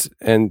demons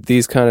and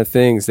these kind of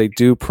things, they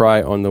do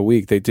pry on the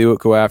weak. They do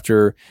go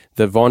after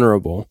the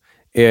vulnerable.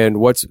 And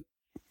what's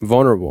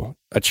vulnerable?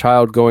 A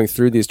child going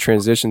through these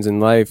transitions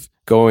in life,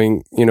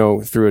 going,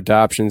 through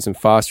adoptions and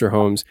foster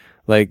homes,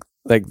 like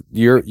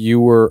you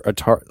were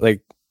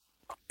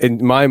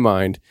in my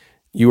mind,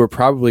 you were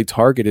probably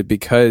targeted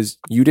because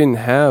you didn't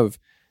have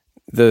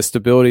the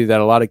stability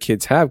that a lot of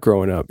kids have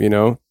growing up,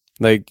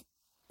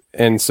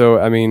 and so,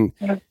 I mean,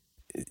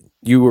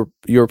 you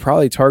were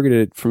probably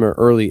targeted from an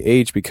early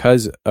age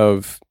because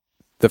of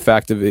the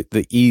fact of it,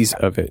 the ease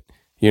of it,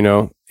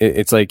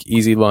 it's like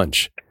easy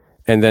lunch.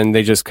 And then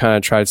they just kind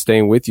of tried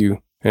staying with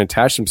you and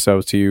attach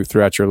themselves to you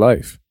throughout your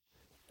life.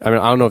 I mean,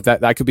 I don't know if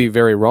that could be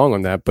very wrong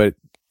on that, but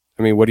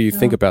I mean, what do you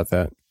think about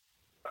that?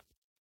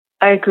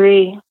 I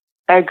agree.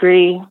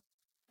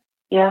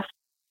 Yes.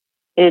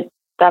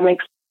 That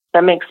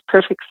makes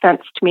perfect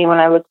sense to me when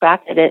I look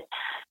back at it.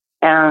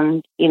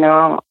 And,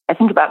 I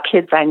think about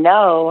kids I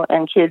know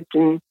and kids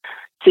in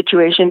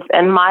situations,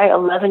 and my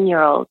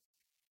 11-year-old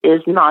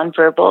is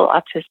nonverbal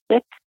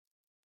autistic.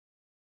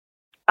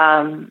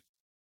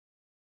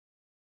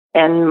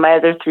 And my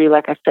other 3,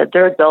 like I said,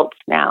 they're adults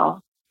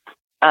now.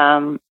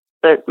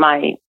 But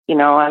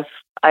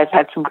I've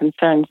had some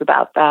concerns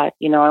about that.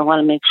 I want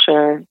to make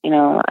sure,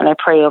 and I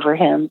pray over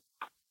him.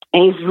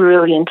 And he's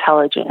really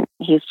intelligent.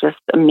 He's just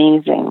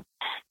amazing.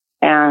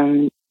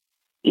 And,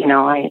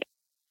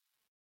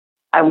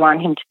 I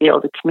want him to be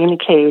able to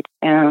communicate.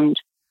 And,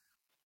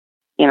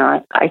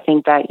 I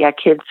think that,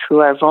 kids who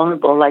are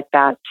vulnerable like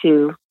that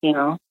too,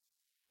 and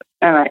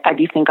I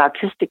do think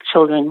autistic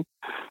children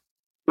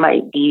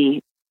might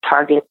be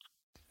targets.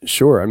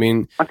 Sure. I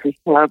mean, that's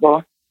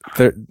horrible.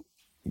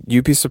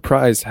 You'd be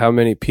surprised how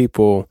many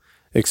people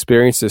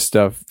experience this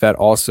stuff that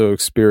also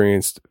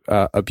experienced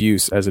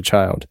abuse as a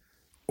child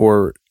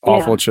or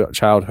awful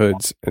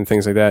childhoods and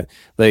things like that.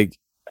 Like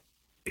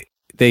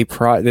they're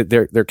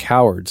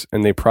cowards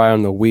and they pry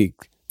on the weak.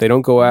 They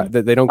don't go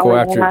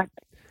after.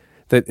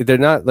 They're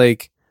not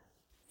like,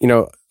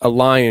 a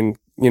lion,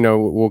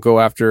 will go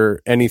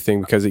after anything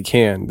because he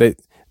can.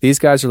 These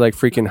guys are like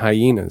freaking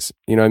hyenas.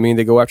 You know what I mean?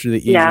 They go after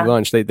the easy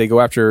lunch. They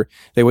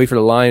wait for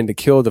the lion to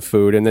kill the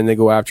food, and then they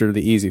go after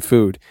the easy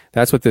food.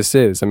 That's what this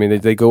is. I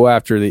mean, they go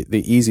after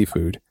the easy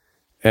food,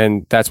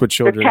 and that's what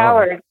children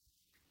are.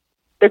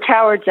 They're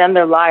cowards and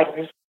they're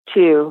liars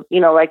too.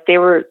 Like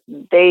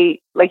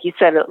like you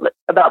said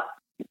about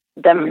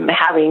them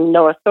having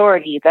no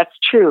authority. That's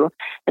true.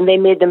 And they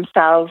made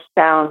themselves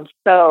sound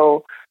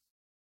so,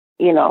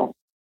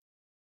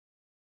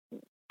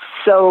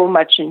 so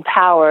much in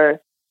power.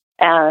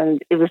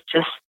 And it was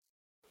just,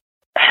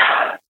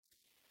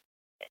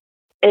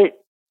 it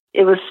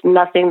was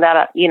nothing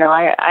that,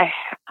 I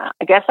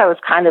guess I was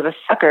kind of a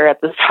sucker at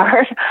the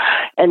start.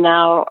 And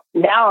now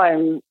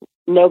I'm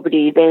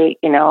nobody.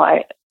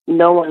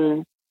 No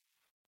one,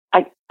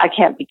 I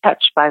can't be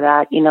touched by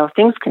that.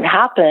 Things can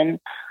happen,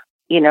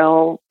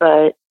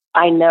 but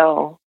I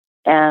know,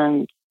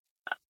 and,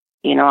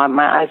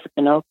 my eyes have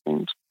been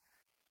opened,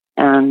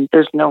 and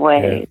there's no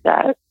way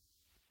that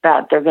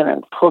they're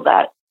going to pull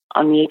that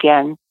on me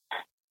again.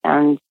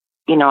 And,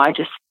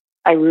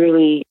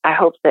 I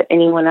hope that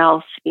anyone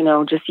else,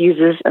 just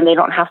uses, and they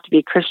don't have to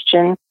be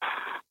Christian,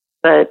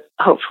 but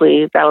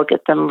hopefully that'll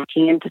get them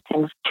looking into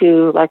things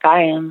too, like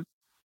I am,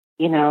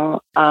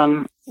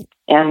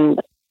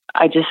 and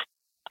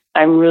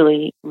I'm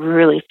really,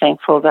 really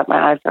thankful that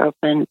my eyes are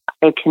open.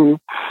 I can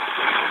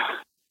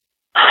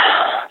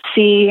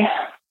see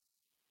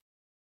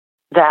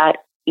that,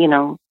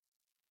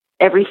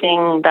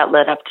 everything that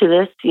led up to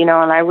this, and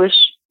I wish,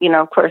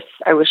 of course,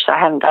 I wish I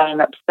hadn't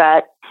gotten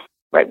upset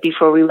right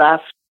before we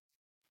left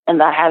and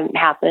that hadn't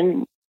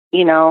happened.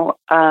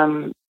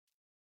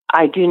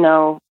 I do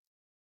know,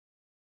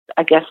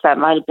 I guess that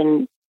might have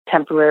been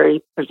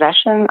temporary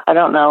possession. I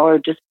don't know, or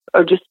just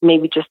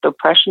maybe just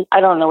oppression. I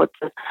don't know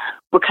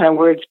what kind of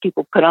words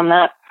people put on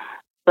that,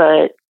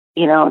 but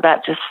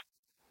that just,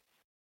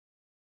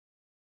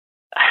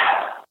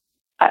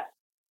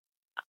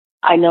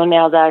 I know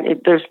now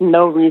that there's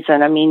no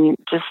reason. I mean,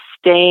 just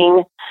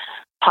staying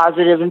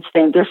positive and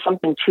there's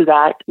something to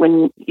that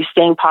when you're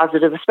staying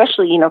positive,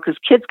 especially, because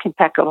kids can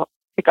pick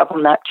up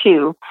on that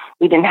too.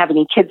 We didn't have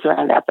any kids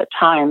around at the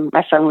time.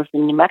 My son was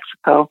in New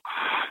Mexico,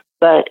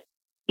 but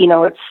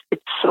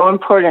it's so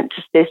important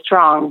to stay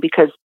strong,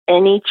 because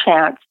any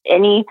chance,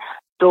 any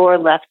door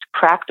left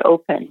cracked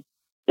open,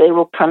 they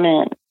will come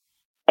in.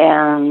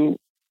 And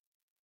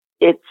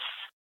it's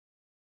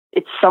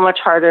it's so much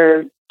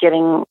harder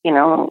getting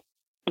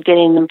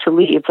them to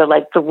leave. They're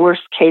like the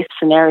worst case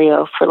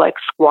scenario for like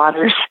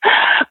squatters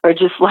or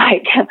just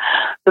like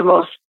the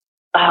most,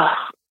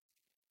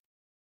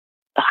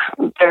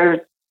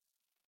 they're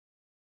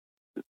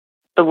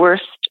the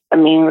worst,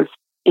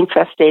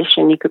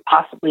 infestation you could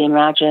possibly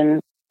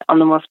imagine on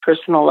the most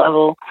personal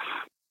level.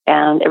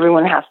 And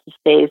everyone has to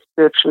stay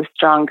spiritually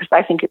strong because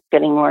I think it's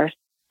getting worse,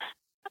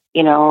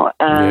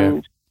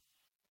 and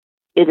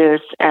it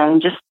is.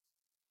 And just,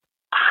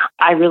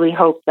 I really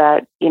hope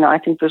that, I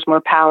think there's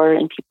more power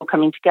in people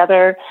coming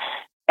together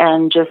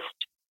and just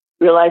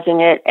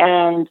realizing it,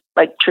 and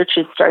like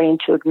churches starting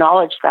to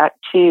acknowledge that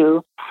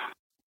too,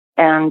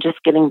 and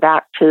just getting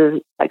back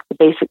to like the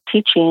basic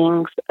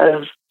teachings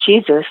of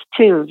Jesus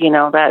too,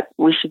 that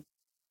we should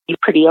be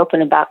pretty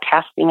open about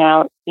casting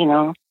out,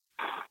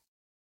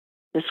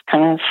 this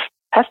kind of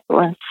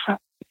pestilence,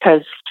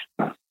 because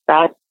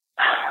that,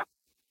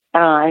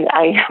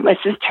 my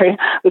sister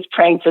was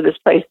praying for this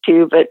place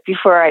too, but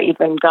before I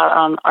even got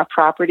on our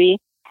property,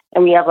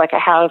 and we have like a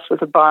house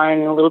with a barn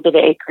and a little bit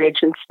of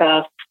acreage and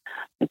stuff.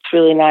 It's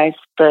really nice,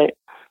 but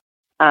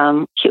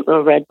cute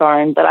little red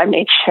barn. But I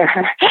made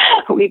sure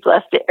we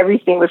blessed it.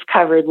 Everything was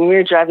covered. When we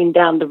were driving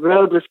down, the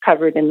road was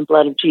covered in the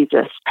blood of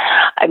Jesus.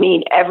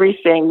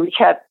 Everything. We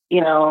kept,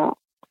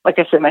 like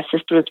I said, my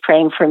sister was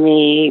praying for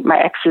me. My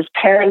ex's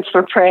parents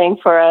were praying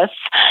for us,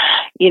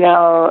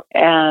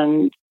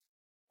 and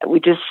we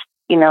just,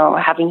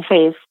 having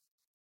faith,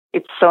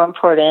 it's so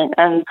important.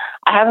 And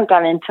I haven't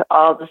gone into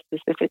all the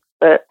specifics,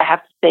 but I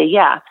have to say,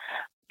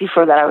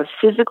 before that I was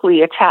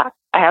physically attacked.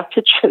 I have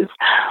pictures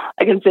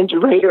I can send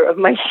you later of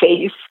my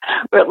face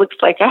where it looks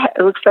like I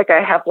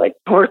have like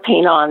war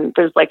paint on.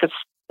 There's like a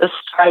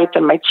stripe,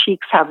 and my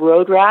cheeks have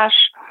road rash,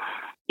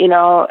 and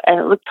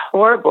it looked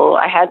horrible.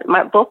 I had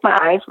both my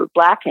eyes were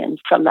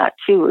blackened from that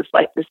too. It was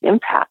like this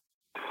impact,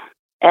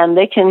 and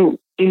they can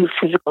do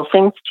physical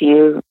things to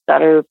you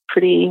that are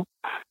pretty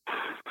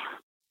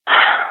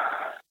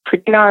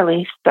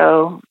gnarly.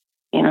 So,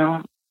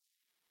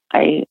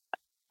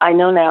 I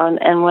know now.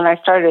 And when I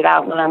started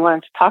out, when I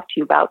wanted to talk to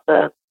you about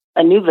the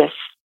Anubis,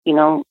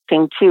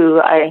 thing too,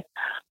 I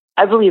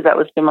believe that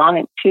was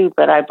demonic too,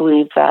 but I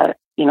believe that,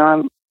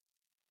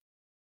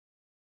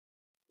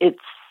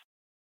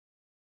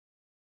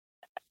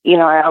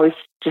 I always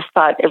just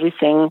thought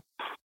everything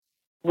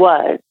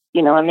was,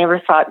 I never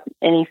thought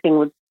anything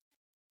would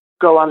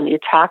go on the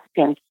attack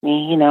against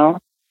me,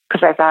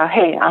 because I thought,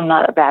 hey, I'm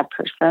not a bad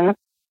person.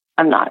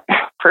 I'm not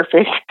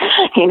perfect.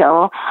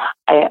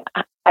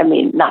 I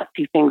may not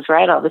do things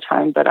right all the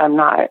time, but I'm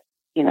not,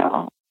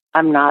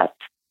 I'm not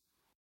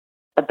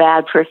a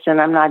bad person.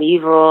 I'm not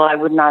evil. I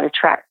would not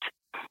attract,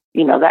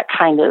 that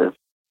kind of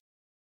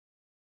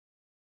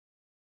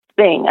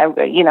thing.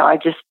 I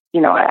just,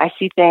 I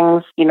see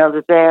things,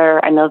 they're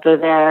there. I know they're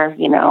there,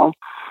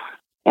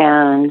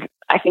 and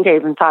I think I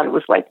even thought it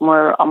was like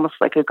more almost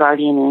like a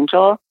guardian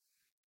angel,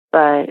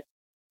 but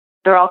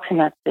they're all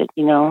connected,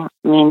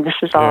 this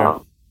is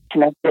all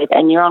connected,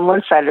 and you're on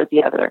one side or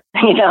the other,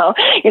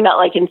 you're not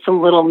like in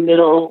some little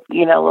middle,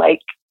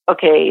 like,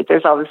 okay,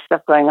 there's all this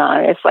stuff going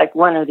on. It's like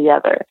one or the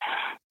other.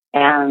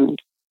 And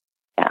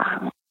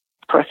of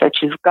course I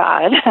choose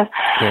God,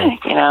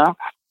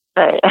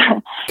 but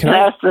can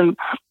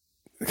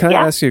I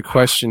ask you a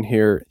question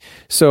here?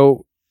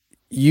 So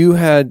you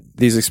had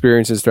these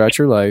experiences throughout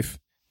your life.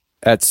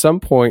 At some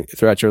point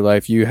throughout your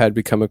life, you had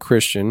become a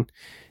Christian,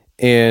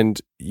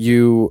 and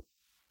you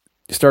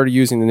started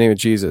using the name of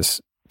Jesus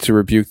to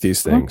rebuke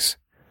these things.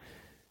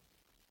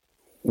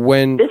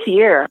 When this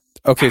year.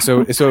 Okay,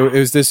 so it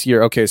was this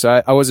year. Okay,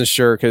 so I wasn't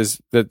sure because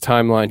the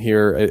timeline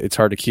here, it's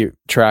hard to keep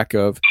track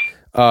of.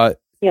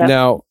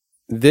 Now,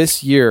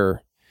 this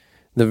year,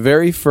 the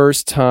very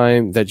first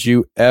time that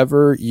you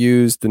ever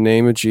used the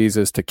name of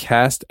Jesus to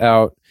cast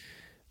out,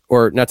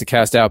 or not to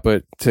cast out,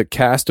 but to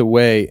cast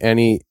away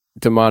any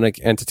demonic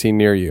entity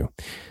near you,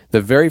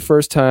 the very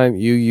first time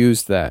you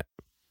used that,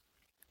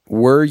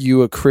 were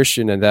you a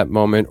Christian at that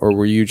moment, or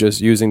were you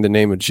just using the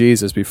name of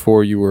Jesus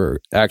before you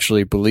were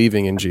actually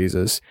believing in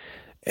Jesus?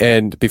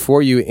 And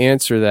before you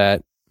answer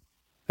that,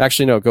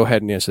 actually, no, go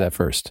ahead and answer that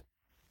first.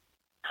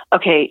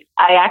 Okay,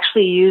 I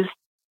actually used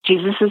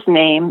Jesus'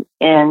 name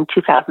in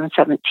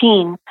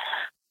 2017,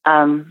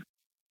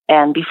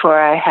 and before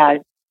I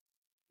had,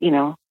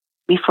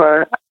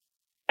 before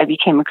I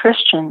became a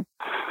Christian,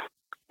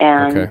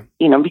 and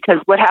because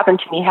what happened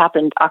to me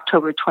happened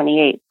October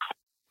 28th.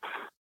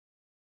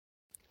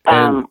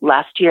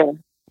 Last year.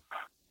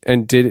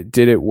 And did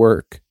it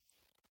work?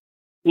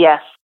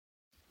 Yes.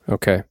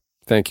 Okay.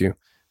 Thank you.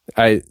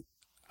 I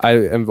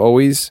am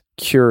always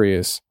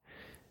curious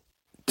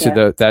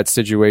to that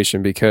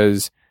situation,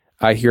 because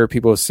I hear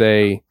people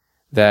say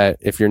that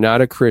if you're not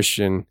a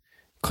Christian,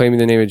 claiming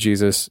the name of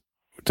Jesus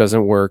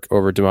doesn't work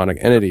over demonic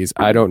entities.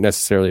 I don't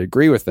necessarily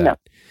agree with that. No.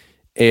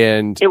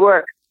 And it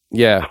works.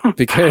 Yeah,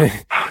 because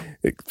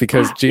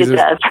Jesus.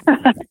 It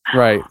does.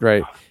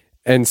 Right.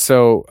 And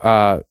so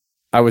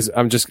I was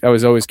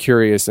always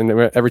curious, and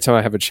every time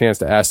I have a chance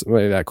to ask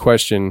somebody that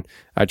question,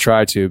 I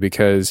try to,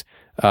 because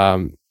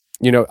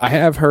I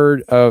have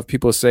heard of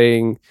people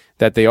saying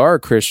that they are a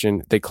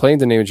Christian, they claim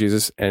the name of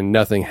Jesus, and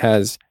nothing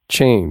has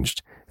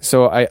changed.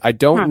 So I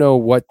don't know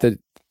what the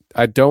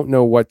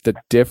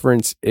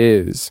difference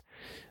is,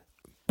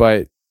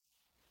 but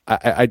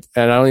I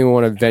don't even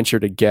want to venture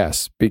to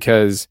guess,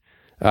 because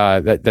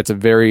that's a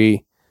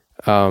very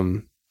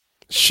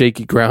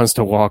shaky grounds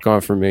to walk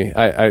on for me.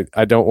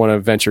 I don't want to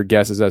venture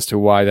guesses as to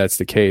why that's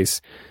the case,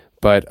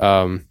 but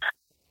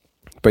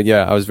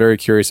yeah, I was very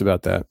curious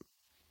about that.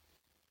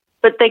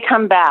 But they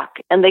come back,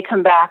 and they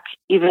come back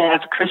even as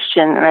a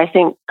Christian, and I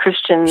think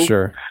Christians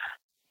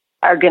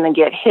are going to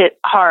get hit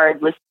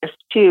hard with this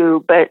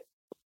too. But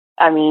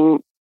I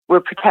mean, we're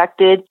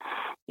protected.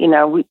 We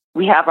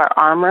have our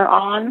armor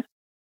on,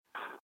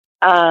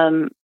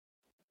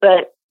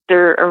 but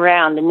they're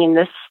around. I mean,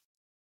 this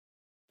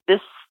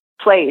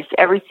place,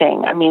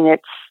 everything. I mean,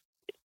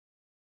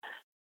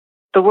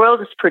 the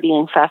world is pretty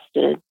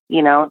infested.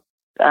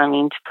 I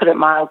mean, to put it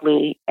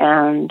mildly,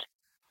 and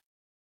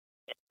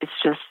it's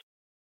just,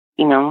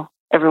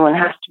 everyone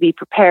has to be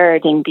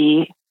prepared and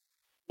be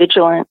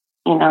vigilant,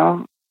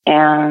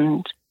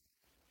 and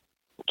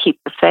keep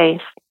the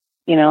faith,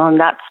 and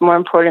that's more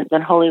important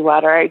than holy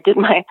water. I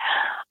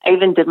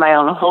even did my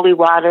own holy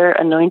water,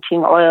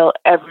 anointing oil,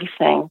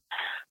 everything.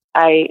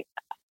 I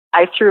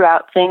threw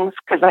out things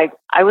because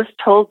I was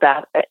told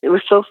that. It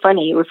was so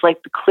funny. It was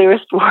like the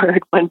clearest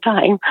word one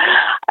time.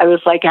 I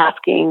was like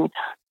asking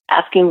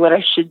what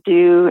I should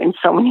do in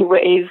so many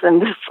ways.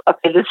 And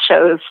this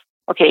shows,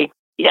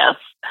 yes,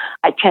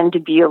 I tend to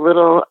be a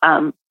little,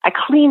 I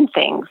clean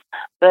things,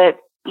 but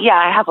yeah,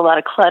 I have a lot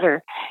of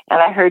clutter, and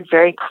I heard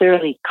very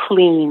clearly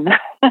clean.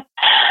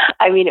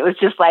 I mean, it was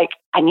just like,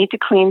 I need to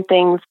clean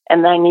things,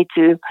 and then I need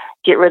to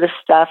get rid of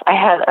stuff. I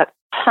had a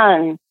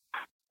ton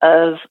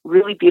of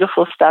really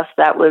beautiful stuff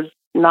that was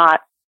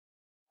not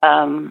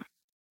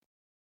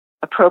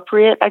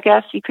appropriate, I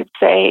guess you could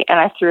say, and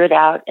I threw it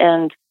out.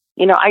 And,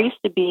 I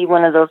used to be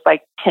one of those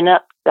like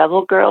pin-up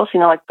devil girls,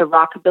 like the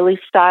rockabilly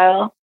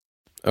style.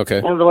 Okay.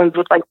 The ones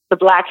with like the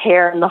black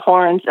hair and the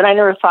horns. And I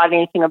never thought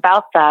anything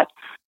about that.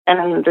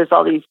 And there's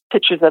all these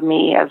pictures of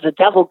me as a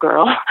devil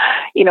girl.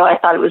 I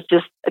thought it was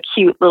just a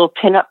cute little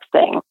pin-up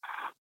thing,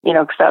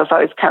 because I was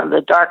always kind of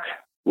the dark,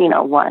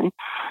 one.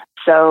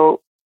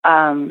 So,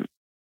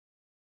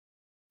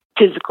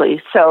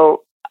 physically.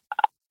 So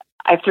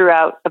I threw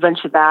out a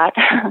bunch of that.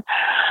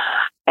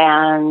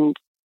 And,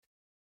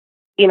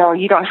 you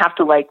don't have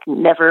to I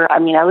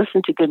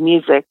listen to good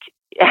music.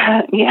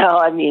 I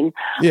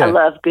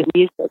love good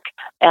music,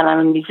 and I'm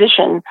a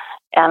musician,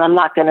 and I'm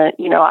not going to,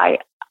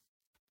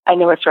 I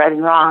know it's right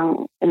and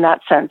wrong in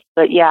that sense,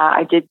 but yeah,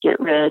 I did get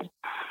rid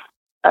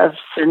of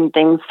certain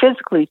things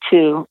physically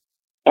too.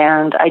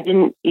 And I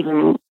didn't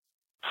even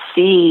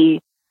see,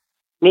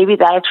 maybe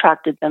that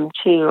attracted them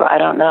too. I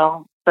don't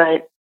know.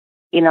 But,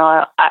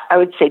 I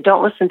would say,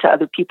 don't listen to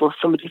other people. If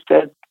somebody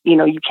says,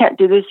 you can't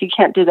do this, you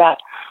can't do that.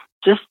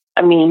 Just,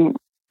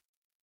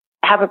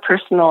 have a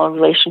personal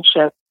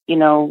relationship,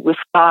 with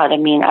God.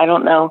 I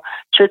don't know.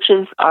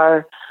 Churches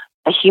are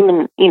a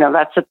human,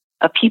 that's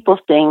a people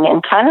thing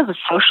and kind of a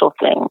social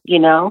thing,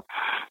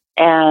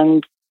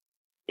 and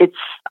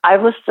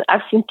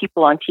I've seen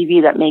people on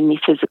TV that made me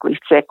physically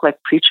sick,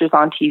 like preachers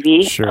on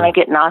TV. Sure. And I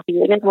get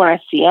nauseated when I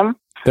see them.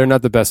 They're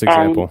not the best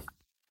example.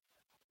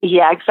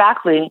 Yeah,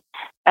 exactly.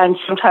 And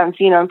sometimes,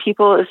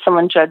 people, if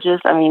someone judges,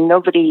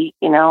 nobody,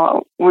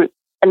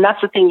 and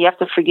that's the thing, you have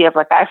to forgive.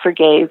 Like, I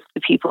forgave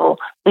the people,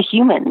 the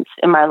humans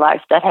in my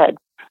life that had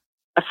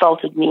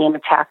assaulted me and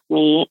attacked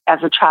me as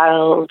a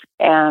child,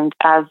 and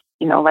as,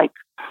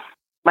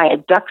 my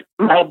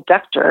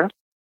abductor,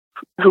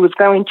 who was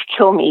going to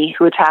kill me,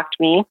 who attacked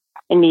me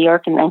in New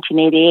York in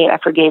 1988. I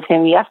forgave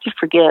him. You have to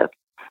forgive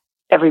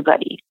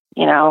everybody,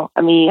 you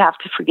have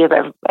to forgive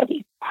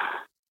everybody.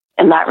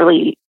 And that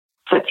really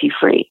sets you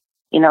free,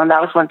 and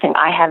that was one thing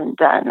I hadn't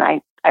done.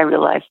 I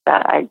realized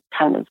that I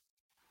kind of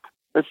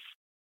was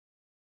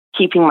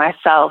keeping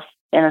myself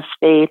in a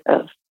state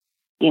of,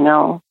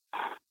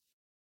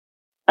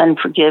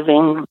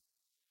 unforgiving,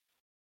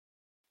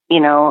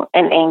 and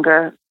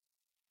anger,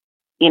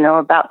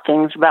 about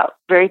things, about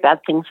very bad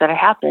things that have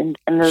happened.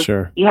 And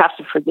you have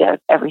to forgive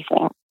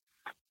everything.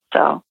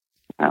 So,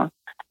 and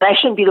I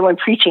shouldn't be the one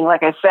preaching,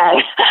 like I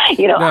said. I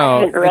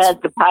haven't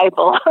read the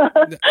Bible.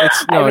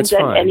 I haven't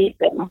done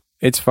anything.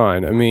 It's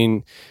fine.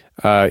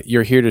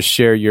 You're here to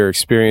share your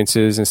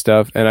experiences and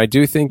stuff. And I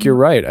do think you're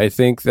right. I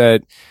think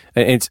that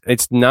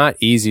it's not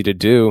easy to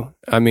do.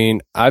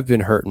 I've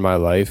been hurt in my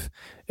life,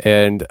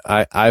 and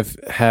I've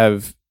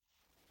have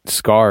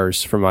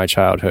scars from my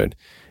childhood,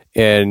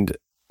 and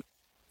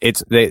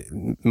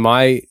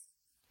my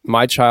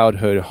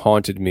childhood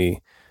haunted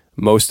me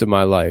most of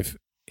my life.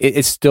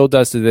 It still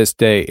does to this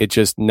day. It's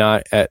just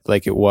not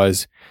like it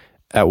was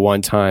at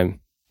one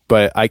time.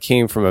 But I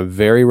came from a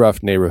very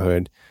rough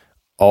neighborhood.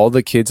 All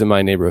the kids in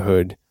my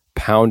neighborhood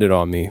pounded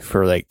on me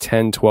for like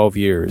 10, 12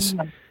 years.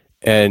 Mm-hmm.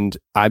 And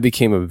I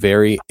became a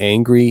very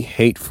angry,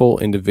 hateful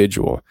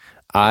individual.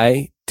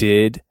 I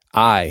did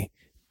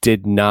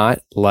not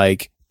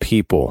like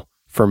people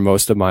for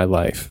most of my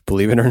life.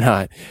 Believe it or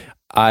not,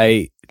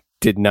 I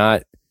did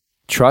not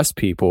trust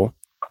people.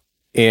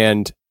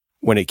 And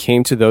when it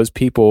came to those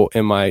people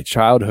in my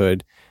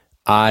childhood,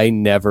 I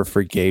never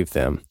forgave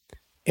them.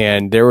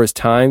 And there was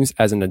times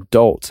as an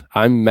adult,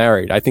 I'm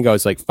married. I think I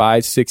was like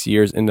 5-6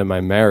 years into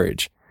my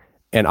marriage.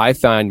 And I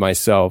find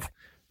myself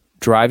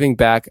driving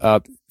back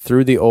up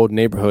through the old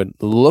neighborhood,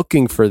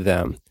 looking for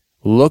them,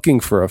 looking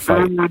for a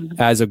fight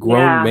as a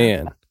grown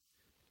man.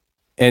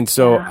 And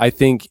so I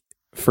think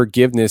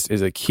forgiveness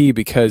is a key,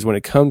 because when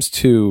it comes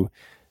to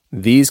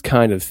these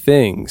kind of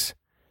things,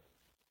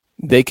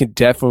 they could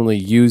definitely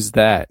use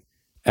that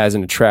as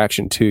an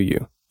attraction to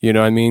you. You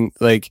know what I mean?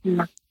 Like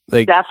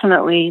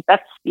definitely.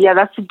 That's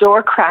the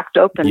door cracked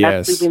open.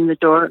 Yes. That's leaving the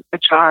door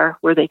ajar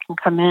where they can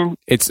come in.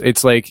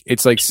 It's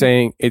like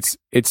saying it's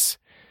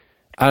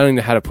I don't even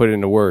know how to put it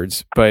into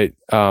words, but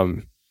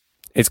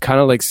it's kind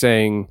of like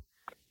saying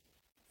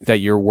that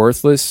you're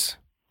worthless.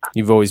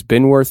 You've always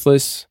been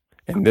worthless,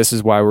 and this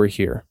is why we're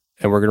here.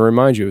 And we're going to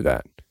remind you of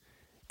that.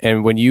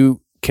 And when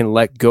you can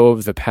let go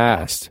of the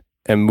past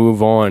and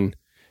move on,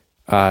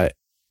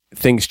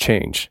 things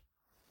change.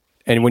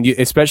 And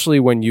especially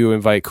when you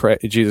invite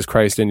Jesus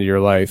Christ into your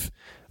life,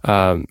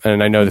 and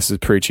I know this is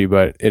preachy,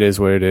 but it is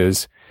what it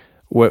is.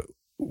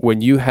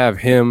 When you have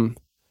Him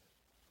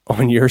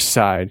on your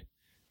side,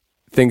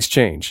 things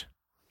change.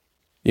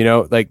 You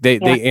know, like they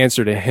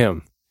answer to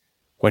Him.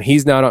 When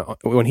He's not,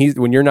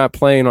 when you're not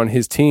playing on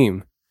His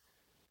team,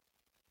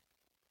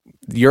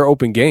 you're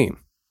open game.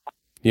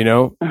 You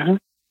know,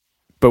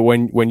 but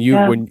when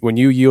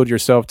you yield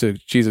yourself to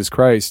Jesus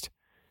Christ,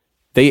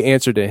 they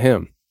answer to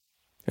Him,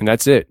 and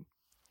that's it.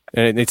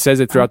 And it says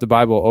it throughout the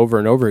Bible over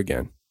and over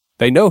again.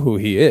 They know who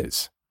He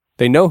is.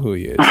 They know who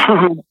He is.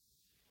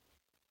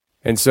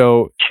 And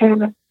so,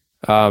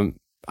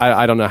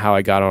 I don't know how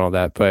I got on all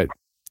that, but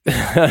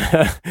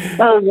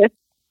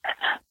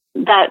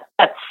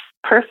that's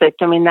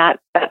perfect. I mean, that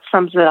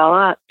sums it all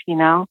up, you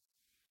know.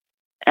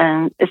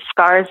 And it's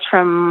scars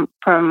from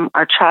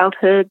our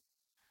childhood,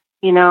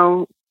 you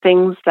know,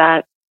 things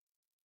that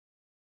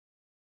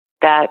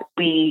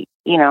we,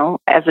 you know,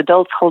 as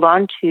adults hold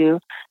on to,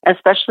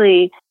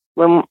 especially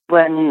when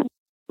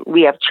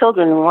we have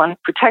children, we want to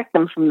protect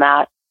them from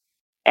that.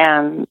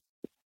 And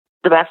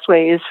the best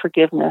way is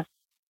forgiveness,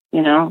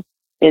 you know.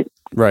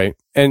 Right.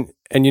 And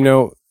you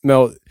know,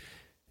 Mel,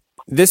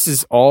 this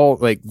is all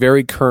like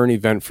very current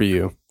event for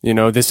you. You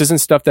know, this isn't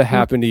stuff that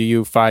happened to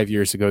you 5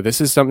 years ago.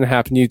 This is something that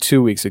happened to you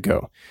 2 weeks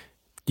ago.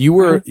 You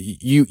were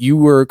you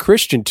were a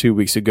Christian 2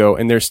 weeks ago,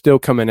 and they're still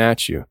coming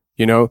at you.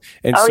 You know,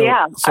 and so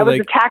I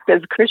was attacked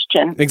as a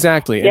Christian.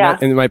 Exactly,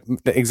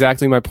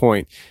 exactly my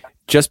point.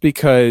 Just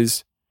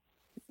because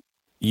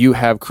you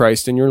have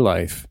Christ in your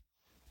life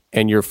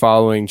and you're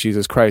following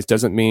Jesus Christ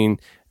doesn't mean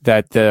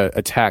that the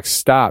attacks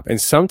stop.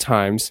 And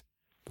sometimes,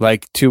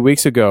 like 2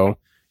 weeks ago,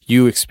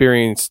 you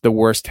experienced the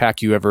worst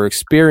attack you ever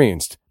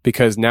experienced,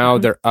 because now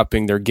they're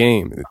upping their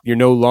game. You're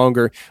no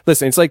longer,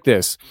 listen, it's like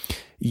this.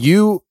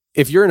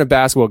 If you're in a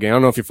basketball game, I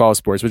don't know if you follow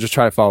sports, but just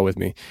try to follow with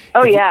me.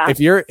 If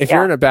you're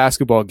in a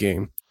basketball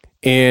game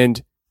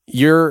and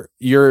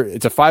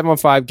it's a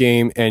 5-on-5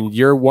 game and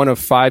you're one of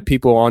 5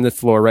 people on the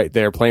floor right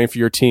there playing for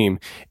your team,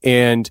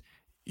 and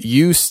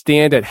you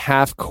stand at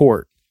half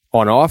court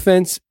on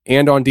offense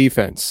and on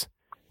defense,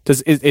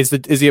 is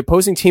the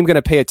opposing team going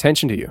to pay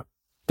attention to you?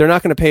 They're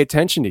not going to pay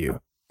attention to you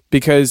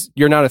because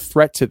you're not a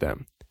threat to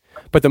them.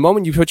 But the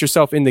moment you put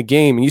yourself in the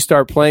game and you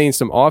start playing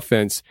some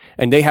offense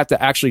and they have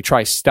to actually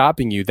try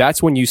stopping you,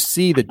 that's when you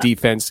see the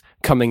defense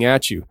coming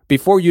at you.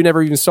 Before, you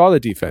never even saw the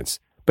defense.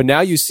 But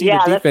now you see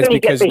the defense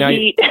because now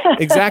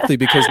exactly,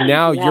 because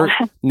now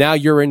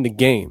you're in the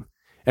game.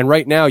 And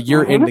right now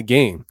you're in the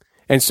game.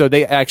 And so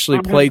they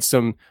actually played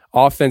some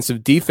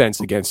offensive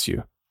defense against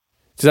you.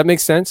 Does that make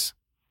sense?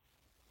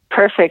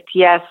 Perfect.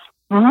 Yes.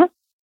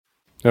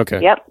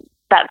 Okay. Yep.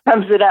 That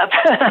sums it up.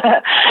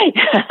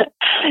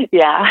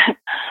 Yeah.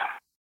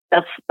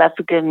 That's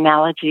a good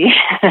analogy.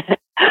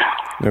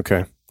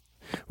 Okay.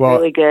 Well,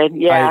 really good.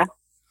 Yeah.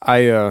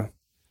 I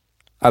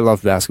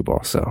love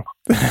basketball, so.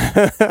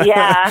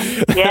 yeah.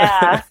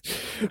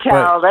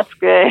 That's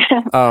good.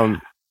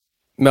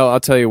 Mel, I'll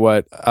tell you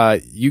what,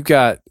 you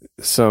got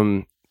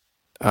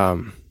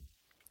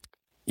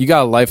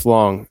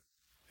lifelong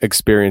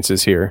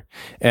experiences here,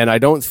 and I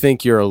don't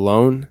think you're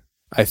alone.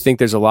 I think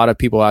there's a lot of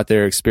people out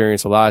there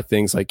experience a lot of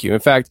things like you. In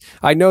fact,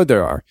 I know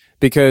there are,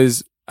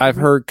 because I've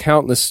heard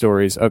countless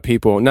stories of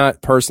people,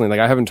 not personally,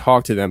 like I haven't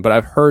talked to them, but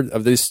I've heard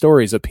of these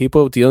stories of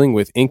people dealing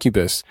with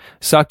incubus,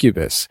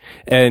 succubus,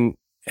 and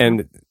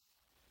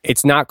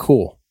it's not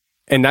cool.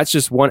 And that's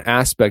just one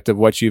aspect of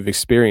what you've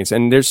experienced.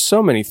 And there's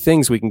so many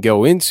things we can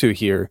go into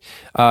here.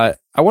 I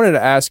wanted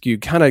to ask you,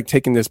 kind of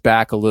taking this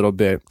back a little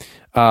bit,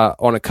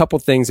 on a couple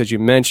things that you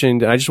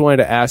mentioned. And I just wanted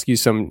to ask you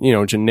some,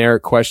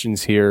 generic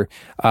questions here,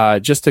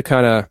 just to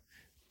kind of,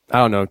 I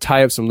don't know,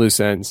 tie up some loose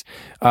ends.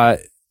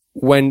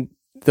 When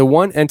the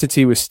one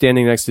entity was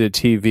standing next to the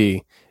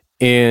TV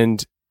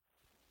and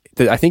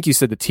I think you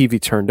said the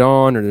TV turned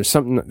on, or there's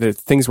something that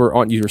things were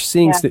on. You were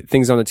seeing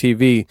things on the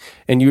TV,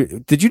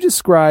 and did you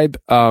describe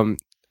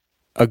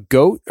a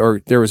goat,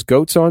 or there was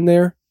goats on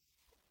there?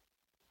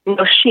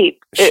 No,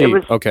 sheep. Sheep. It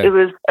was okay. It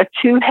was a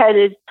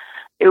two-headed.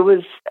 It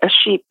was a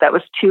sheep that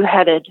was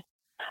two-headed.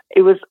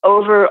 It was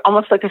over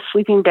almost like a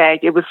sleeping bag.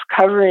 It was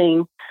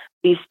covering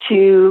these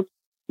two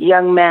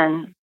young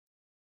men.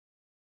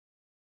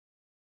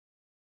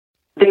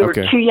 They were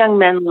two young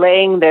men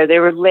laying there. They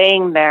were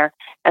laying there,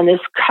 and this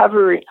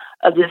cover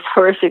of this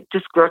horrific,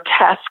 just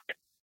grotesque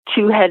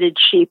two-headed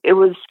sheep. It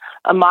was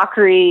a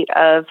mockery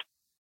of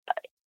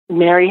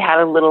Mary Had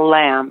a Little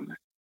Lamb.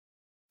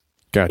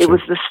 Gotcha. It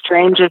was the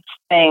strangest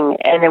thing,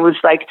 and it was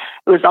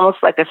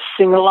almost like a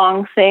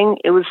sing-along thing.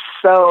 It was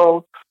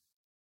so.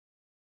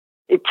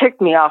 It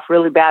ticked me off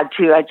really bad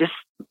too.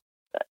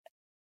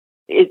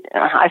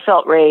 I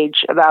felt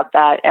rage about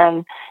that,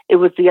 and it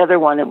was the other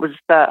one. It was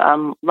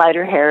the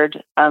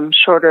lighter-haired,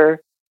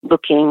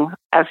 shorter-looking,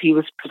 as he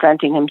was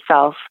presenting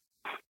himself,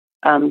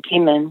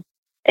 demon,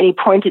 and he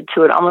pointed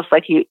to it almost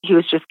like he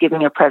was just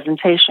giving a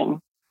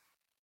presentation,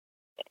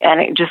 and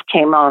it just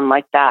came on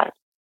like that.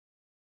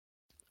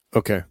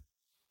 Okay.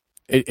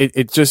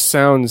 It just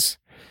sounds.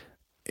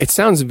 It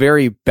sounds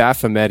very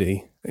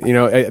Baphomet-y. You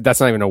know, that's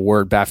not even a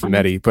word,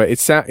 Baphomet-y, but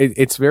it's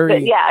very.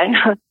 But yeah, I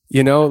know.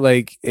 You know,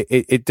 like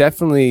it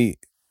definitely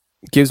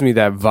gives me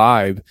that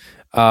vibe,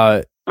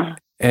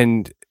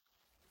 and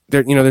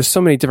there, you know, there's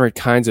so many different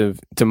kinds of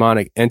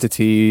demonic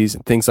entities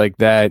and things like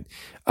that.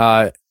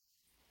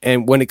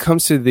 And when it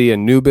comes to the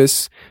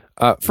Anubis,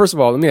 first of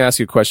all, let me ask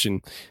you a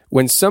question: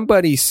 when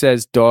somebody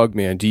says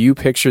 "Dogman," do you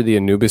picture the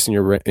Anubis in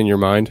your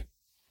mind?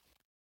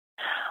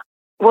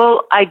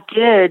 Well, I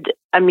did.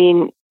 I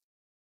mean,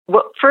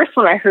 first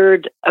when I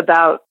heard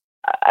about,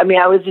 I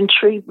was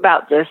intrigued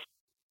about this.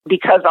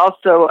 Because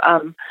also,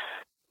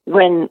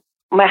 when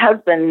my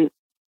husband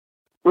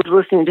was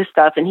listening to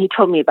stuff, and he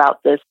told me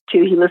about this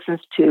too, he listens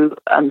to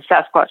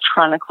Sasquatch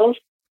Chronicles.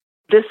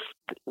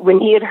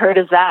 When he had heard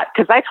of that,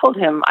 because I told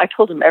him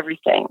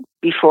everything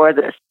before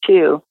this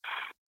too,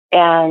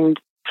 and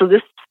so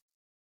this,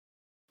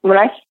 when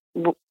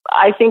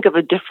I think of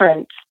a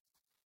different,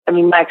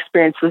 my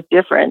experience was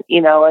different,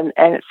 you know, and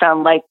it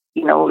sounded like,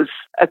 you know, it was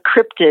a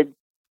cryptid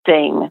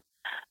thing.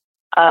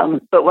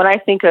 But when I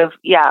think of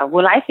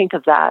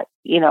that,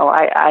 you know,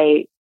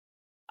 I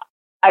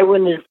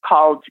wouldn't have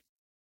called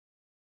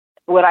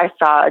what I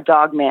saw a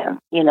dog man,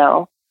 you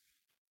know.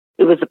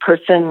 It was a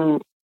person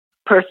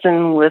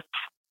with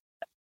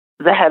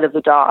the head of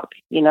a dog,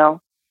 you know.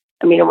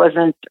 It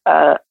wasn't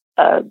a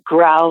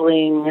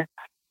growling,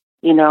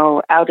 you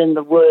know, out in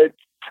the woods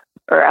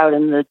or out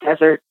in the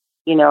desert,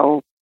 you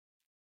know,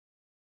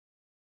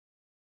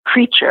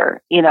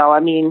 creature, you know.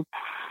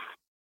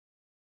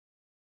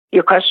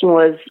 Your question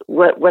was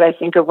what I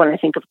think of when I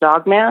think of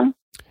Dogman?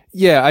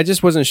 Yeah, I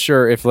just wasn't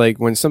sure if, like,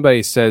 when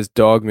somebody says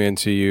Dogman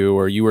to you,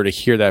 or you were to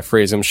hear that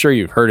phrase, I'm sure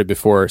you've heard it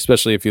before,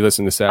 especially if you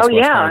listen to Sasquatch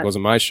Chronicles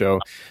on my show.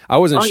 I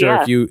wasn't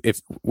sure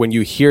if when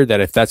you hear that,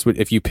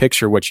 if you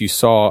picture what you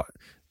saw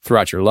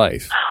throughout your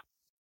life.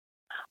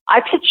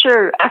 I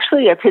picture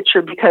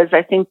because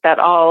I think that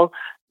all,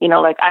 you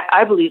know, like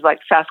I believe like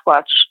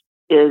Sasquatch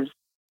is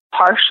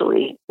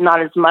partially,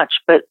 not as much,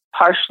 but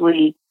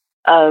partially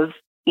of,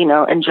 you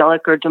know,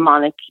 angelic or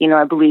demonic. You know,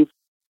 I believe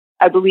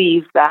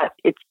that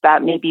it's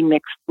that maybe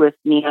mixed with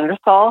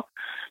Neanderthal,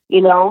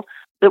 you know,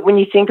 that when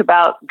you think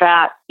about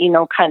that, you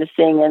know, kind of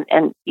thing,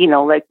 and you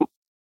know, like,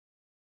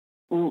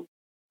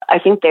 I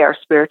think they are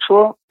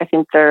spiritual. I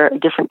think they're a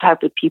different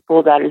type of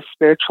people that is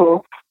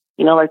spiritual,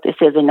 you know, like they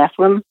say, the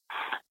Nephilim.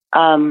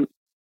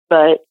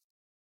 But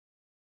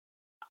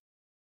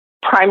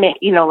primate,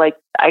 you know, like,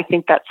 I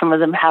think that some of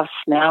them have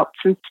snouts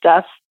and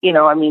stuff, you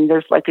know,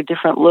 there's like a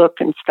different look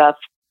and stuff,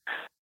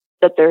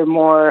 that they're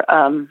more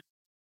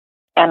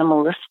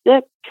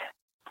animalistic.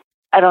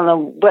 I don't know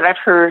what I've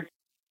heard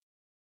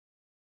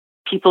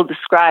people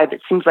describe.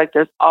 It seems like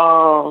there's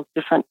all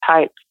different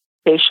types,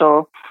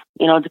 facial,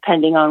 you know,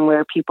 depending on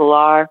where people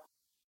are.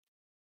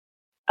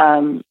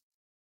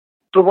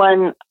 But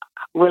when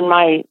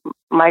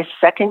my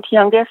second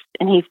youngest,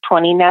 and he's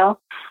 20 now,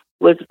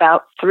 was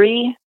about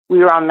 3, we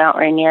were on Mount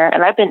Rainier,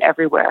 and I've been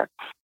everywhere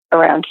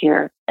around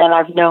here, and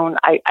I've known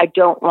I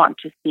don't want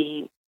to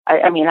see.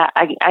 I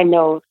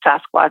know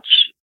Sasquatch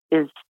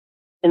is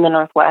in the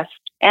Northwest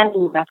and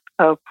in New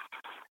Mexico,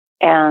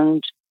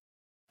 and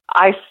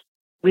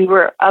we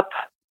were up,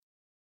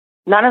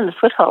 not in the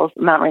foothills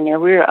of Mount Rainier.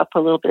 We were up a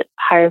little bit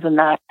higher than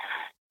that,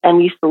 and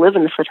we used to live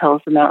in the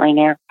foothills of Mount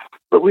Rainier.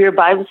 But we were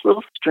by this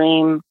little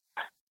stream.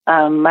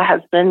 My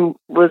husband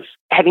was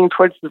heading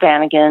towards the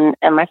Vanagon,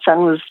 and my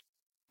son was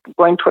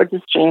going towards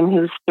the stream. He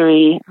was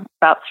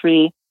about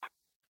 3,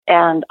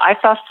 and I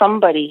saw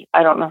somebody.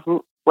 I don't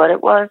know what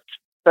it was,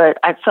 but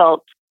I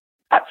felt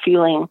that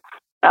feeling.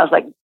 I was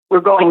like, we're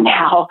going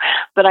now.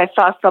 But I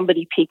saw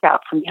somebody peek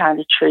out from behind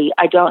a tree.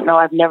 I don't know.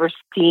 I've never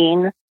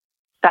seen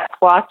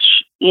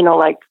Sasquatch, you know,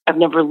 like, I've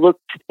never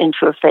looked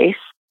into a face,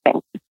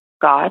 thank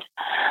God.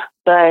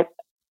 But,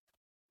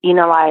 you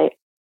know,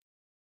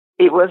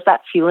 it was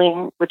that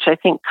feeling, which I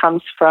think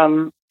comes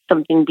from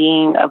something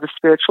being of a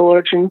spiritual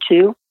origin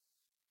too.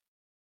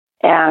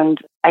 And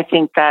I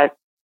think that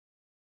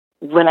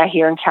when I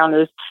hear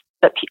encounters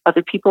that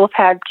other people have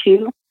had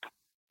too,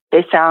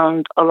 they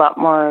sound a lot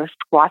more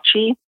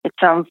squatchy. It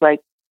sounds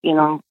like,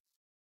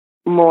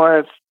 more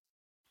of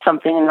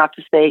something, and not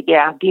to say,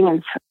 yeah,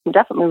 demons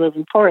definitely live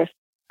in forests.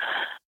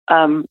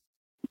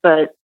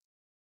 But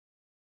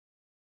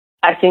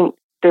I think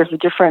there's a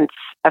difference.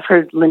 I've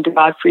heard Linda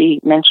Godfrey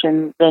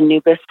mention the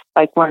Anubis,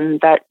 like one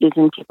that is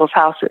in people's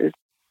houses,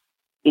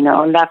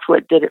 and that's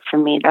what did it for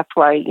me. That's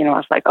why, I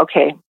was like,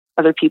 okay,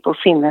 other people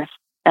seen this,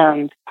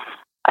 and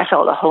I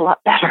felt a whole lot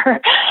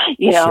better,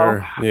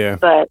 Sure, yeah.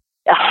 But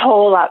a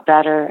whole lot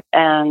better.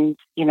 And,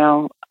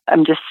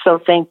 I'm just so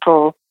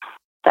thankful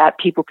that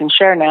people can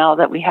share now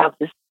that we have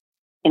this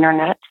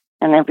internet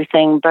and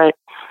everything. But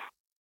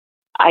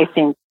I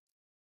think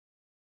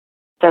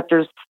that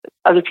there's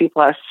other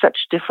people have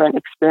such different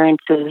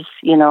experiences,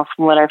 from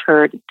what I've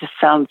heard. It just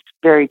sounds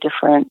very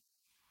different.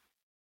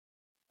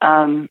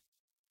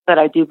 But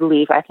I do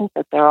believe, I think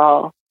that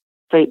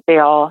they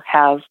all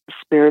have a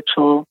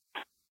spiritual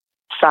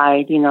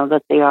side,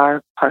 that they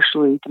are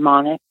partially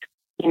demonic.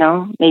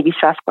 Maybe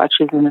Sasquatch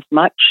isn't as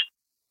much,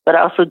 but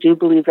I also do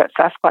believe that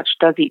Sasquatch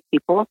does eat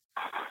people.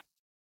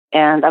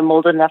 And I'm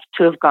old enough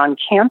to have gone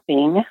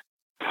camping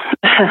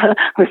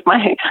with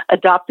my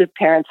adoptive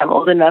parents. I'm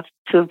old enough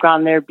to have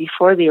gone there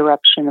before the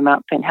eruption of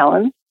Mount St.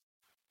 Helens.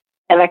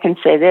 And I can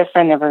say this,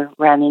 I never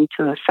ran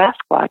into a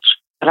Sasquatch,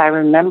 but I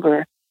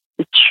remember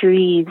the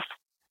trees.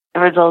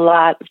 There was a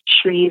lot of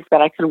trees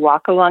that I could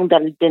walk along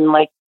that had been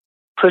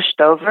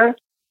pushed over.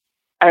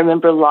 I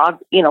remember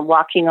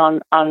walking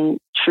on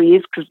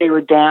trees because they were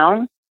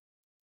down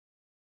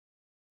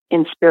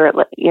in Spirit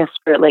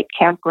Lake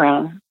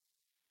Campground.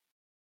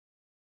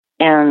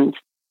 And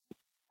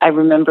I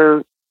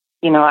remember,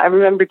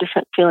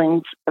 different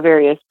feelings of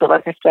areas. But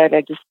like I said,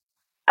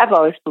 I've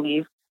always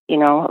believed,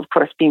 of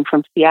course, being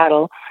from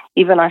Seattle,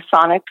 even our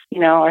Sonics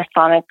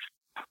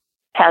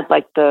had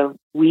the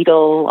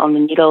Weedle on the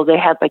needle. They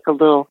had a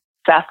little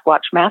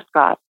Sasquatch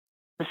mascot,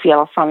 the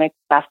Seattle Sonics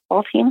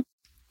basketball team.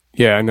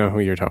 Yeah, I know who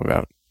you're talking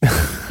about.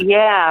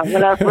 Yeah,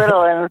 when I was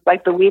little, and it was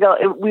the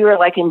Weedle, we were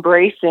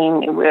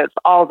embracing, it was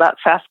all about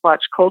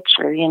Sasquatch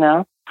culture,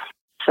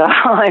 So,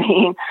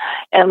 and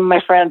all my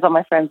friends,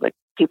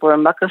 people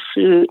in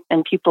muckasuit,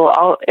 and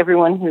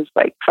everyone who's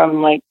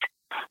from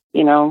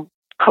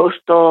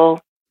coastal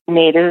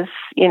natives,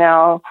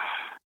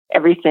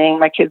 everything.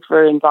 My kids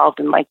were involved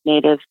in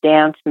native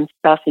dance and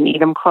stuff in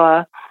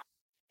Enumclaw,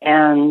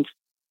 and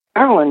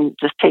everyone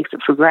just takes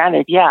it for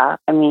granted. Yeah,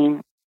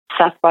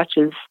 Sasquatch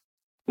is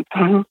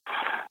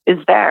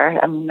there.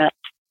 That's,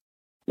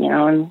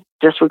 and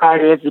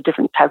disregarded as a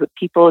different type of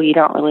people you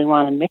don't really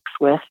want to mix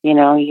with. You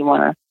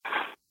want to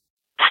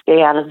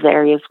stay out of the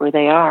areas where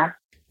they are.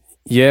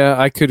 Yeah,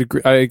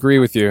 I agree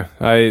with you.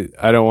 I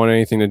don't want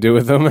anything to do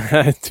with them,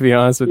 to be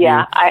honest with you.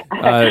 Yeah,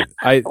 I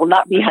will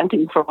not be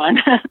hunting for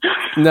one.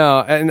 No,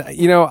 and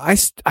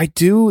I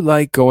do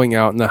like going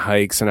out in the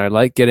hikes, and I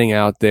like getting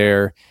out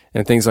there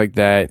and things like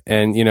that.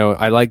 And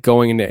I like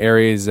going into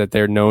areas that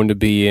they're known to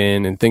be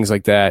in and things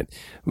like that.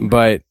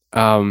 But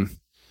I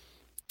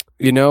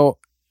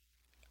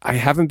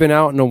haven't been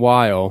out in a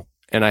while.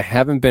 And I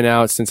haven't been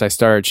out since I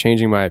started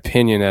changing my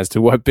opinion as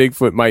to what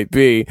Bigfoot might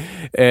be.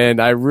 And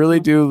I really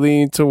do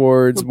lean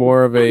towards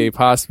more of a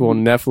possible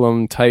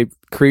Nephilim type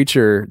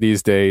creature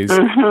these days.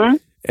 Mm-hmm.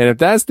 And if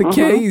that's the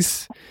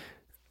case,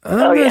 I'm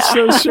not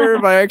so sure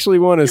if I actually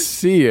want to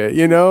see it,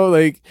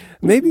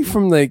 maybe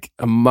from a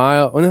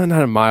mile, well, no,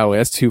 not a mile away.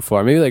 That's too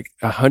far. Maybe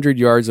 100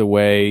 yards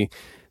away.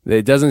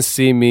 It doesn't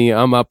see me.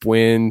 I'm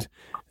upwind,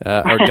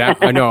 or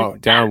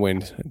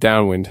downwind.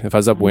 If I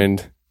was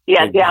upwind.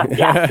 Yeah,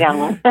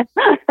 downwind.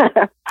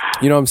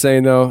 You know what I'm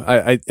saying, though?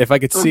 I if I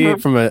could see it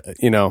from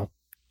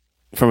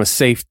a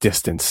safe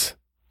distance,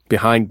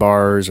 behind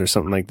bars or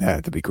something like that,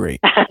 that'd be great.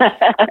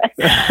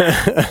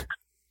 I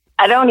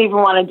don't even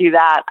want to do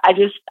that.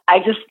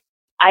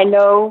 I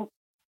know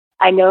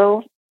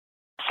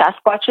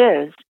Sasquatch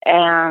is,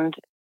 and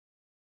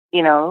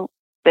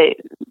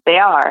they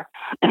are,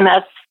 and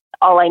that's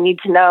all I need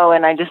to know.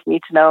 And I just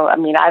need to know.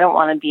 I don't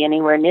want to be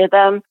anywhere near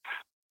them,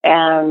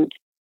 and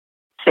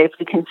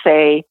safely can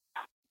say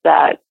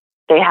that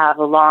they have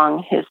a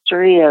long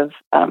history of,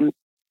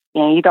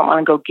 you don't want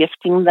to go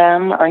gifting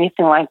them or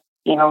anything like,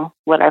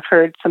 what I've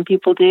heard some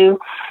people do.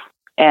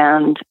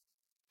 And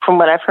from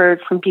what I've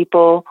heard from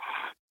people,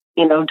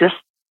 they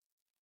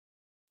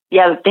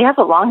have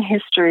a long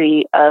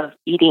history of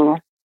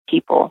eating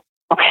people.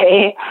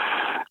 Okay.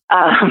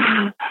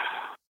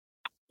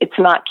 It's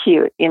not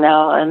cute,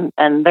 and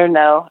they're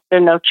no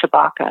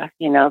Chewbacca,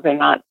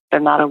 they're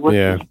not a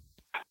Wookiee,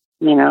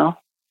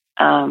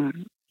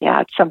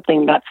 it's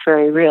something that's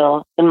very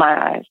real in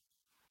my eyes,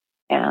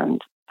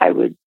 and I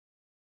would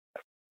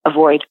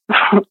avoid.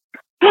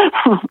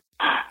 I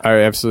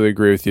absolutely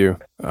agree with you.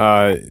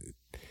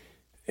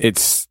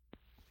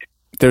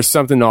 There's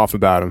something off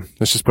about him.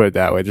 Let's just put it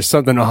that way. There's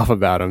something off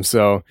about him.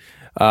 So,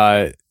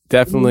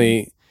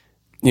 definitely,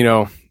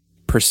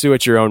 pursue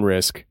at your own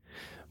risk.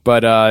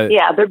 But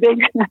yeah, they're big.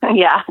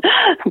 Yeah,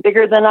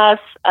 bigger than us,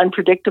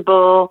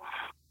 unpredictable.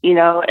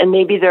 And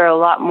maybe they're a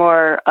lot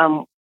more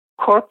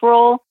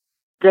corporal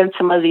than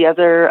some of the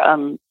other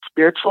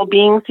spiritual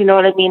beings. You know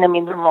what I mean? I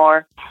mean, they're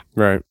more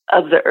right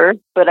of the earth,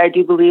 but I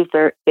do believe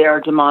they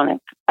are demonic.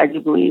 I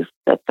do believe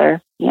that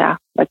they're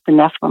like the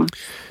Nephilim.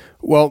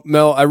 Well,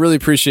 Mel, I really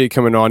appreciate you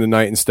coming on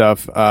tonight and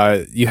stuff.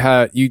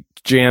 You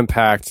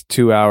jam-packed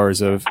 2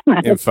 hours of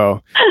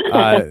info,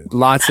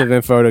 lots of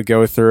info to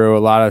go through, a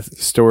lot of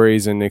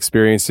stories and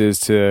experiences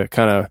to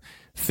kind of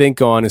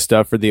think on and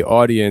stuff for the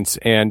audience.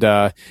 And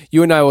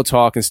you and I will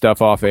talk and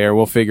stuff off air.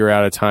 We'll figure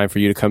out a time for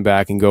you to come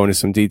back and go into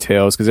some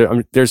details,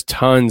 because there's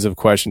tons of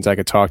questions I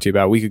could talk to you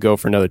about. We could go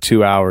for another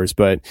 2 hours,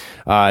 but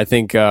I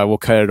think we'll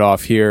cut it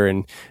off here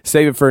and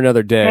save it for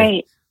another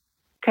day.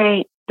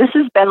 Great. This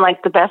has been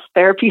like the best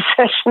therapy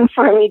session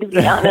for me, to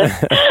be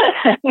honest.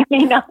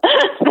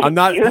 I'm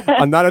not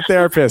a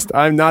therapist.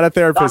 I'm not a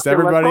therapist, Dr.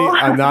 everybody. Merkel.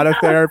 I'm not a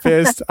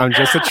therapist. I'm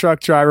just a truck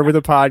driver with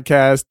a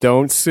podcast.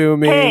 Don't sue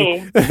me.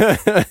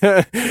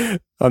 Hey.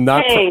 I'm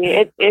not.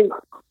 Hey,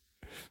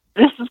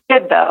 this is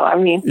good though. I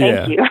mean,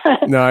 thank you.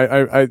 No,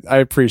 I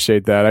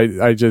appreciate that.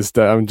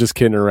 I'm just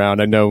kidding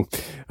around. I know,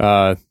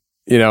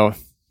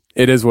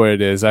 it is what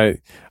it is. I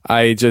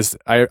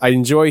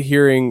enjoy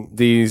hearing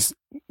these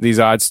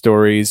odd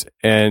stories,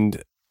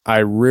 and I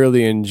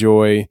really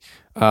enjoy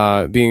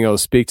being able to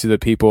speak to the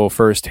people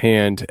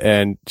firsthand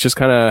and just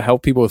kind of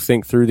help people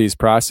think through these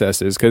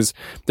processes. Because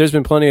there's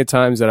been plenty of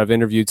times that I've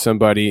interviewed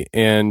somebody,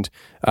 and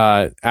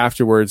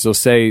afterwards they'll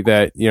say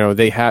that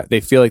they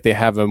feel like they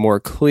have a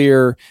more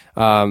clear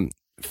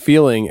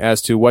feeling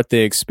as to what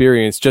they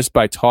experienced just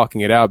by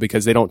talking it out,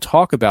 because they don't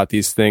talk about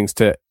these things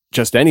to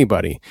just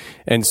anybody.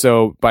 And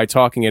so by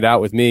talking it out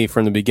with me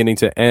from the beginning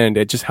to end,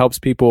 it just helps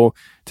people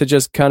to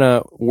just kind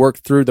of work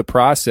through the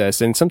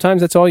process. And sometimes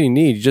that's all you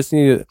need. You just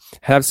need to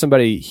have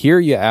somebody hear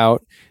you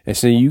out, and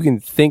so you can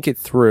think it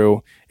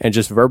through and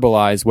just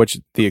verbalize what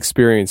the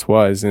experience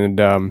was. And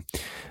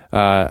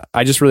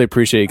I just really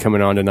appreciate you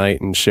coming on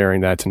tonight and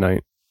sharing that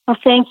tonight. Well,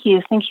 thank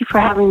you. Thank you for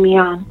having me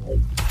on.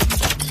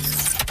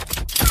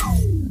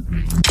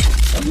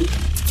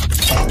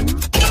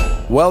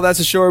 Well, that's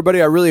the show,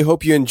 everybody. I really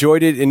hope you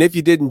enjoyed it. And if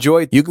you did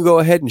enjoy it, you can go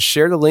ahead and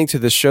share the link to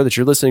this show that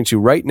you're listening to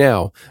right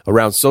now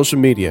around social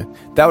media.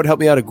 That would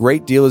help me out a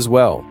great deal as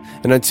well.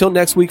 And until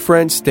next week,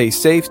 friends, stay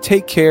safe,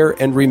 take care,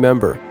 and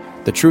remember,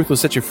 the truth will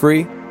set you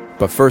free,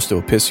 but first it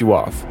will piss you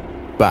off.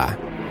 Bye.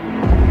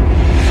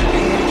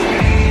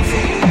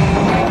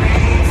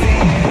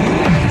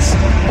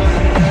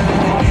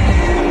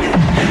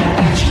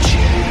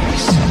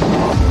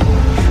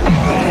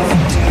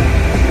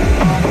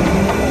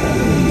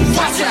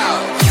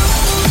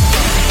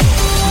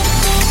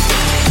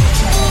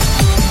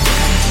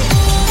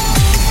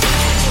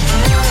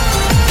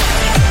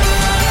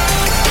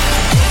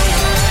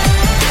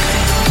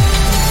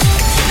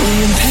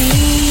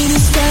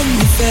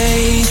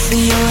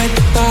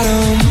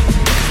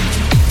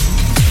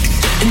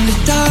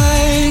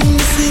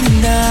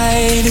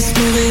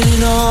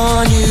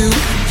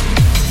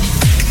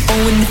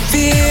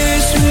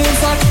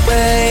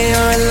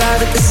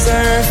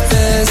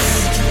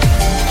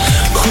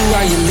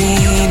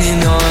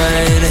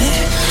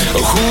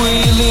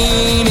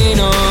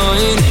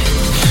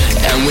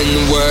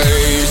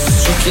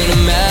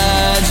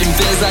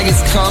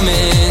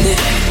 Coming,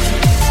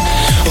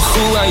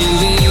 who are you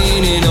leaning